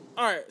even this,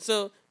 all right.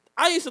 So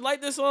I used to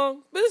like this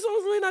song, but this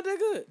song's really not that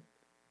good.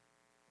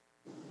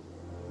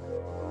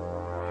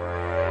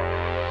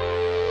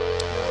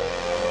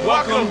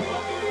 Welcome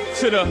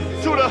to the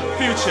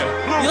future.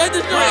 You like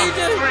this song, AJ?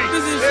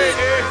 This is shit.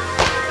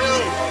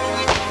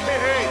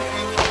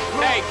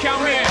 Hey,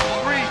 count me in.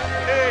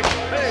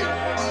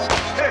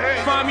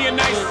 Find me a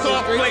nice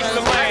soft place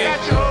to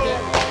land.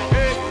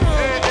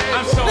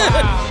 I'm so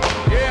high.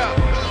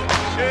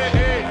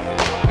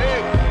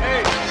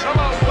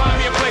 Find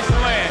me a place to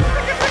land.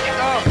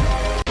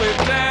 Put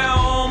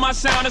down, my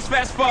sound is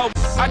fast forward.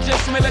 I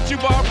just may let you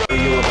borrow.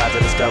 You about to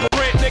discover.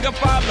 Print, nigga,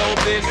 follow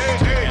this.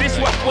 This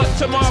what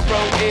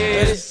tomorrow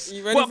is.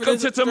 Welcome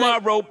to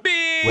tomorrow,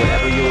 bitch.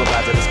 Whatever you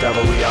about to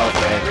discover, we all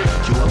fed.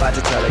 You about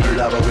to tell her you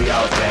love her, we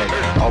all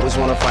fed. Always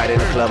wanna fight in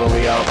the club, and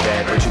we all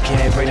fed. But you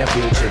can't bring the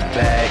future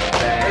back.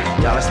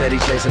 Y'all are steady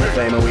chasing the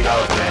fame, and we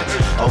all fed.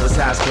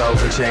 Oversized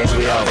clothes and chains,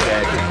 we all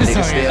fed.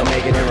 Niggas still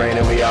making it rain,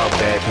 and we all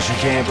fed. Cause you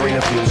can't bring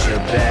the future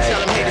back. Tell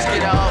them haters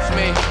get off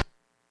me.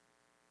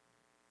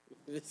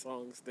 This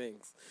song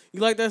stinks. You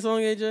like that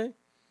song, AJ?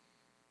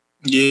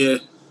 Yeah.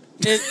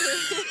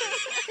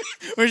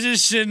 We're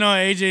just shitting on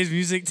AJ's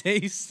music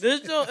taste.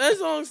 That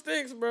song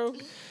stinks, bro.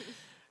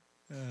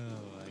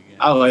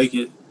 I like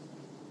it.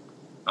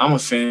 I'm a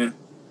fan.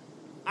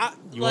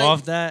 You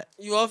off that?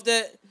 You off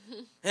that?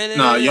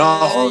 Nah,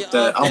 y'all off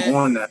that. I'm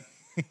on that.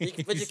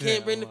 But you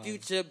can't bring the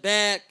future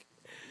back.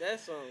 That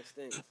song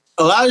stinks.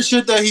 A lot of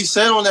shit that he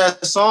said on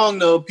that song,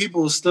 though,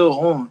 people are still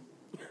on.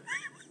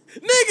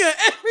 Nigga,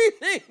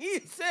 everything he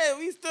said,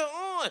 we still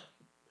on.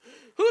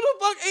 Who the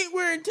fuck ain't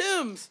wearing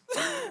Timbs?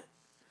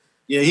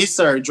 Yeah, he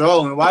started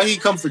drawing. Why he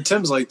come for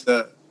Tim's like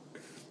that?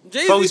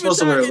 Jay-Z's Probably supposed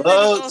to wear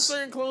lugs.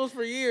 certain clothes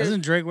for years.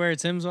 Doesn't Drake wear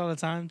Timbs all the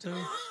time too?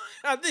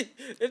 I think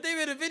if they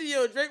made a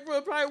video, Drake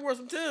would probably wore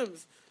some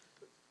Timbs.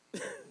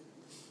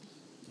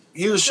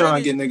 He was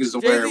trying to get niggas to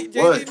wear what?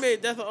 Jay-Z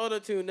made Death of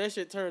Auto-Tune. That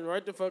shit turned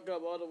right the fuck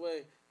up all the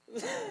way.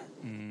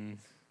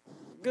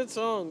 Good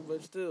song,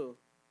 but still.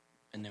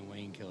 And then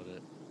Wayne killed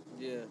it.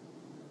 Yeah.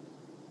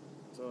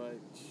 So like,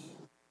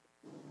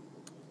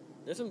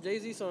 there's some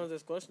Jay-Z songs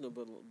that's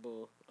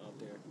questionable out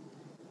there.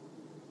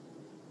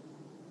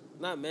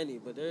 Not many,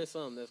 but there is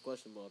some that's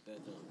questionable off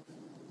that jump.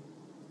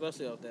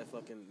 Especially off that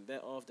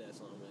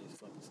song, man. He's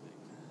fucking snake.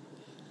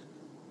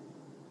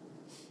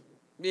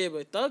 Yeah,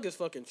 but Thug is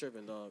fucking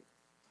tripping, dog.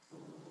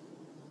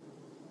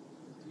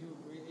 Do you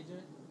agree,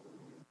 AJ?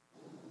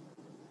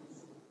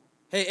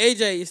 Hey,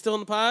 AJ, you still in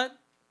the pod?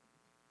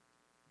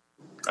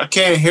 I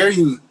can't hear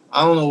you.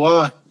 I don't know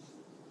why.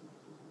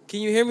 Can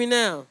you hear me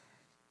now?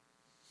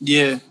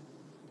 Yeah.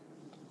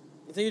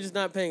 I think you're just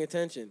not paying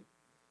attention.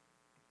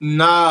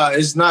 Nah,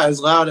 it's not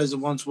as loud as it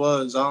once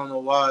was. I don't know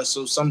why.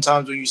 So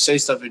sometimes when you say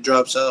stuff, it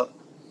drops out.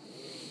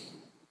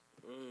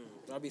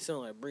 I'll be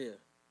sounding like Bria.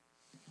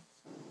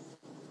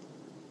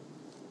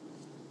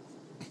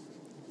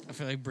 I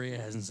feel like Bria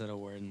hasn't said a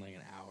word in like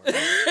an hour.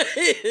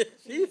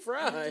 She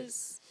fried.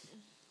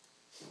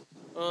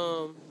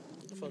 What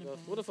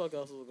the fuck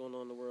else was going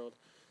on in the world?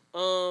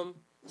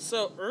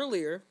 So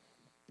earlier,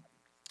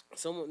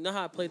 know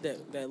how I played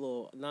that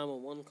little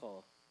 911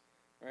 call,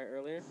 right,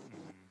 earlier?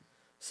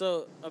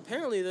 So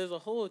apparently there's a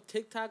whole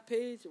TikTok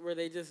page where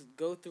they just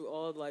go through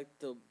all like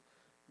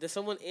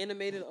someone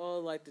animated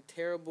all like the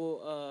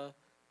terrible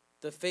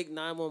the fake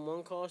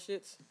 911 call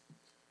shits.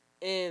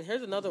 And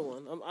here's another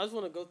one. I just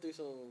want to go through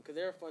some of them because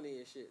they're funny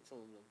as shit, some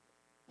of them.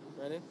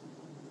 Ready?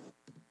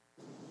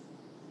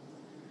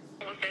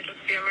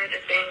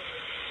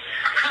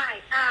 Hi,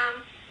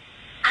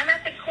 I'm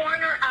at the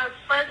corner of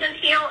Pleasant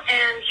Hill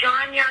and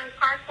John Young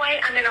Parkway.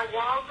 I'm in a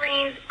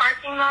Walgreens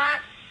parking lot,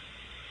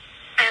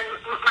 and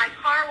my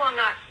car will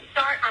not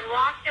start. I'm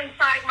locked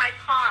inside my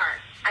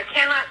car. I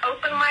cannot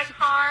open my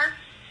car.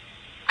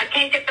 I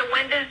can't get the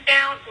windows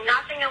down.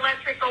 Nothing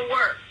electrical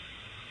works.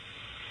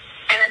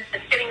 And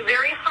it's getting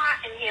very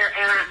hot in here,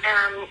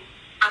 and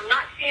I'm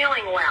not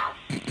feeling well.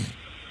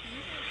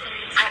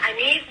 I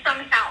need some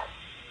help.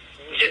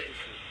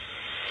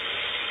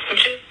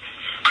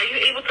 Are you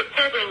able to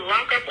pull the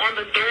lock up on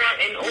the door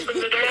and open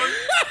the door?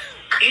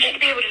 You should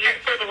be able to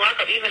just pull the lock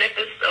up even if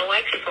it's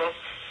electrical.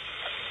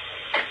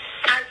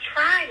 I've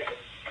tried it.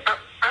 Oh,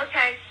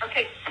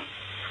 okay.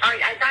 All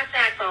right, I got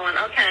that going.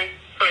 Okay.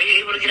 So are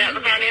you able to get out the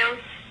car now?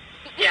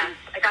 Yeah,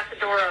 I got the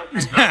door open.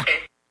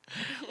 Okay.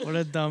 What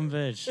a dumb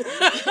bitch.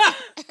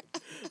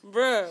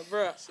 Bruh.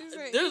 Like,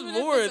 There's even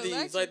more if of it's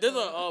these. Like, there's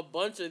a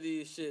bunch of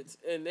these shits,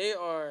 and they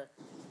are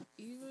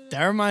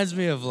That reminds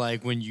me of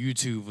like when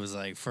YouTube was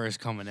like first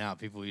coming out.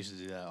 People used to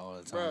do that all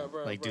the time.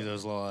 Do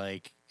those little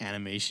like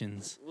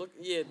animations.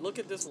 Look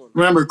at this one.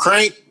 Remember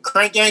Crank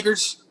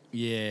Anchors?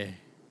 Yeah.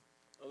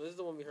 Oh, this is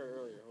the one we heard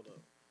earlier. Hold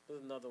up. This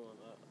is another one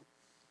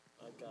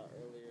I got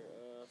earlier.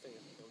 I think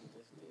it's the one we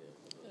just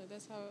did.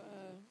 That's how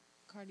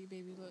Cardi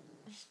Baby look.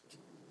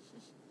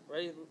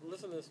 Ready?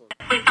 Listen to this one.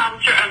 Police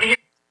officer over here.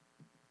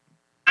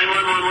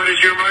 911, what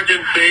is your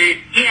emergency?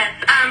 Yes,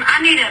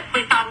 I need a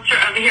police officer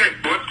over here.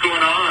 What's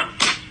going on?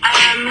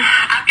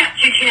 I've got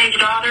 2 teenage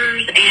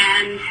daughters,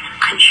 and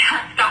I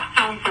just got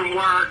home from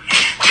work.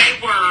 They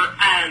were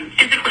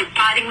physically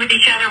fighting with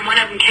each other. One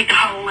of them kicked a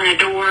hole in a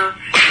door,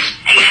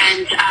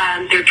 and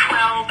they're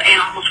 12 and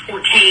almost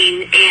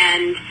 14,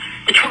 and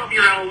the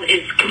 12-year-old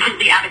is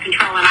completely out of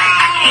control, and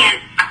I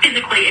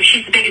physically, if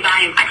she's as big as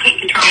I am, I can't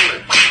control her.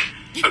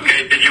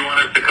 Okay, did you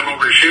want us to come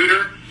over and shoot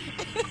her?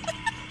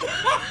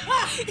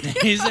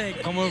 He said,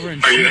 "Come over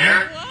and Are shoot you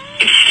her." there?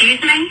 Excuse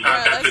me?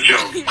 That's a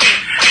joke.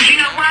 You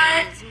know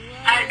what?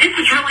 This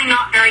is really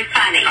not very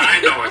funny.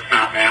 I know it's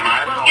not, ma'am.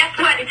 Well, guess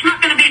what? It's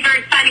not going to be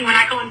very funny when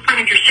I go in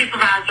front of your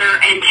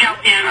supervisor and tell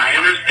him. I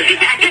understand.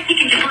 I guess he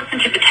can just listen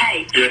to the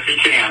tape. Yes, he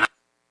can.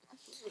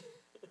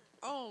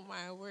 Oh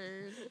my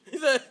word! He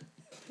said,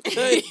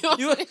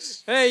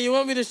 "Hey, you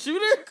want me to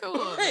shoot her? Come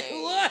on, Wait,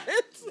 man. what?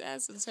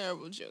 That's a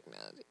terrible joke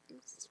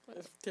nowadays.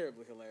 That's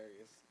terribly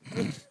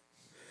hilarious.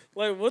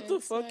 Like, what the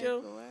fuck,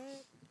 yo?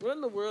 What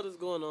in the world is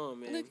going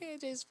on, man? Look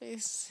at AJ's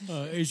face.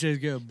 AJ's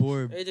getting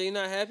bored. AJ, you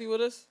not happy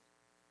with us?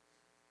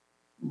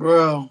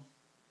 Bro,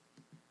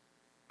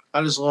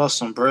 I just lost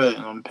some bread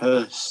and I'm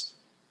pissed.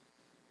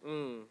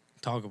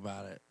 Talk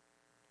about it.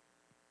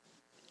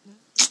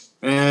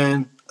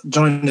 And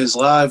joined this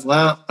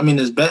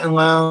this betting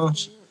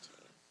lounge.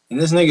 And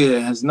this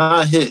nigga has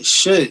not hit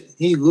shit.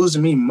 He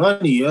losing me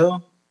money,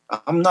 yo.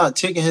 I'm not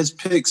taking his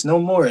picks no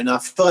more. And I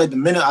feel like the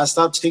minute I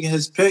stop taking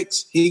his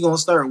picks, he gonna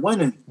start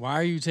winning. Why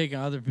are you taking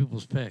other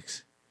people's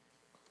picks?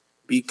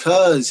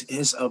 Because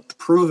it's a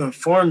proven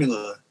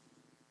formula.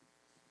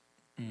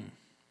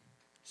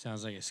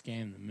 Sounds like a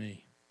scam to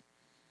me.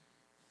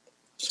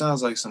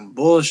 Sounds like some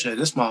bullshit.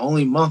 This is my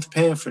only month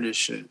paying for this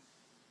shit.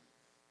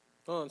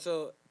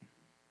 So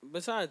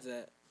besides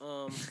that,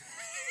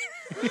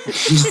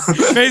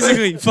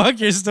 basically, fuck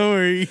your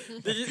story.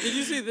 Did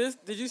you see this?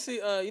 Did you see?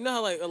 You know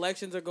how like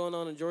elections are going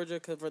on in Georgia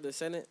for the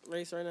Senate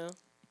race right now,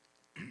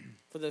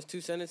 for those 2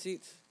 Senate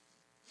seats.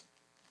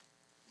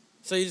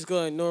 So you just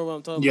go ignore what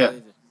I'm talking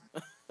about.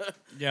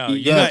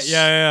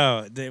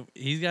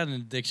 He's got an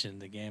addiction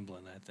to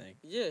gambling, I think.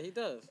 Yeah, he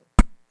does.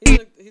 He's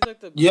like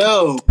the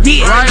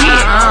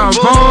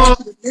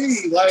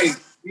Like,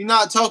 you're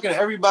not talking to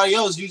everybody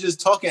else. You just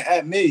talking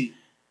at me.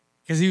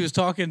 Because he was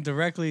talking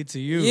directly to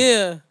you.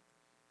 Yeah.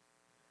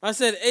 I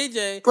said,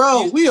 AJ.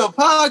 Bro, we a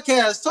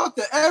podcast. Talk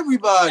to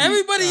everybody.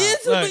 Everybody is,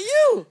 but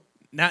you.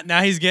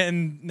 Now he's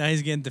getting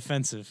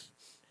defensive.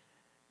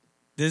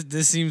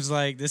 This seems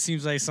like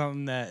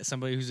something that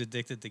somebody who's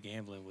addicted to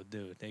gambling would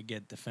do. They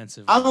get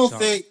defensive.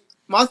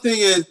 My thing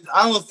is,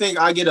 I don't think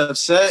I get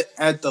upset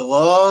at the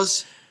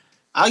laws.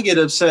 I get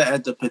upset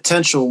at the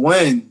potential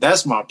win.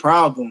 That's my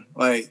problem.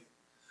 Like,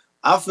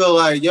 I feel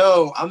like,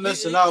 yo, I'm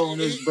missing out on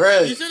this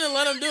bread. You shouldn't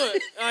let him do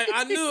it.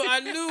 I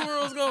knew where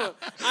it was going.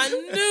 I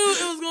knew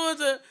it was going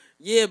to.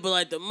 Yeah, but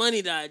like the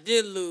money that I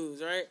did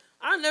lose, right?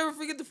 I'll never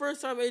forget the first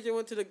time AJ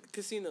went to the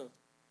casino.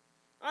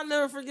 I'll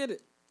never forget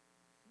it.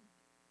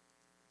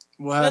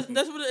 What happened?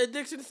 That's where the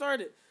addiction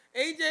started.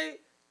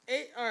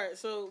 All right,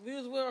 so we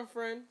was with our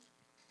friend,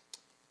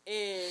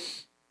 and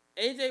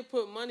AJ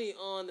put money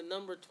on the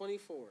number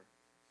 24.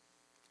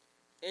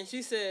 And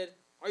she said,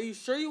 "Are you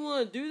sure you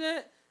want to do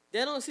that?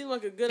 That don't seem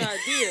like a good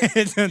idea."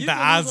 The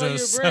odds are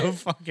so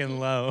fucking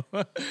low.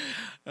 Oh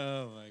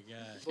my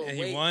god! And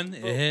he won.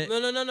 It hit.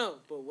 No.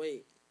 But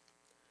wait.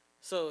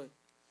 So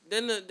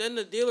then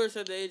the dealer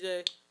said to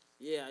AJ,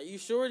 "Yeah, are you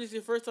sure this is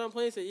your first time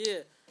playing?" He said,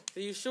 "Yeah." So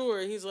you sure?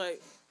 And he's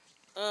like,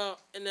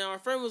 and then our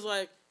friend was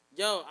like,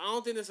 "Yo, I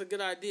don't think that's a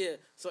good idea."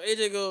 So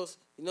AJ goes,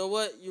 "You know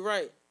what? You're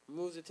right."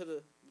 Moves it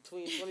to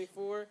between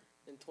 24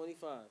 and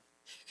 25.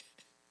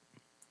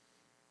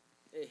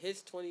 It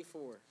hits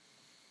 24.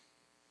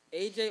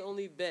 AJ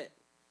only bet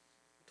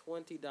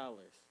 $20.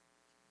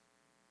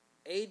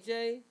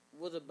 AJ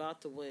was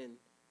about to win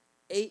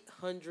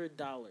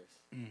 $800.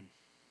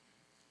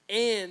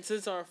 And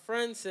since our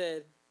friend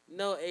said,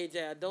 "No,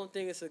 AJ, I don't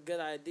think it's a good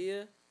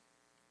idea,"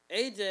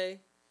 AJ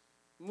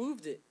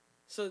moved it.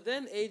 So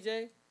then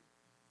AJ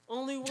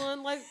only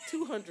won like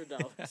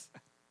 $200.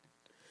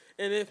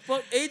 And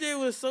AJ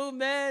was so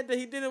mad that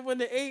he didn't win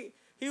the 8.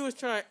 He was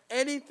trying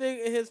anything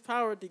in his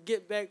power to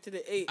get back to the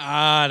 8.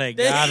 They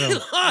got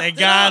him. They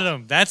got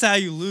him. That's how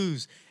you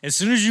lose. As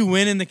soon as you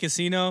win in the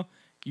casino,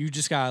 you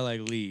just gotta like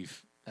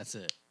leave. That's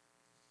it.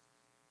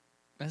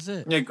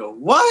 Nigga,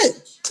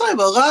 what type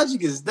of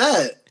logic is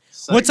that?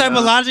 What type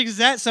of logic is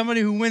that?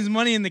 Somebody who wins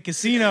money in the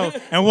casino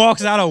and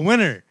walks out a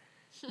winner.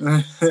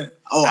 I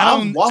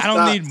don't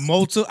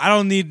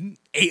need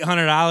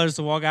 $800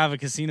 to walk out of a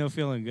casino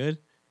feeling good.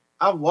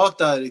 I've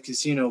walked out of the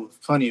casino with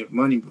plenty of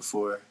money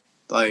before.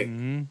 Like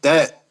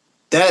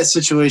that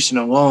situation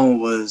alone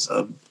was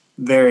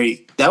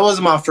that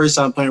wasn't my first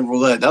time playing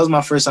roulette. That was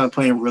my first time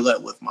playing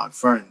roulette with my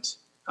friends.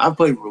 I've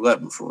played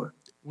roulette before.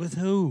 With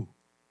who?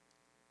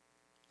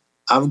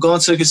 I've gone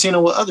to a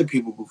casino with other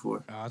people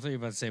before. Oh, I thought you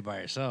were about to say by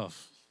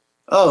yourself.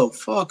 Oh,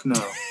 fuck no.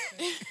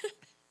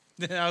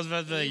 I was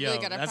about to say, yo,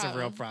 got a that's a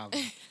real problem.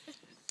 problem.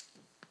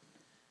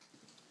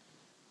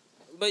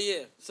 But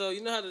yeah, so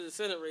you know how the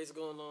Senate race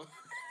going on.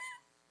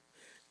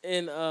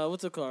 In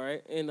what's it called,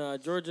 right? In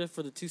Georgia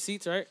for the 2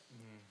 seats, right?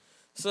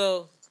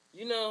 So,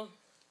 you know,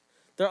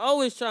 they're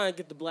always trying to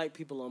get the black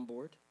people on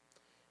board.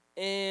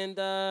 And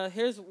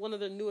here's one of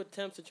their new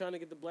attempts at trying to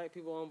get the black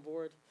people on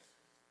board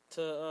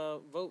to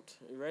vote.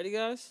 You ready,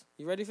 guys?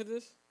 You ready for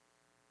this?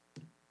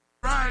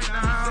 Right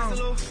now, I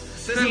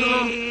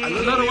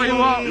love the way you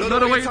walk,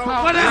 love the way you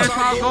talk. What else?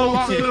 I go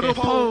walk to the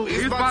pole.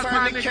 It's about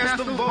time to cast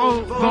the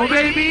vote. Vote,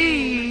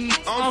 baby.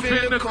 I'm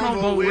finna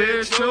combo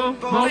with you.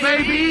 Vote,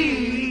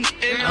 baby.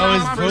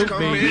 I was vote,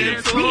 baby.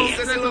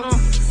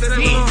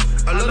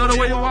 I love the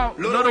way you walk,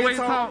 love the way you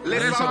talk.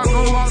 Let's all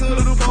go walk to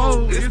the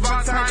pole. It's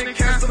about time to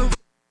cast the vote.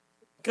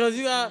 Cause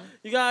you got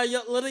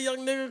let a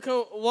young nigga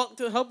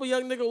help a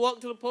young nigga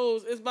walk to the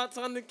polls. It's about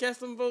time to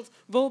cast some votes.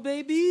 Vote,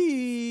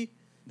 baby.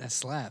 That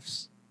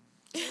slaps.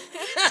 Shit,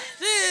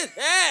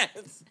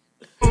 ass.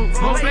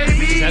 Vote,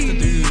 baby. Is that the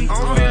dude?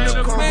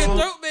 Man,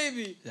 throat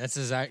baby. That's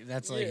exact.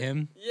 That's like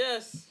him.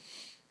 Yes.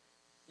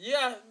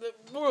 Yeah. The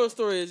moral of the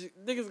story is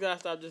niggas gotta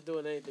stop just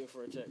doing anything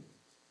for a check.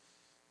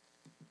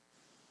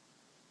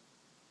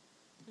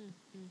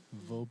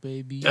 Vote,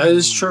 baby. That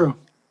is true.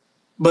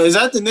 But is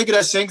that the nigga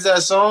that sings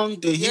that song?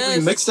 Did he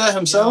remix that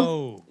himself?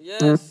 Yo.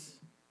 Yes.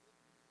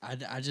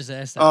 I just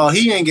asked that. Oh,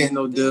 he ain't getting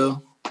no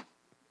deal.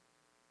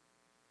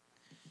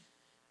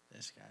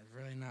 This guy's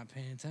really not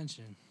paying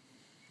attention.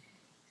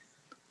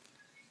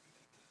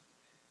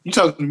 You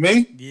talking to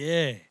me?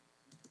 Yeah.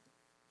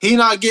 He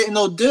not getting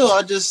no deal.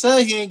 I just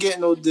said he ain't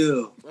getting no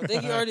deal. I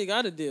think he already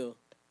got a deal.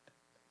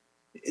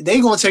 They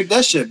gonna take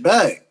that shit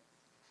back.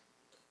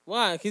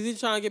 Why? Cause he's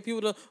trying to get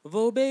people to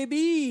vote,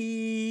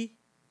 baby.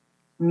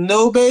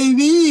 No,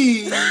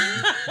 baby. All right.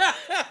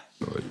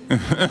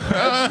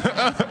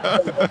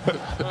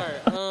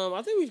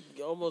 I think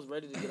we almost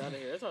ready to get out of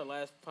here. That's our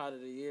last pod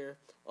of the year.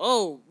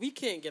 Oh, we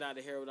can't get out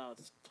of here without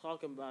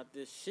talking about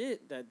this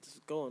shit that's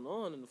going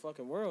on in the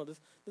fucking world. This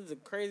is the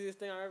craziest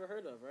thing I ever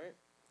heard of, right?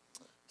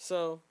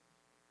 So,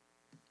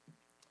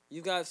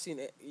 you guys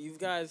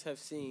have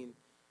seen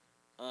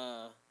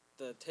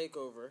the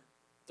takeover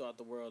throughout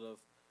the world of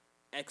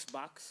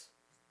Xbox,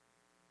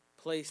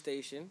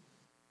 PlayStation.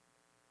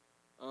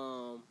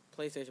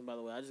 PlayStation, by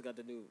the way, I just got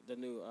the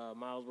new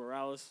Miles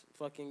Morales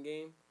fucking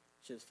game.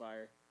 Shit's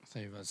fire. I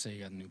thought you were about to say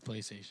you got a new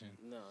PlayStation.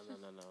 No.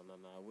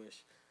 I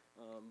wish.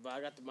 But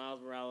I got the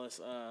Miles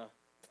Morales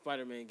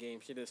Spider-Man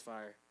game. Shit is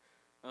fire.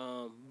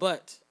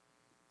 But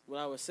what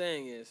I was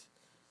saying is,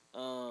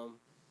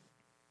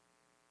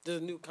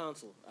 there's a new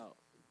console out.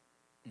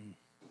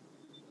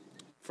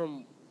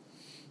 From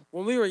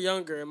when we were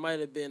younger, it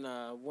might have been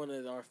one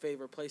of our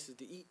favorite places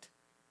to eat.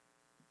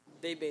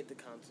 They made the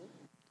console.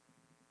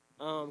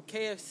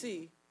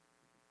 KFC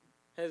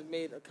has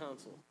made a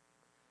console.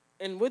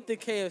 And with the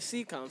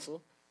KFC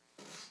console,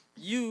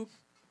 it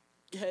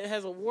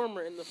has a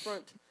warmer in the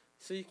front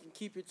so you can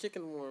keep your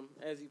chicken warm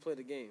as you play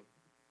the game.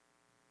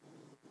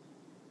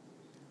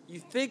 You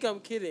think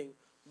I'm kidding,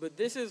 but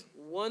this is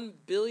 1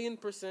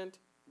 billion%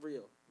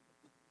 real.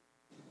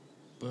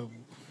 But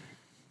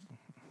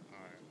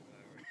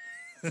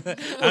I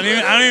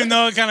don't even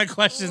know what kind of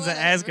questions to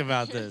ask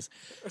about this.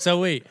 So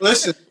wait.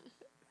 Listen.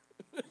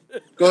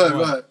 Go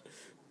ahead.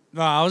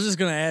 No, I was just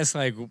gonna ask,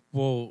 like,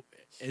 well,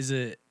 is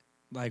it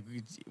like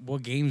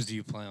what games do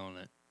you play on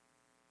it?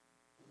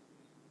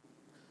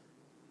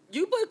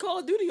 You play Call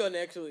of Duty on it,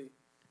 actually.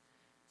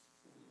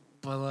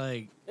 But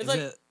like,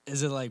 It's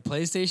is it like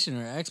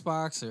PlayStation or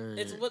Xbox or?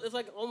 It's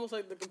like almost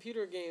like the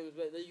computer games,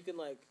 but that you can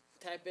like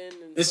tap in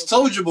and. It's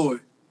Soulja Boy.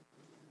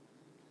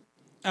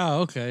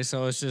 Oh, okay.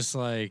 So it's just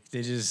like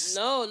they just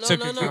No.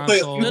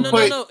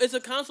 It's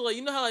a console. Like,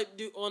 you know how like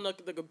do on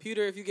the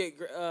computer if you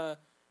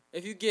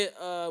get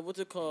what's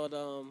it called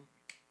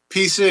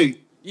PC.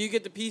 You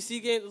get the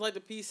PC games. It's like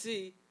the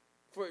PC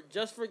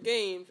for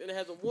games, and it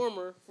has a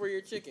warmer for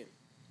your chicken.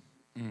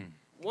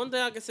 One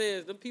thing I can say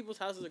is them people's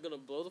houses are gonna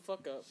blow the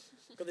fuck up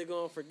because they're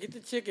gonna forget the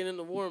chicken in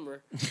the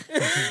warmer.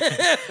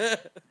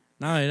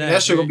 Not only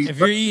that, if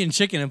you're eating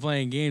chicken and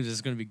playing games, it's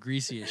gonna be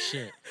greasy as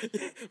shit.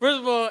 First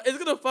of all, it's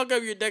gonna fuck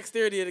up your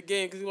dexterity of the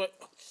game because you're like,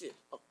 oh shit,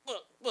 oh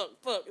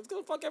fuck. It's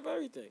gonna fuck up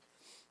everything.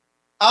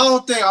 I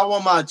don't think I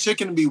want my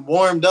chicken to be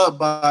warmed up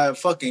by a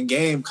fucking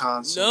game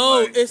console.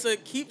 No,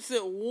 it keeps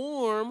it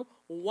warm.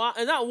 Why?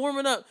 And not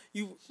warming up.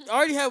 You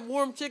already have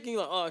warm chicken.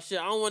 You're like, oh shit,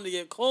 I don't want it to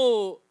get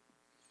cold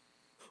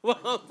while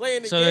I'm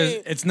playing the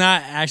game. So it's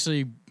not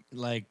actually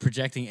like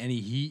projecting any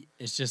heat.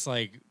 It's just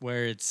like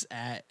where it's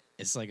at.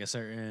 It's like a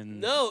certain.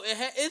 No,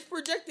 it's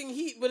projecting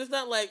heat, but it's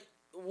not like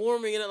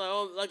warming it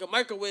like a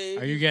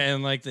microwave. Are you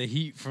getting like the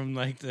heat from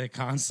like the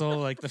console,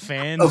 like the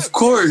fan? Of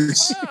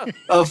course.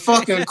 Of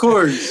fucking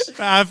course.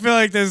 I feel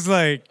like there's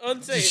like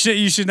Unsafe. shit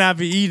you should not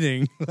be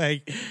eating.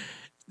 Like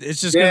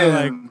it's just gonna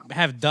like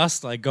have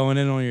dust like going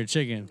in on your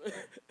chicken.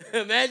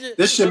 Imagine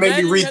this shit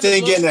make me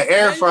rethink getting an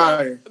air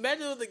fryer.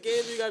 Imagine with the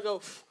game you gotta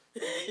go.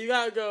 You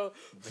gotta go.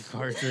 The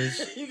cartridge.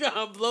 You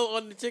gotta blow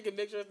on the chicken,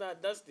 make sure it's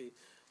not dusty.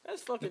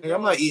 That's fucking.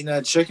 I'm not eating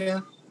that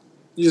chicken.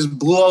 You just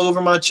blew all over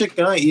my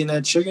chicken. I ain't eating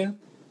that chicken.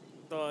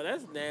 Oh,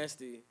 that's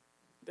nasty.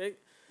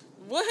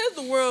 What has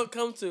the world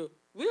come to?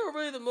 We are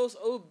really the most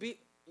obese.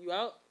 You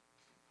out?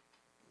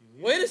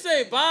 Yeah. Way to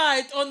say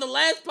bye on the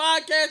last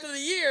podcast of the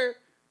year.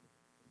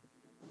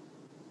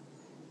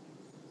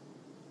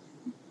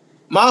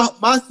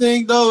 My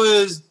thing though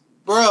is,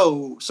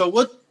 bro. So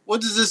what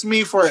does this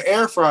mean for an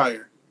air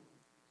fryer?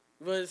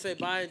 You want to say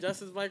bye in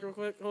Justin's mic real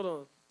quick? Hold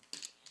on.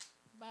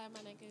 Bye, my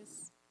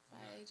niggas. Bye,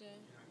 AJ.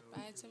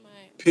 Bye to my...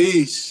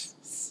 Peace.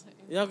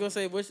 Y'all gonna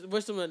say wish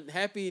them a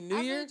happy new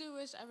year? I really do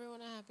wish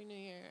everyone a happy new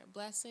year.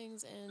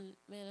 Blessings and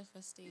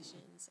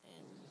manifestations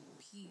and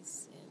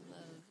peace and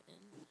love and...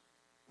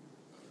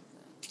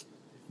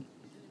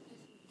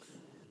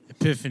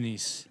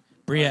 Epiphanies.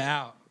 Bria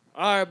out.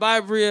 All right, bye,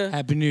 Bria.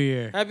 Happy New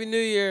Year. Happy New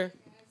Year.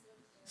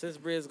 Since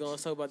Bria's gonna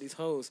talk about these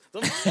hoes.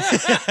 I'm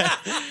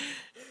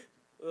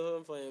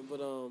playing, but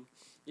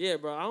yeah,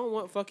 bro. I don't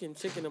want fucking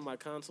chicken in my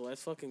console.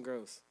 That's fucking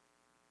gross.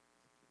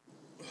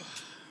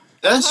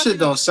 That shit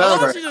don't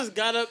sound right. She just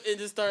got up and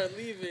just started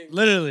leaving.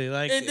 Literally,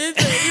 like. And then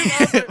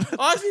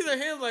all she sees her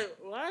hands like,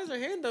 why is her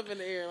hand up in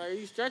the air? Like, are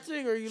you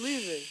stretching or are you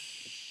leaving?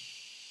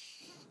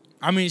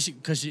 I mean,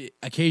 because she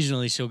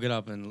occasionally she'll get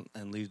up and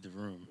leave the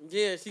room.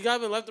 Yeah, she got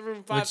up and left the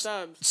room 5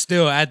 times.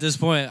 Still, at this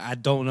point, I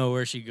don't know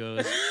where she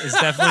goes. It's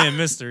definitely a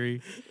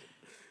mystery.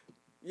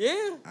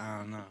 Yeah. I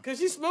don't know. Because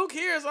she smoke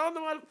here, so I don't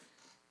know why.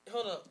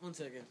 Hold up, 1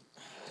 second.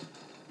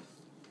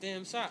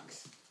 Damn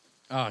socks.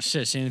 Oh,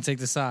 shit, she didn't take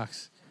the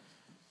socks.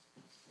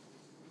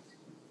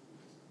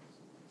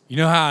 You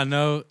know how I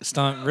know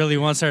Stunt really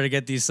wants her to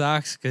get these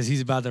socks? Because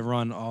he's about to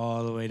run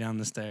all the way down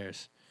the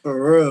stairs.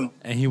 For real.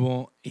 And he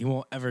won't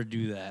ever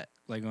do that.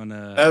 Like on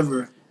a...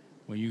 Ever.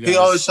 When you he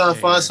always trying to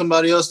find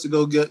somebody else to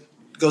go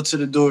to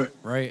the door.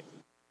 Right.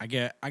 I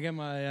get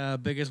my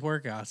biggest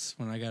workouts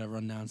when I got to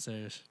run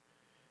downstairs.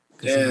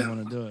 Because he don't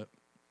want to do it.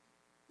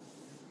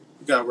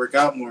 You got to work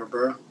out more,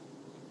 bro.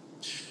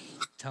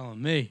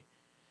 Telling me.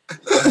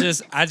 I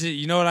just,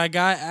 you know what I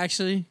got,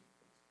 actually?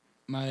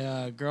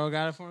 My girl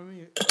got it for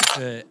me.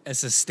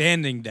 It's a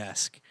standing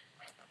desk.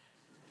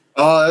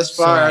 Oh, that's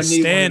fire. So I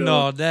need stand one of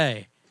those. all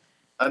day.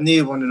 I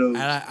need one of those.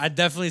 I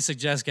definitely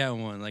suggest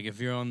getting one. Like, if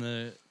you're on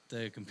the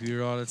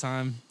computer all the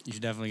time, you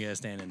should definitely get a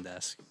standing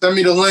desk. Send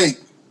me the link.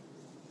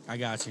 I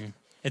got you.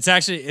 It's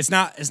actually it's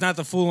not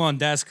the full on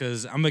desk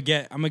because I'm gonna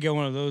get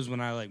one of those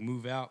when I like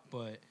move out.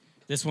 But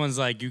this one's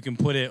like you can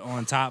put it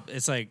on top.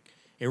 It's like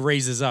it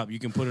raises up. You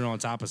can put it on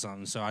top of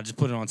something. So I just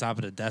put it on top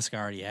of the desk I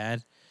already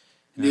had.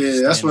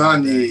 Yeah, that's what I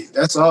need.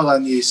 That's all I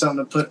need.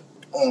 Something to put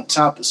on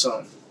top of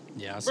something.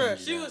 Yeah, bro.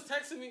 She was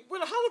texting me. How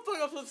the fuck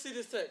am I supposed to see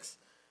this text?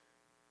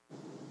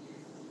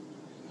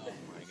 Oh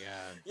my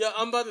god. Yo,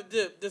 I'm about to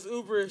dip. This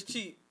Uber is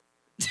cheap.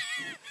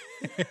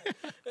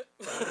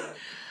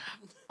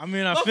 I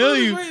mean, I feel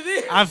you.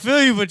 Right, I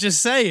feel you, but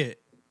just say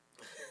it.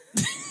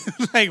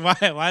 Like,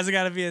 why's it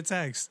got to be a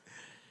text?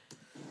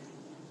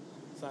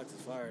 Socks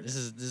is fired. This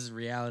is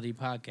reality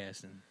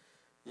podcasting.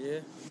 Yeah.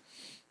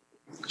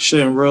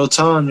 Shit in real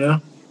time, yeah.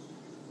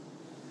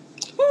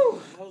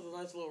 Whew. That was a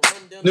nice little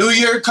rundown. New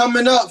Year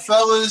coming up,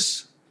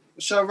 fellas.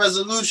 What's your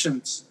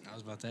resolutions? I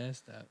was about to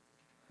ask that.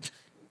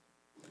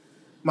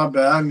 My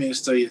bad. I mean to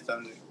steal your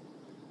thunder.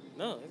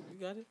 No, you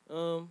got it.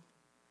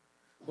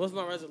 What's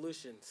my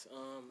resolutions?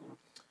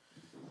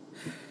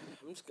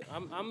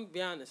 I'm gonna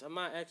be honest. I'm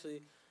not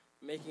actually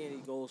making any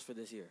goals for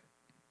this year.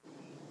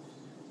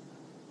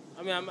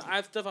 I mean, I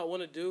have stuff I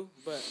want to do,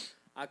 but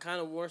I kind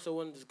of more so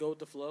want to just go with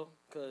the flow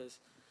because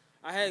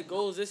I had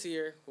goals this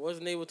year,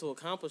 wasn't able to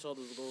accomplish all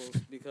those goals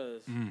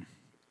because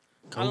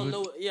I don't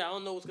know. Yeah, I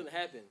don't know what's gonna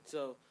happen.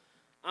 So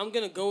I'm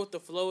gonna go with the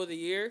flow of the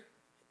year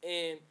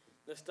and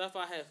the stuff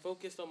I had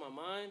focused on my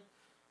mind.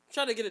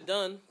 Try to get it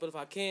done, but if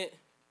I can't,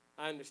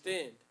 I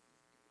understand.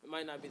 It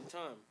might not be the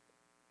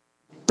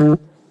time.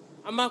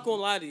 I'm not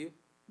gonna lie to you.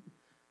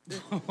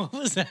 What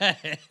was that?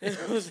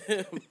 It was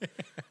him.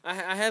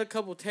 I had a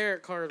couple tarot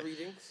card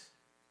readings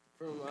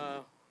from.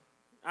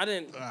 I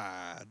didn't.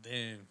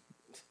 Damn.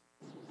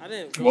 I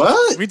didn't.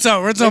 What? We're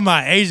talking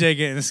about AJ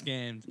getting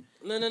scammed.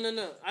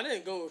 No. I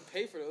didn't go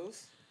pay for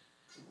those.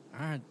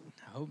 I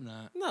hope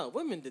not. No,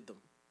 women did them.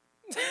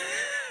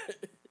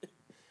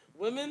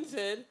 Women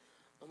said,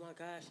 "Oh my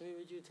gosh, let me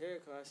read you a tarot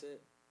card." I said,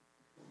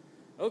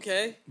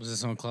 "Okay." Was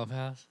this on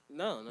Clubhouse?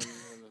 No.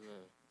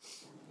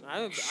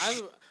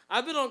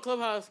 I've been on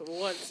Clubhouse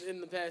once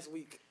in the past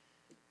week.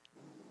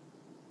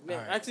 Man,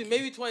 right. Actually,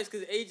 maybe twice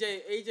because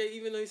AJ,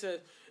 even though he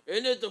said,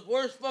 "Isn't it the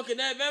worst fucking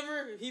app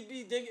ever?" He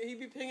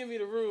be pinging me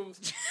to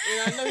rooms,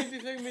 and I know he be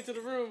pinging me to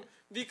the room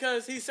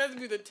because he sends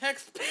me the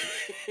text.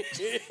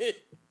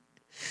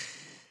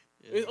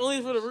 It's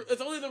only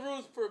the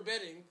rules for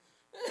betting.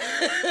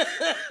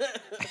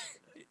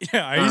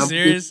 Yeah, are you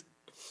serious?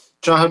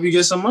 Trying to help you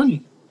get some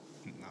money.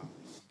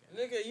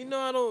 Nigga, you know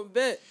I don't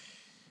bet.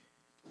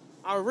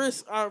 I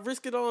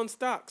risk it on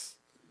stocks.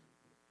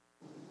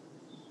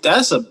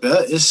 That's a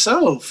bet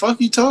itself. Fuck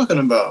you talking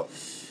about?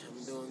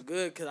 I'm doing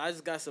good because I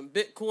just got some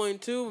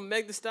Bitcoin too.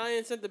 Meg Thee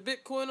Stallion sent the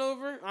Bitcoin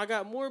over. I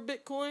got more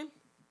Bitcoin.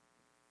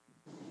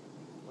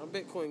 My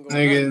Bitcoin going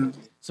Nigga. up.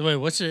 So wait,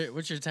 what's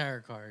your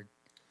tarot card?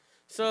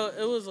 So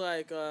it was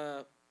like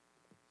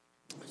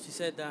she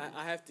said that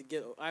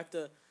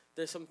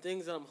there's some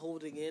things that I'm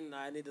holding in that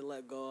I need to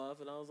let go of,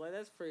 and I was like,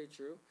 that's pretty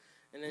true.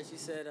 And then she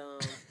said,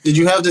 Did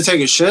you have to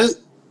take a shit?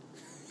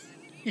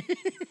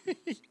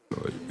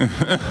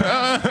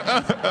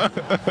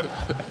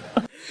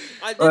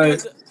 I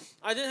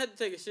did have to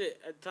take a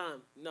shit at the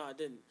time. No, I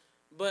didn't.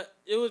 But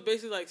it was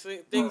basically like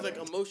things like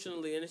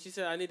emotionally, and then she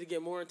said I need to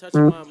get more in touch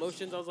with my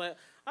emotions. I was like,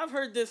 I've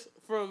heard this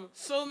from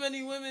so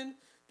many women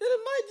that it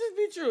might just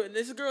be true. And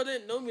this girl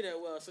didn't know me that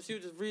well, so she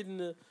was just reading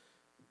the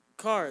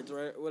cards,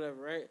 right,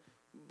 whatever, right.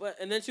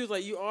 And then she was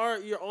like, you're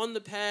on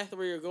the path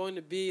where you're going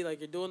to be, like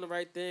you're doing the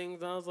right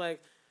things. And I was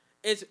like,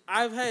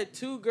 I've had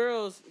 2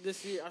 girls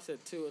this year. I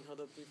said 2 and held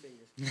up 3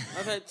 fingers.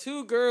 I've had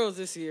 2 girls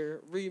this year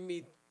read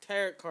me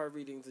tarot card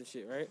readings and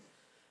shit, right?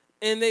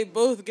 And they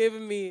both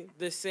given me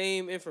the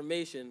same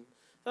information.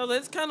 So I was like,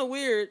 it's kind of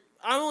weird.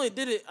 I only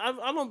did it. I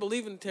don't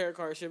believe in tarot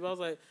card shit, but I was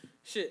like,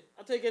 shit,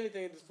 I'll take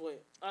anything at this point.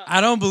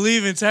 I don't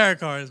believe in tarot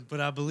cards, but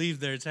I believe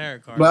they're tarot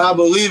cards. But I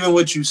believe in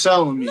what you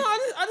selling me. No,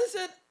 I just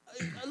said,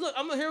 look,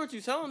 I'm going to hear what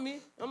you're telling me.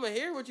 I'm going to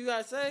hear what you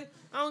got to say.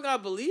 I don't got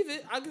to believe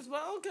it. I just be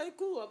like, okay,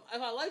 cool.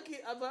 If I like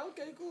it, I'm like,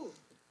 okay, cool.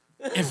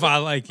 If I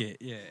like it,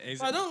 yeah.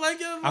 If I don't like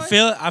it,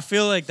 I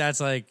feel like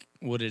that's like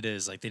what it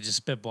is. Like they just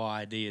spitball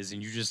ideas,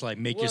 and you just like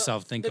make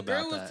yourself think about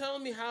that. The girl was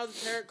telling me how the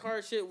tarot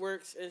card shit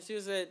works, and she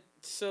said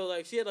so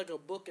like she had like a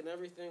book and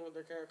everything with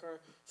her tarot card.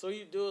 So what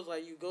you do is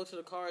like you go to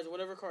the cards, and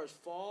whatever cards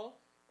fall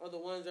are the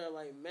ones that are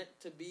like meant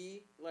to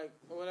be, like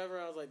or whatever.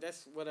 I was like,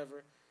 that's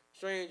whatever,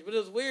 strange, but it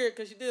was weird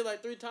because she did it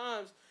like 3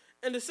 times,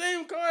 and the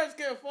same cards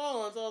kept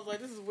falling. So I was like,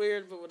 this is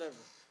weird, but whatever.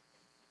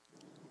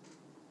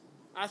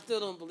 I still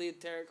don't believe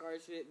tarot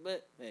card shit,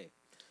 but hey,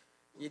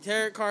 your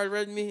tarot card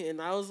read me,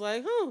 and I was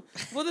like,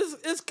 well,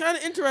 it's kind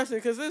of interesting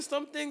because there's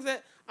some things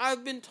that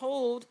I've been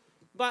told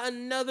by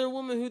another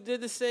woman who did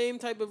the same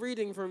type of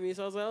reading for me.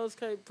 So I was like, oh, it's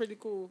kind of pretty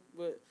cool.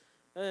 But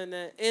other than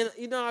that, and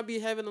you know, I'd be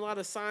having a lot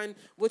of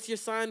what's your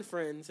sign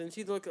friends, and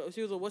she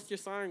was a what's your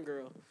sign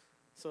girl.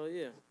 So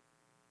yeah,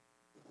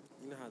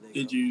 you know how they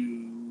Did go.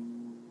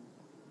 you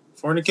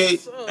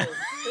fornicate? So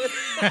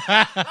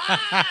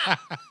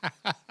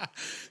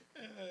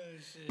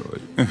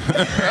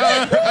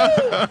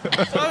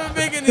I'm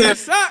making these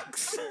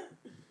socks.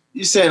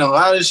 You saying a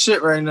lot of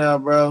shit right now,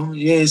 bro.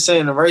 You ain't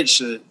saying the right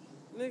shit.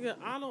 Nigga,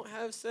 I don't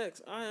have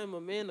sex. I am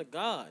a man of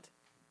God.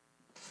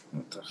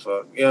 What the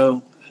fuck,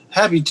 yo?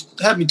 Happy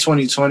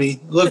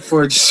 2020. Look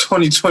forward to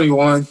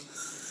 2021.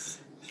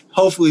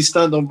 Hopefully,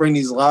 Stunt don't bring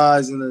these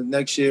lies in the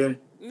next year.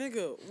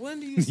 Nigga, when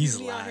do you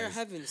see me out here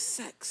having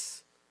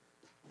sex?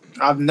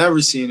 I've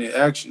never seen it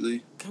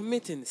actually.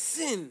 Committing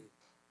sin.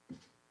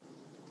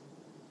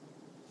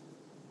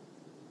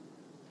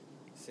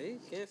 See,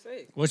 can't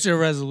say. What's your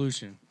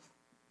resolution?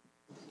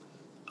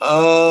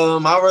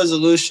 My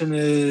resolution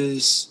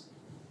is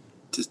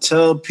to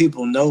tell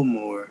people no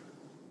more.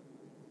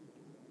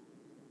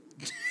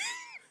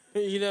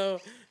 You know,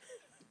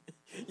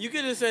 you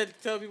could have said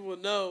tell people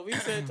no. We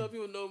said tell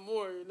people no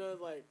more. You know,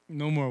 like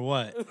No more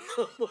what?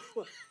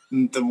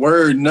 The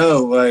word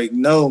no, like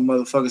no,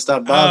 motherfucker,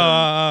 stop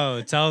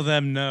bothering. Oh, tell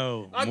them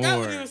no. I more. got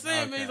what he was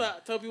saying, man. He's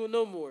like, tell people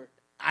no more.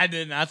 I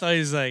didn't. I thought he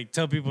was like,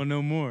 tell people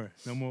no more.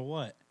 No more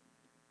what?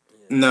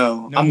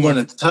 No, No I'm more-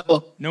 gonna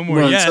tell. No I'm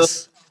more gonna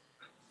yes.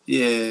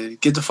 Yeah,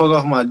 get the fuck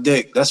off my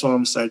dick. That's what I'm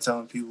gonna start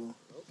telling people.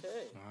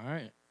 All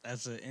right.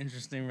 That's an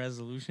interesting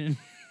resolution.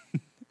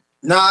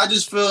 Nah, I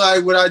just feel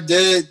like what I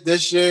did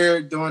this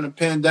year during the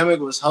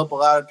pandemic was help a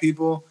lot of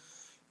people.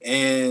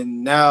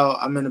 And now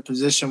I'm in a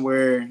position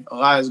where a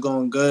lot is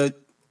going good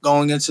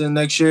going into the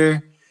next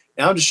year.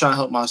 And I'm just trying to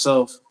help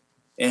myself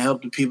and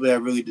help the people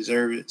that really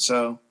deserve it.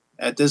 So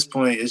at this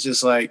point, it's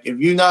just like, if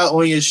you're not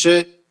on your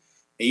shit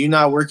and you're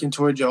not working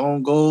towards your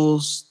own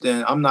goals,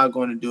 then I'm not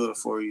going to do it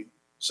for you.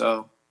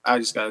 So I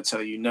just got to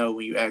tell you no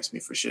when you ask me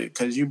for shit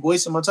because you're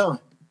wasting my time.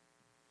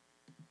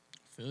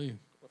 Feel you.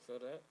 I feel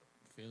that.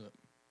 Feel it.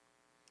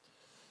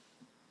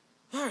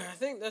 All right, I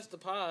think that's the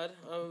pod.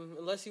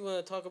 Unless you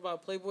want to talk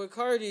about Playboy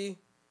Cardi.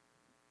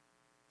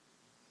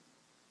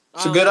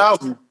 It's a good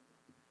album.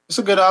 It's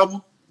a good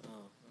album.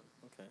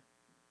 Okay.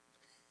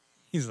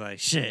 He's like,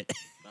 shit.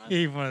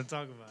 He want to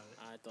talk about it.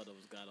 I thought it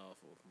was god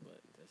awful, but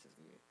that's just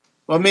me.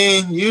 I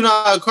mean, you're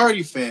not a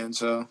Cardi fan,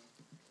 so.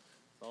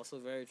 It's also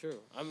very true.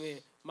 I mean,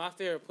 my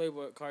favorite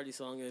Playboy Cardi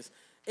song is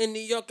 "In New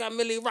York I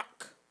Millie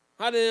Rock,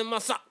 Hotter Than My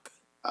Sock."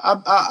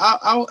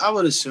 I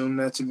would assume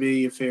that to be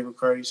your favorite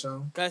Cardi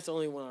song. That's the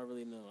only one I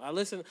really know. I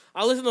listened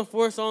to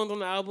 4 songs on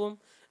the album,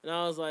 and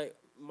I was like,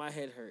 my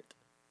head hurt.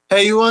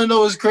 Hey, you want to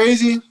know what's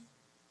crazy?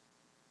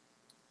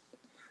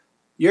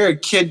 you're a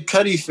Kid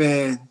Cudi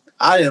fan.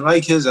 I didn't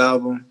like his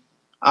album.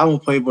 I'm a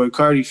Playboy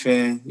Cardi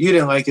fan. You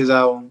didn't like his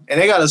album.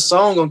 And they got a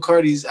song on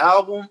Cardi's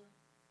album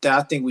that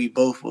I think we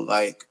both would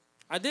like.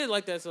 I did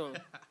like that song.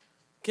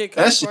 Kid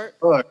That Cudi shit part.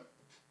 hard.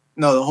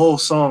 No, the whole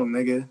song,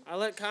 nigga. I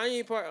like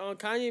Kanye part on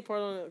the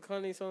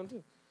Kanye song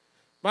too.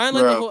 But I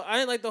didn't like the whole. I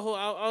didn't like the whole.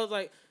 I was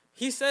like,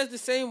 he says the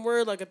same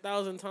word like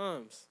 1,000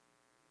 times.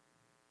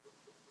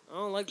 I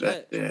don't like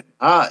that. Yeah,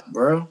 hot,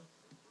 bro.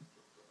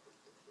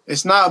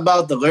 It's not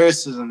about the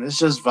lyricism. It's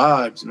just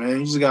vibes, man.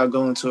 You just gotta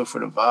go into it for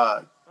the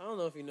vibe. I don't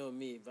know if you know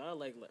me, but I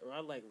like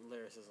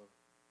lyricism.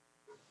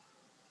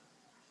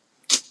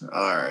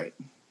 All right.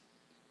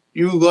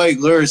 You like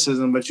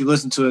lyricism, but you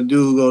listen to a dude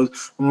who goes,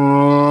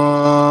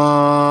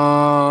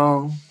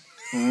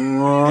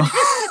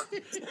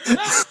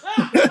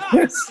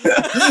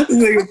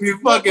 nigga be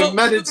fucking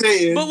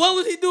meditating. But what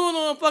was he doing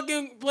on a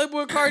fucking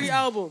Playboy Cardi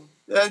album?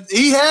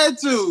 He had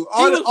to.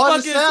 All He was the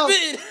fucking sounds,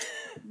 spitting.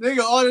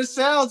 nigga, all the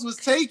sounds was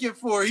taken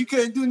for. He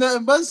couldn't do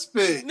nothing but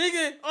spit.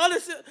 Nigga,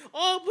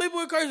 all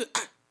Playboy Cardi.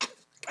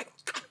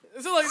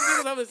 It's like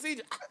niggas having a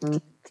seizure.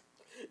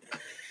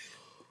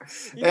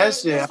 That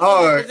shit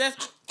hard.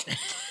 That's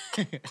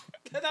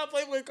how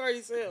Playboy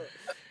Cardi sound.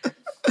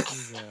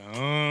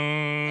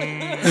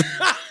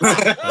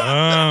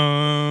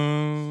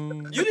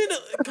 You need to.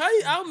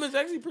 Cardi album is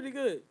actually pretty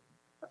good.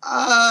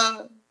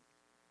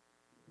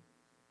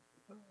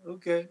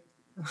 Okay.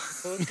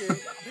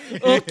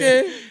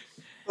 Okay.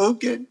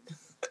 Okay.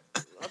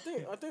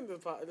 I think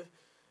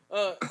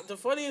the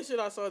funniest shit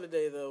I saw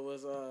today though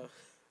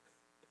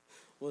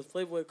was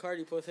Playboy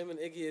Cardi post him and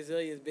Iggy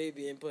Azalea's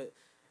baby and put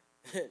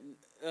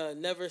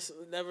never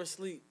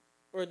sleep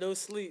or no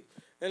sleep,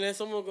 and then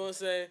someone gonna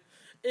say,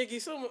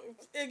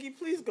 Iggy,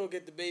 please go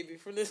get the baby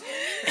from this.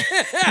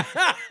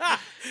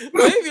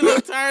 Baby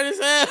look tired as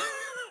hell.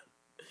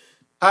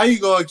 How you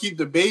gonna keep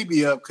the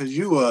baby up because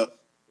you up?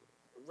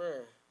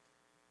 Bruh.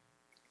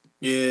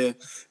 Yeah.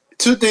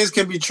 Two things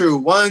can be true.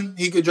 One,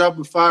 he could drop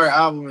a fire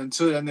album, and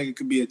two, that nigga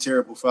could be a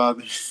terrible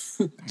father.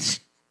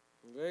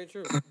 Very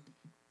true.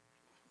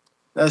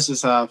 That's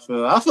just how I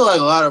feel. I feel like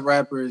a lot of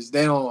rappers,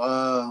 they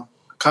don't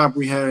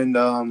comprehend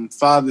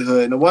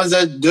fatherhood. And the ones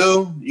that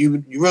do,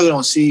 you really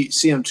don't see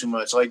them too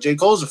much. Like J.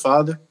 Cole's a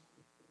father.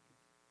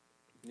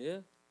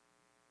 Yeah.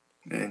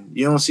 And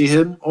you don't see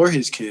him or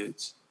his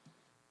kids.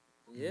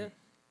 Yeah.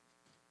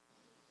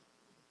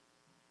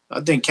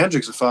 I think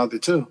Kendrick's a father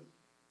too.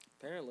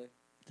 Apparently.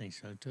 I think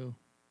so too.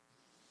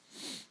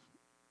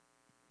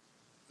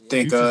 I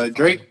think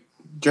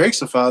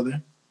Drake's a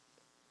father.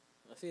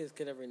 I see his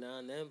kid every now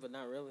and then, but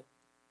not really.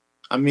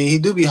 I mean, he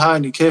do be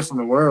hiding the kid from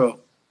the world.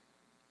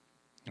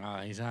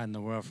 He's hiding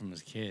the world from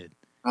his kid.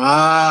 Okay.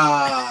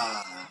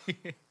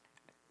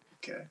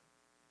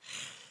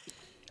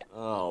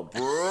 Oh,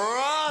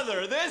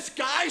 brother, this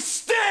guy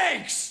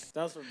stinks!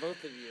 That was for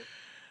both of you.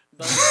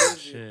 Both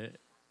of you. Shit.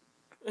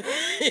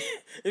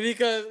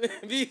 because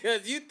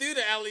you threw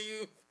the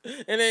alley-oop,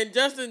 and then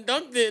Justin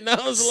dunked it, and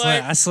I was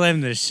like... I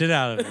slammed the shit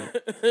out of it.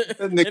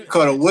 That nigga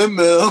caught a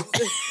windmill.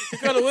 He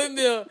caught a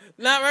windmill,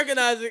 not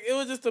recognizing it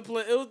was just the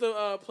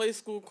play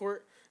school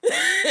court.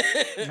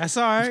 That's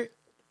all right.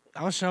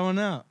 I was showing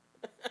up.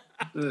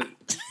 You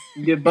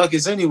get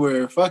buckets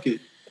anywhere. Fuck it.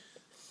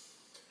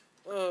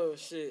 Oh,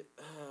 shit.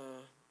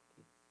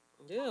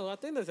 Yeah, well, I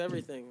think that's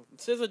everything.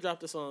 SZA dropped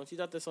the song. She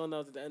dropped the song that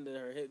was at the end of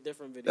her hit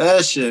different video.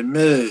 That shit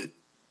mid.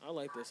 I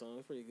like this song.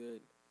 It's pretty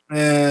good.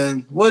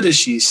 Man, what is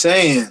she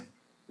saying?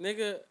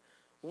 Nigga,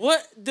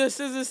 what does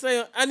SZA say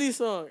on any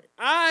song?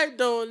 I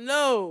don't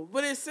know,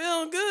 but it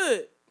sounds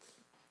good.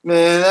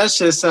 Man, that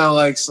shit sound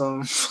like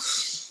some...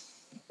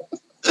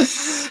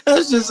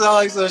 that shit sound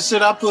like some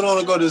shit I put on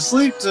to go to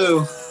sleep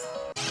to.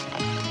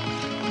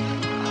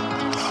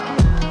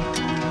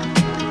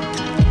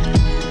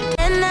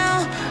 And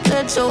now,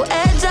 let your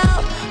edge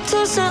out.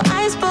 To some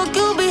iceberg,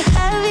 you'll be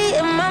heavy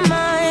in my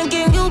mind.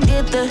 Can you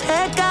get the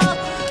heck out?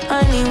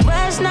 I need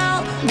rest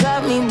now.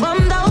 Got me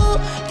bummed out.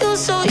 You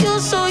so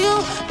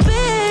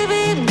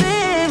baby,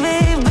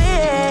 baby,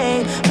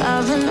 baby.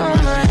 I've been on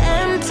my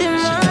empty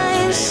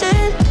mind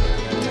shit.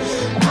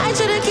 I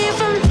should've kept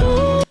from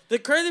you. The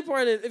crazy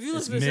part is, if you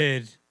listen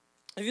mid.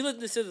 If you listen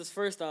to SZA's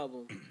first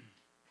album,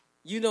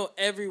 you know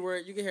every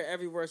word. You can hear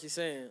every word she's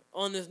saying.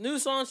 On this new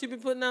song she been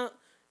putting out,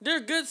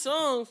 they're good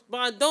songs, but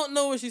I don't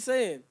know what she's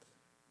saying.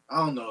 I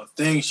don't know a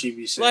thing she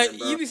be saying, Like,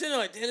 bro. you be saying,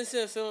 like, damn, this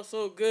shit sounds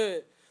so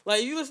good.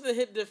 Like, you listen to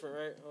Hit Different,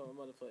 right? Oh, I'm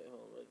about to play it.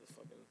 Hold on, where's this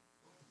fucking...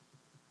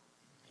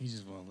 He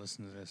just won't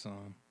listen to that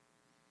song.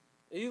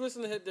 You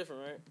listen to Hit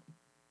Different, right?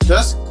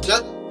 Just... Hit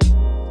different,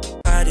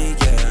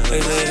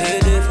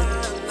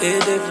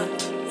 hit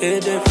different,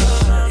 hit different,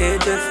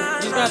 hit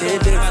different,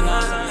 hit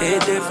different,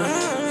 hit different,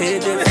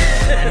 hit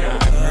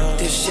different.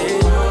 This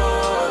shit.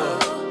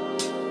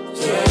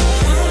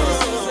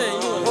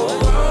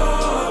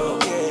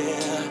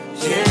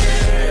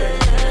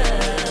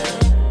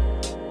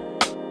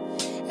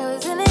 It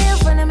was in the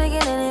front of the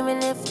beginning, even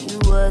if you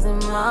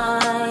wasn't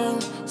mine.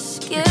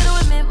 Quiero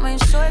admit my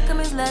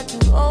shortcomings led to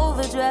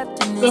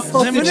overdrafting this.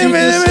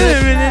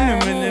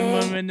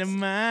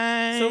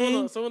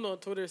 Someone on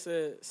Twitter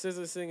said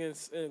SZA singing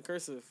in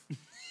cursive.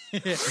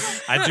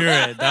 I drew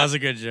it. That was a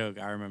good joke.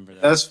 I remember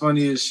that. That's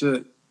funny as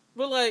shit.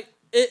 But like,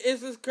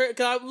 it's just crazy.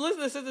 Cause I'm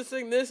listening to SZA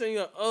sing this, and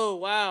you're like, oh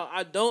wow,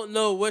 I don't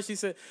know what she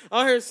said.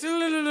 I heard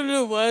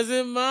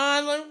wasn't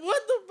mine. Like,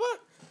 what the fuck?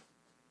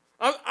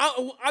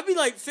 I be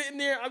like sitting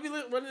there. I be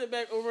running it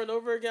back over and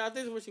over again. I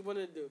think that's what she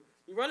wanted to do.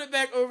 You run it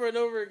back over and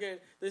over again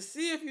to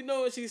see if you know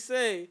what she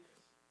say.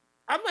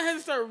 I might have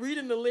to start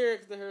reading the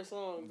lyrics to her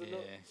songs. Yeah.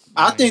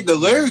 I think the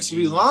lyrics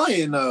be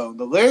lying though.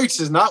 The lyrics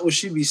is not what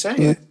she be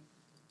saying.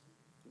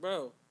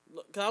 Bro,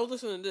 look, cause I was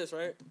listening to this,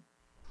 right?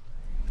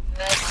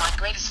 That's my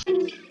greatest.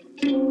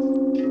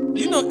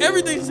 You know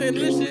everything she's saying to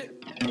this shit.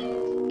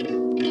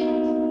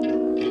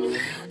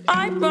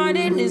 I brought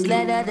in this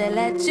letter to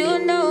let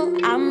you know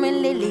I'm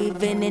really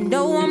leaving, and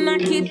no, I'm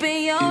not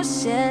keeping your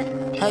shit.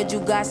 Heard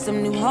you got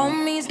some new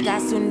homies,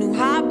 got some new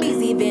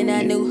hobbies, even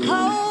a new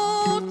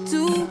hoe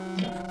too.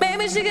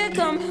 Maybe she could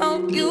come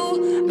help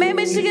you,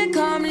 maybe she could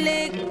come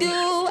lick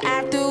you.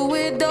 After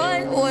we're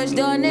done, what's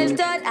done is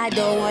done. I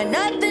don't want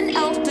nothing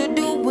else to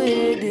do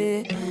with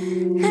it.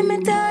 Let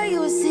me tell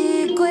you a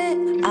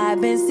secret, I've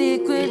been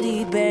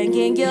secretly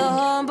banging your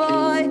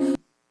homeboy.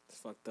 It's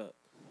fucked up.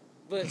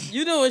 But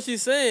you know what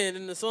she's saying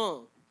in the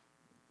song.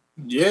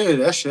 Yeah,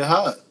 that shit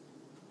hot.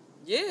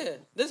 Yeah,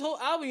 this whole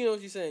album, you know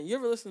what she's saying. You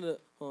ever listen to?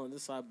 Hold on,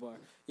 this sidebar.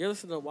 You ever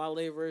listen to the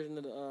Wale version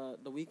of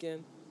the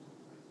Weeknd?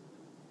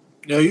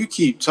 Yo, you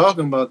keep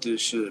talking about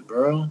this shit,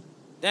 bro.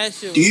 That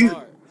shit was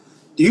hard.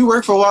 Do you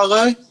work for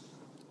Wale?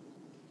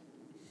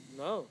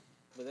 No,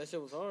 but that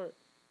shit was hard.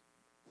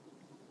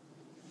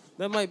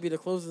 That might be the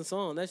closing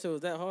song. That shit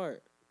was that hard.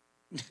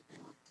 You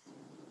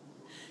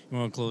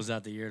want to close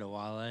out the year to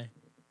Wale?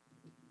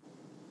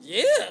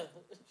 Yeah,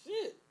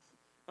 shit.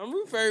 I'm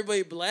rooting for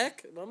Everybody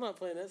Black, but I'm not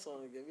playing that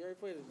song again. We already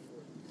played it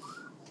before.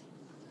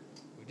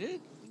 We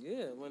did?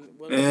 Yeah.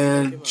 When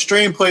And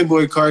stream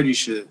Playboy Cardi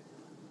shit.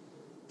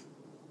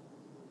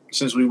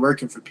 Since we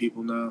working for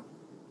people now.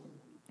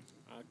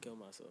 I'll kill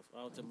myself.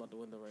 I'll jump out the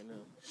window right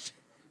now.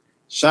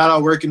 Shout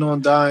out Working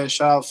on Dying.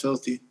 Shout out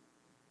Filthy.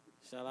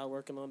 Shout out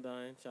Working on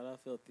Dying. Shout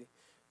out Filthy.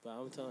 But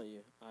I'm telling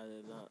you, I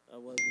wasn't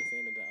a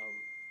fan of the album.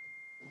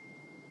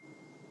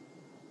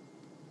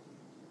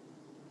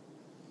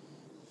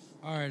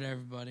 All right,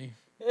 everybody.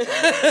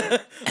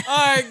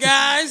 All right,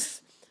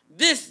 guys.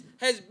 This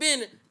has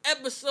been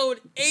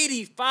episode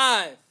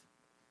 85.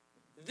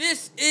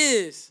 This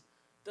is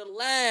the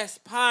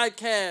last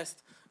podcast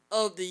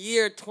of the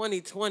year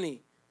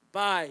 2020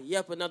 by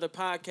Yep Another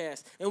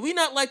Podcast. And we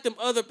not like them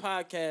other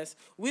podcasts.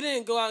 We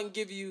didn't go out and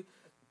give you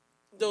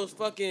those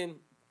fucking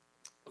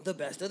the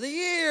best of the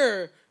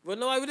year. But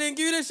no, we didn't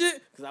give you that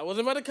shit because I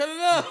wasn't about to cut it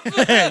up.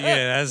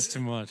 Yeah, that's too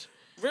much.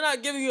 We're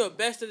not giving you a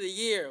best of the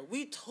year.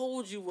 We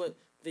told you what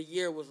the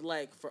year was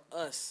like for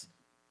us.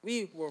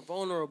 We were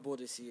vulnerable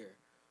this year.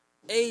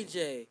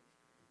 AJ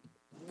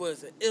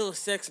was an ill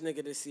sex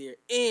nigga this year,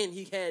 and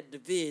he had the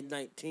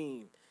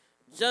vid-19.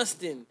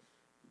 Justin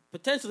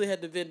potentially had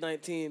the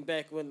vid-19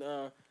 back when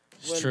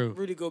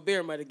Rudy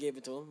Gobert might have gave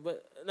it to him,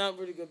 but not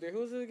Rudy Gobert. Who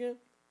was it again?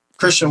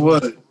 Christian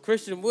Wood.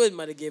 Christian Wood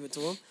might have gave it to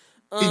him.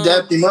 He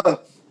dapped him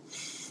up.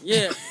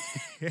 Yeah.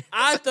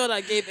 I thought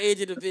I gave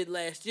AJ the vid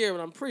last year,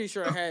 but I'm pretty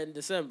sure I had it in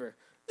December.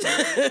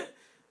 It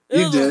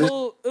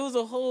was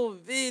a whole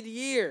vid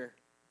year.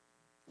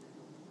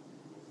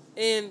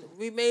 And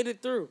we made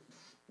it through.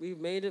 We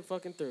made it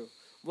fucking through.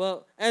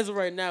 Well, as of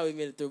right now, we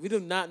made it through. We do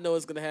not know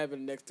what's going to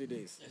happen in the next 2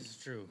 days. It's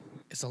true.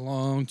 It's a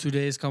long 2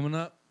 days coming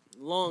up.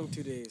 Long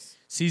 2 days.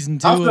 Season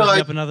 2 of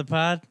Yep Another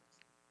Pod.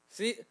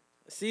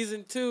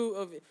 Season 2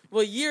 of...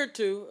 Well, year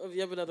 2 of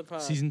Yep Another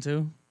Pod. Season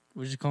 2?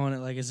 We're just calling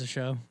it like it's a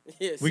show.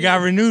 Yeah, we got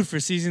renewed for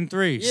season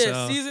 3.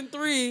 Yeah, so. season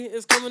 3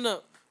 is coming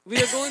up. We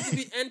are going to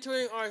be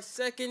entering our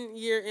 2nd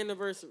year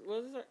anniversary.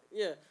 What is that?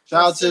 Yeah.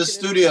 Shout out to the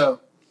studio.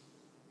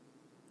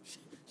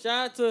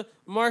 Shout out to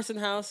Marson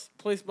House,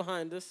 place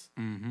behind us.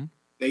 Mm-hmm.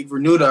 They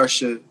renewed our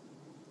shit.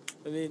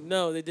 I mean,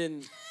 no, they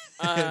didn't.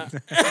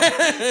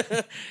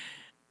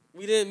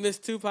 We didn't miss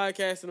 2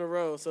 podcasts in a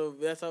row, so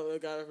that's how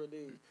it got us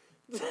renewed.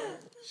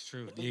 It's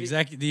true.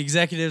 The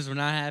executives were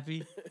not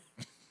happy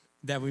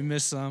that we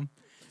missed some.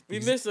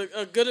 We missed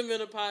a good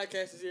amount of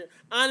podcasts this year.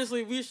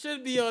 Honestly, we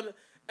should be on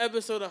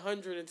episode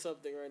 100 and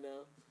something right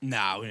now.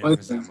 Nah, we didn't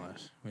miss that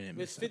much. We didn't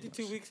miss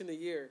 52 weeks in a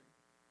year.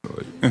 Bro,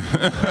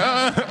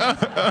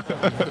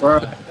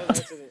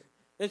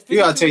 you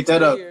gotta take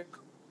that up.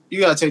 You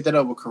gotta take that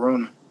up with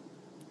Corona.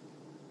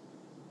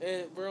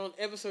 And we're on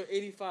episode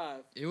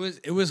 85. It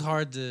was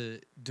hard to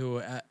do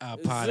a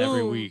pod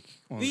every week.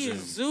 We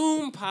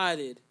Zoom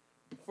podded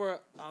for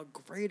a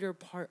greater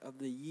part of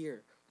the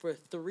year for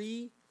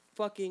 3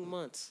 fucking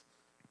months.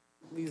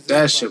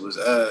 That shit was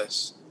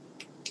ass.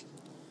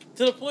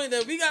 To the point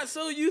that we got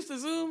so used to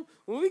Zoom,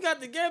 when we got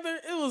together,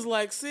 it was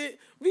like,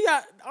 we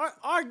got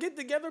our get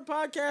together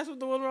podcast was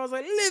the one where I was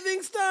like,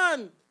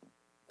 Livingston,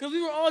 because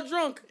we were all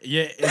drunk.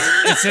 Yeah,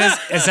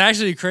 it's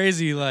actually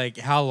crazy, like,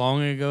 how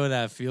long ago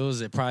that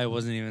feels. It probably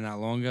wasn't even that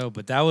long ago,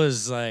 but that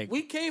was, like...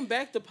 We came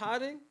back to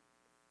potting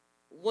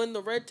when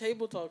the Red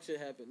Table Talk shit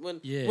happened. When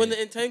the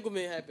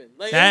entanglement happened.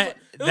 Like that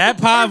it that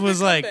a pod perfect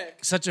was, like,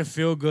 comeback. such a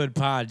feel-good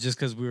pod just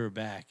because we were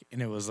back.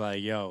 And it was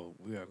like, yo,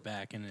 we are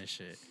back in this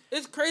shit.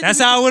 It's crazy.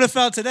 That's how I would have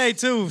felt today,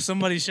 too, if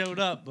somebody showed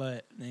up,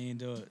 but they didn't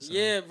do it. So.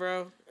 Yeah,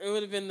 bro. It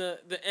would have been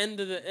the end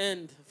of the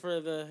end for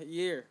the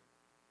year.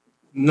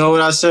 You know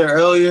what I said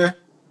earlier?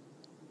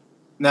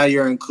 Now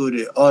you're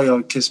included. Oh,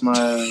 y'all kiss my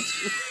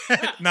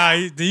ass. Nah,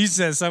 you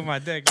said suck my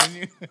dick, didn't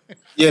you?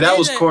 Yeah, that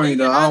was corny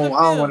though. I don't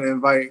want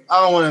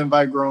to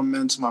invite grown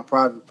men to my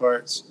private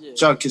parts. Yeah.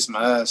 Y'all kiss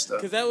my ass though.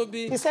 Because that would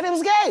be. He said it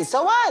was gay.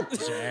 So what?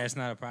 Is your ass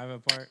not a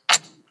private part?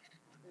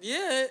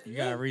 Yeah. You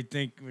gotta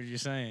rethink what you're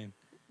saying.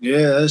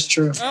 Yeah, that's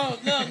true.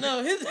 Oh,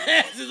 no. His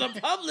ass is a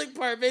public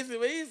part, basically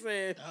what he's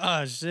saying.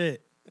 Oh,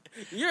 shit.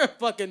 You're a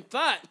fucking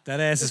thought.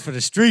 That ass is for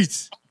the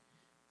streets.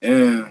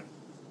 Yeah.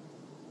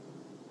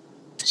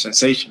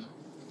 Sensational.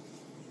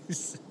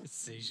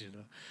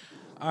 Sensational.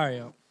 All right,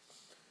 yo.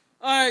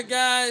 All right,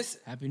 guys.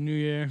 Happy New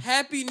Year.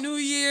 Happy New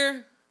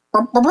Year.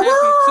 Happy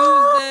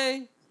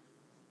Tuesday.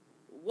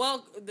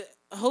 Well,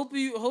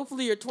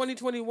 hopefully your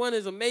 2021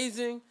 is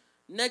amazing.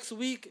 Next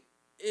week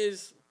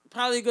is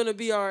probably going to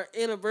be our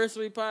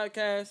anniversary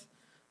podcast.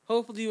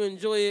 Hopefully you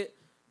enjoy it.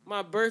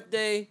 My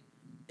birthday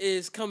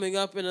is coming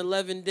up in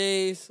 11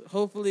 days.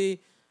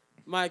 Hopefully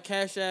my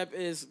Cash App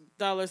is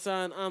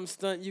 $ I'm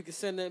stunt. You can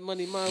send that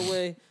money my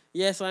way.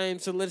 Yes, I am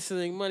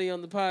soliciting money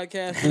on the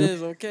podcast. It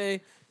is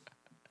okay.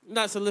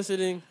 Not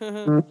soliciting.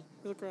 It's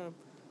a crime.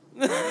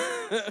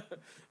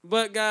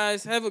 But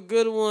guys, have a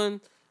good one.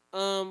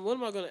 What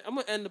am I gonna? I'm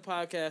gonna end the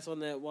podcast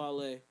on that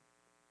Wale.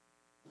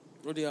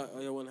 Or do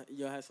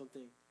y'all have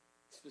something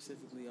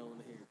specifically y'all want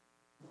to hear?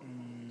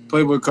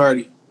 Playboy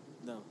Cardi.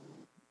 No.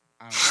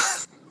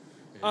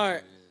 All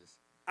right.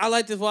 I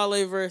like this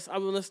Wale verse. I've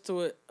been listening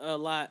to it a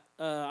lot.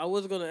 I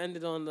was gonna end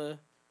it on the.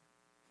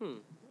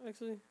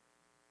 Actually.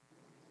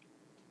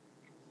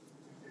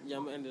 Yeah,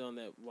 I'm gonna end it on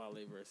that Wale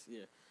verse.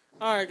 Yeah.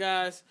 All right,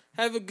 guys.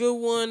 Have a good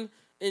one.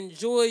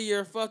 Enjoy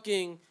your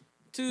fucking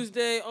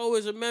Tuesday.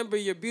 Always remember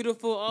you're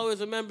beautiful. Always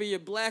remember you're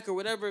black or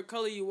whatever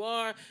color you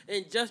are.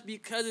 And just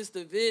because it's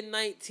the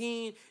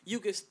VID-19, you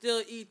can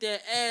still eat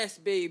that ass,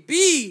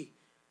 baby.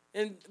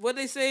 And what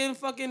they say in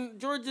fucking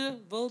Georgia?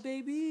 Vote,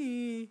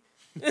 baby.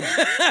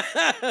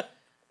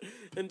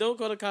 And don't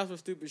call the cops for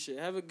stupid shit.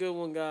 Have a good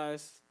one,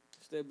 guys.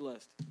 Stay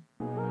blessed.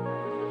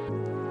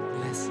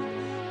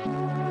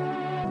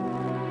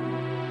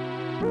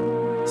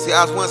 See,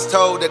 I was once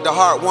told that the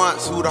heart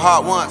wants who the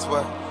heart wants,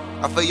 but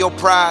I feel your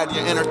pride,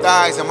 your inner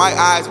thighs, and my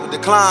eyes would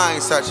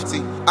decline such.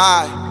 See,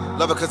 I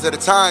love it because of the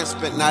time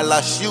spent, and I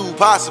lost you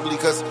possibly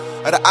because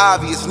of the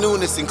obvious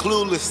newness and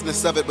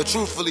cluelessness of it. But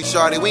truthfully,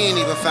 shawty, we ain't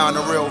even found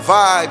a real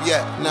vibe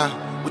yet. Nah,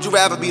 would you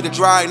rather be the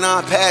dry,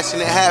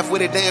 non-passionate,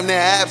 half-witted, damn near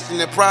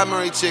abstinent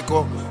primary chick,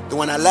 or the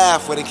one I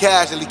laugh with and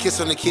casually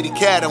kiss on the kitty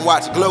cat and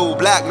watch glow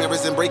black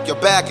mirrors and break your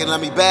back and let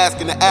me bask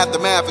in the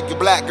aftermath of your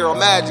black girl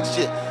magic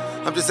shit?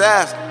 I'm just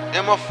asking,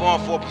 am I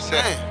falling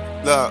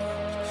 4%? Look,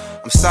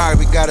 I'm sorry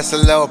we got us a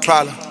little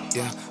problem,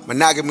 yeah.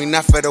 Monogamy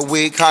not for the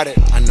weak hearted,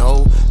 I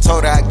know.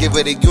 Told her I'd give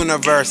it a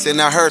universe and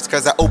it hurts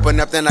cause I open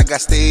up then I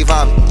got Steve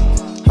Harvey.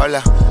 Hold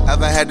up,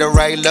 ever had the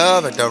right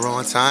love at the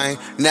wrong time?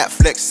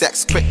 Netflix,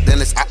 sex quick, then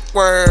it's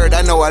awkward.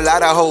 I know a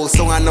lot of hoes,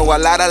 so I know a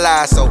lot of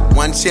lies. So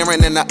one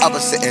cheering and the other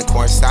sitting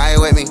courtside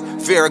with me.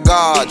 Fear of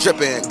God,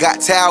 dripping, got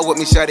towel with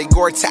me, shawty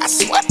Gore-Tex,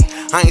 sweat.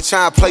 I ain't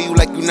trying to play you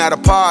like you not a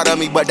part of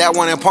me, but that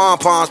one in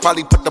pom-poms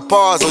probably put the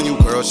pause on you,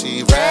 girl,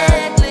 she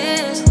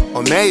reckless.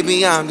 Or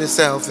maybe I'm the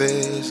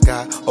selfish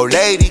guy. Old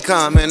lady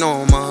coming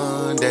on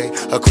Monday.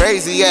 Her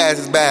crazy ass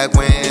is back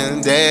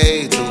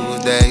Wednesday.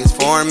 Tuesday is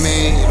for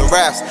me. The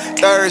raps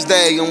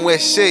Thursday, I'm with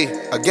she.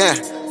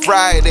 Again,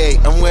 Friday,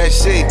 I'm with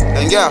she.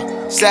 And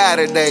yo,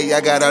 Saturday,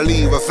 I gotta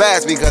leave her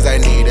fast because I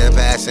need a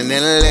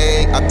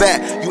passionately. I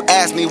bet you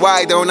ask me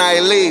why don't I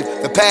leave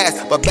the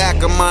past, but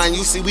back of mine,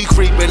 you see we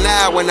creeping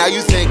now. And now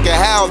you thinking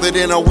how that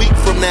in a week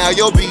from now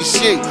you'll be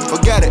she.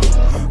 Forget it.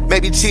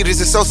 Maybe cheaters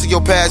and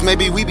sociopaths.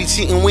 Maybe we be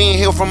cheating, we ain't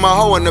heal from a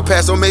hoe in the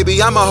past. Or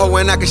maybe I'm a hoe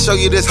and I can show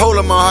you this hole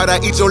in my heart. I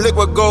eat your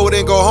liquid gold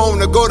and go home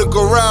to go to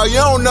corral. You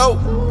don't know.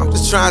 I'm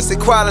just trying to say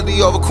quality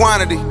over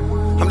quantity.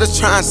 I'm just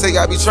trying to say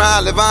I be trying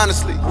to live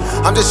honestly.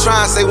 I'm just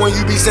trying to say when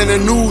you be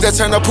sending news that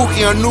turn a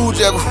Pookie on New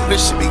Jack,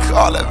 this should be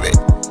calling me.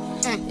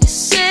 You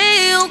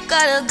say you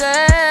got a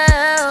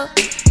girl.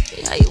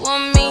 How you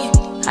want me?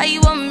 How you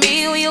want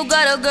me when you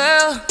got a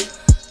girl?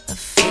 The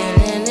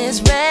feeling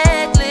is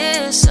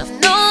reckless of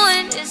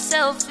knowing it's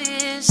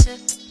selfish,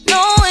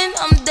 knowing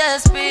I'm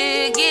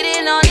desperate,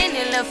 getting on in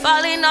it, left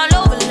falling all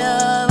over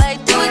love. I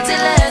do it till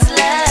last.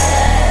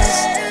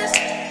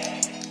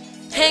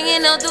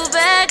 Hanging out the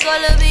back,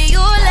 all of it you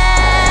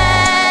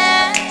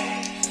laugh.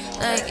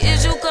 Like,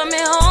 is you coming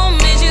home?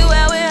 Is you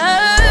out with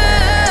her?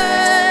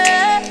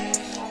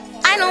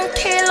 I don't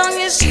care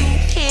long as you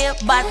here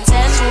by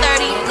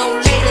 10:30, no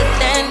later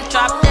than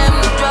drop them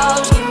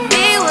drugs. Give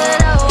me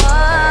what I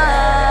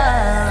want.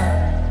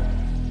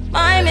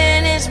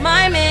 is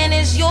my man,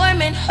 is your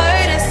man, her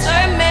is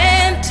her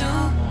man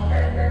too.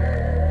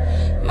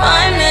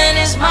 My man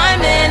is my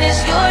man, is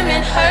your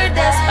man, her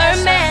that's her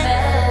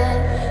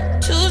man.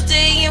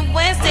 Tuesday and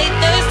Wednesday,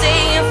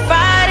 Thursday and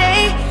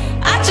Friday,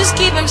 I just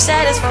keep him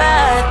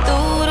satisfied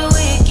through the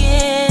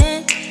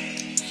weekend.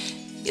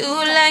 You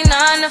like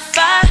 9 to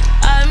 5,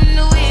 I'm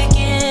the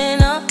weekend.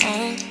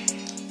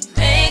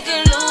 Make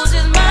him lose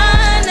his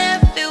mind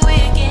every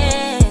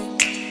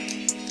weekend.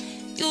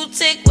 You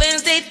take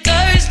Wednesday,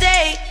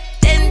 Thursday,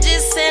 then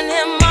just send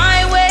him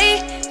my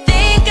way.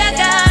 Think I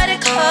got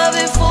it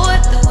covered for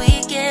the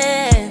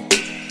weekend.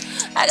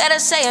 I gotta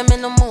say I'm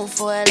in the mood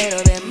for a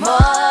little bit more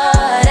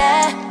of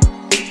that.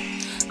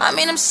 I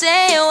mean, I'm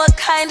saying, what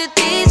kind of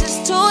days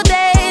is 2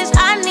 days?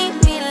 I need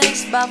me at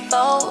least about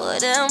 4 of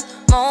them,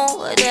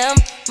 more of them,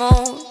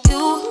 more.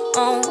 You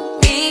on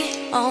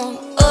me, on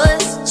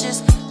us.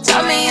 Just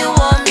tell me you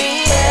want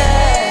me,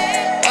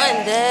 yeah,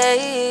 one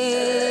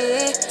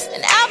day.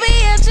 And I'll be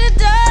at your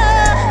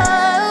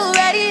door,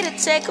 ready to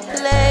take a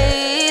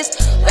place,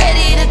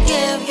 ready to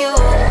give you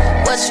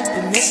what you've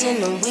been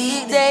missing on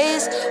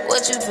weekdays,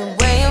 what you've been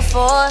waiting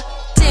for.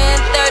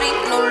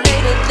 10:30, no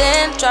later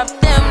than drop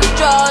them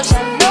drawers. I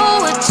know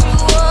what you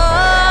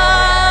want.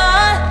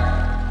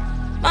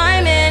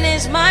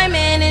 My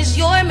man is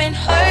your man,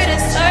 her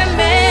is her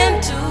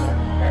man too.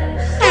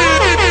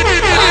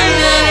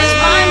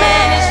 My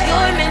man is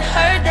your man,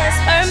 her that's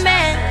her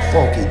man.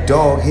 Funky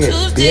dog head,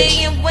 Tuesday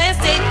bitch. and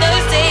Wednesday,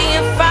 Thursday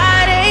and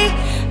Friday,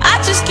 I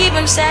just keep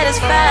him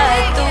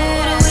satisfied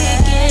through the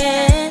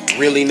weekend.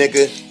 Really,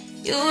 nigga?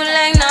 You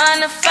like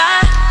 9 to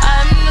 5,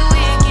 I'm the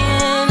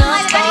weekend.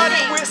 I'm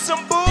starting with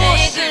some bullshit.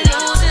 Make him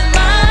lose his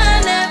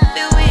mind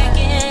every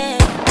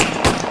weekend.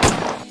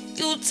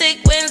 You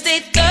take Wednesday,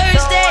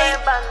 Thursday,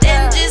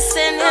 then just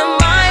send him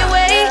my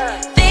way.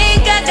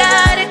 Think I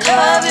got it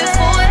covered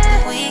for the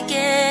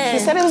weekend. He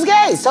said it was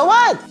gay, so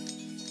what?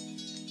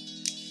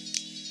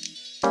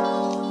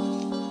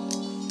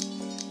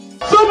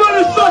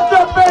 Somebody suck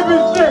that baby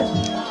shit!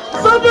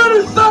 Somebody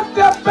suck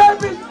that baby!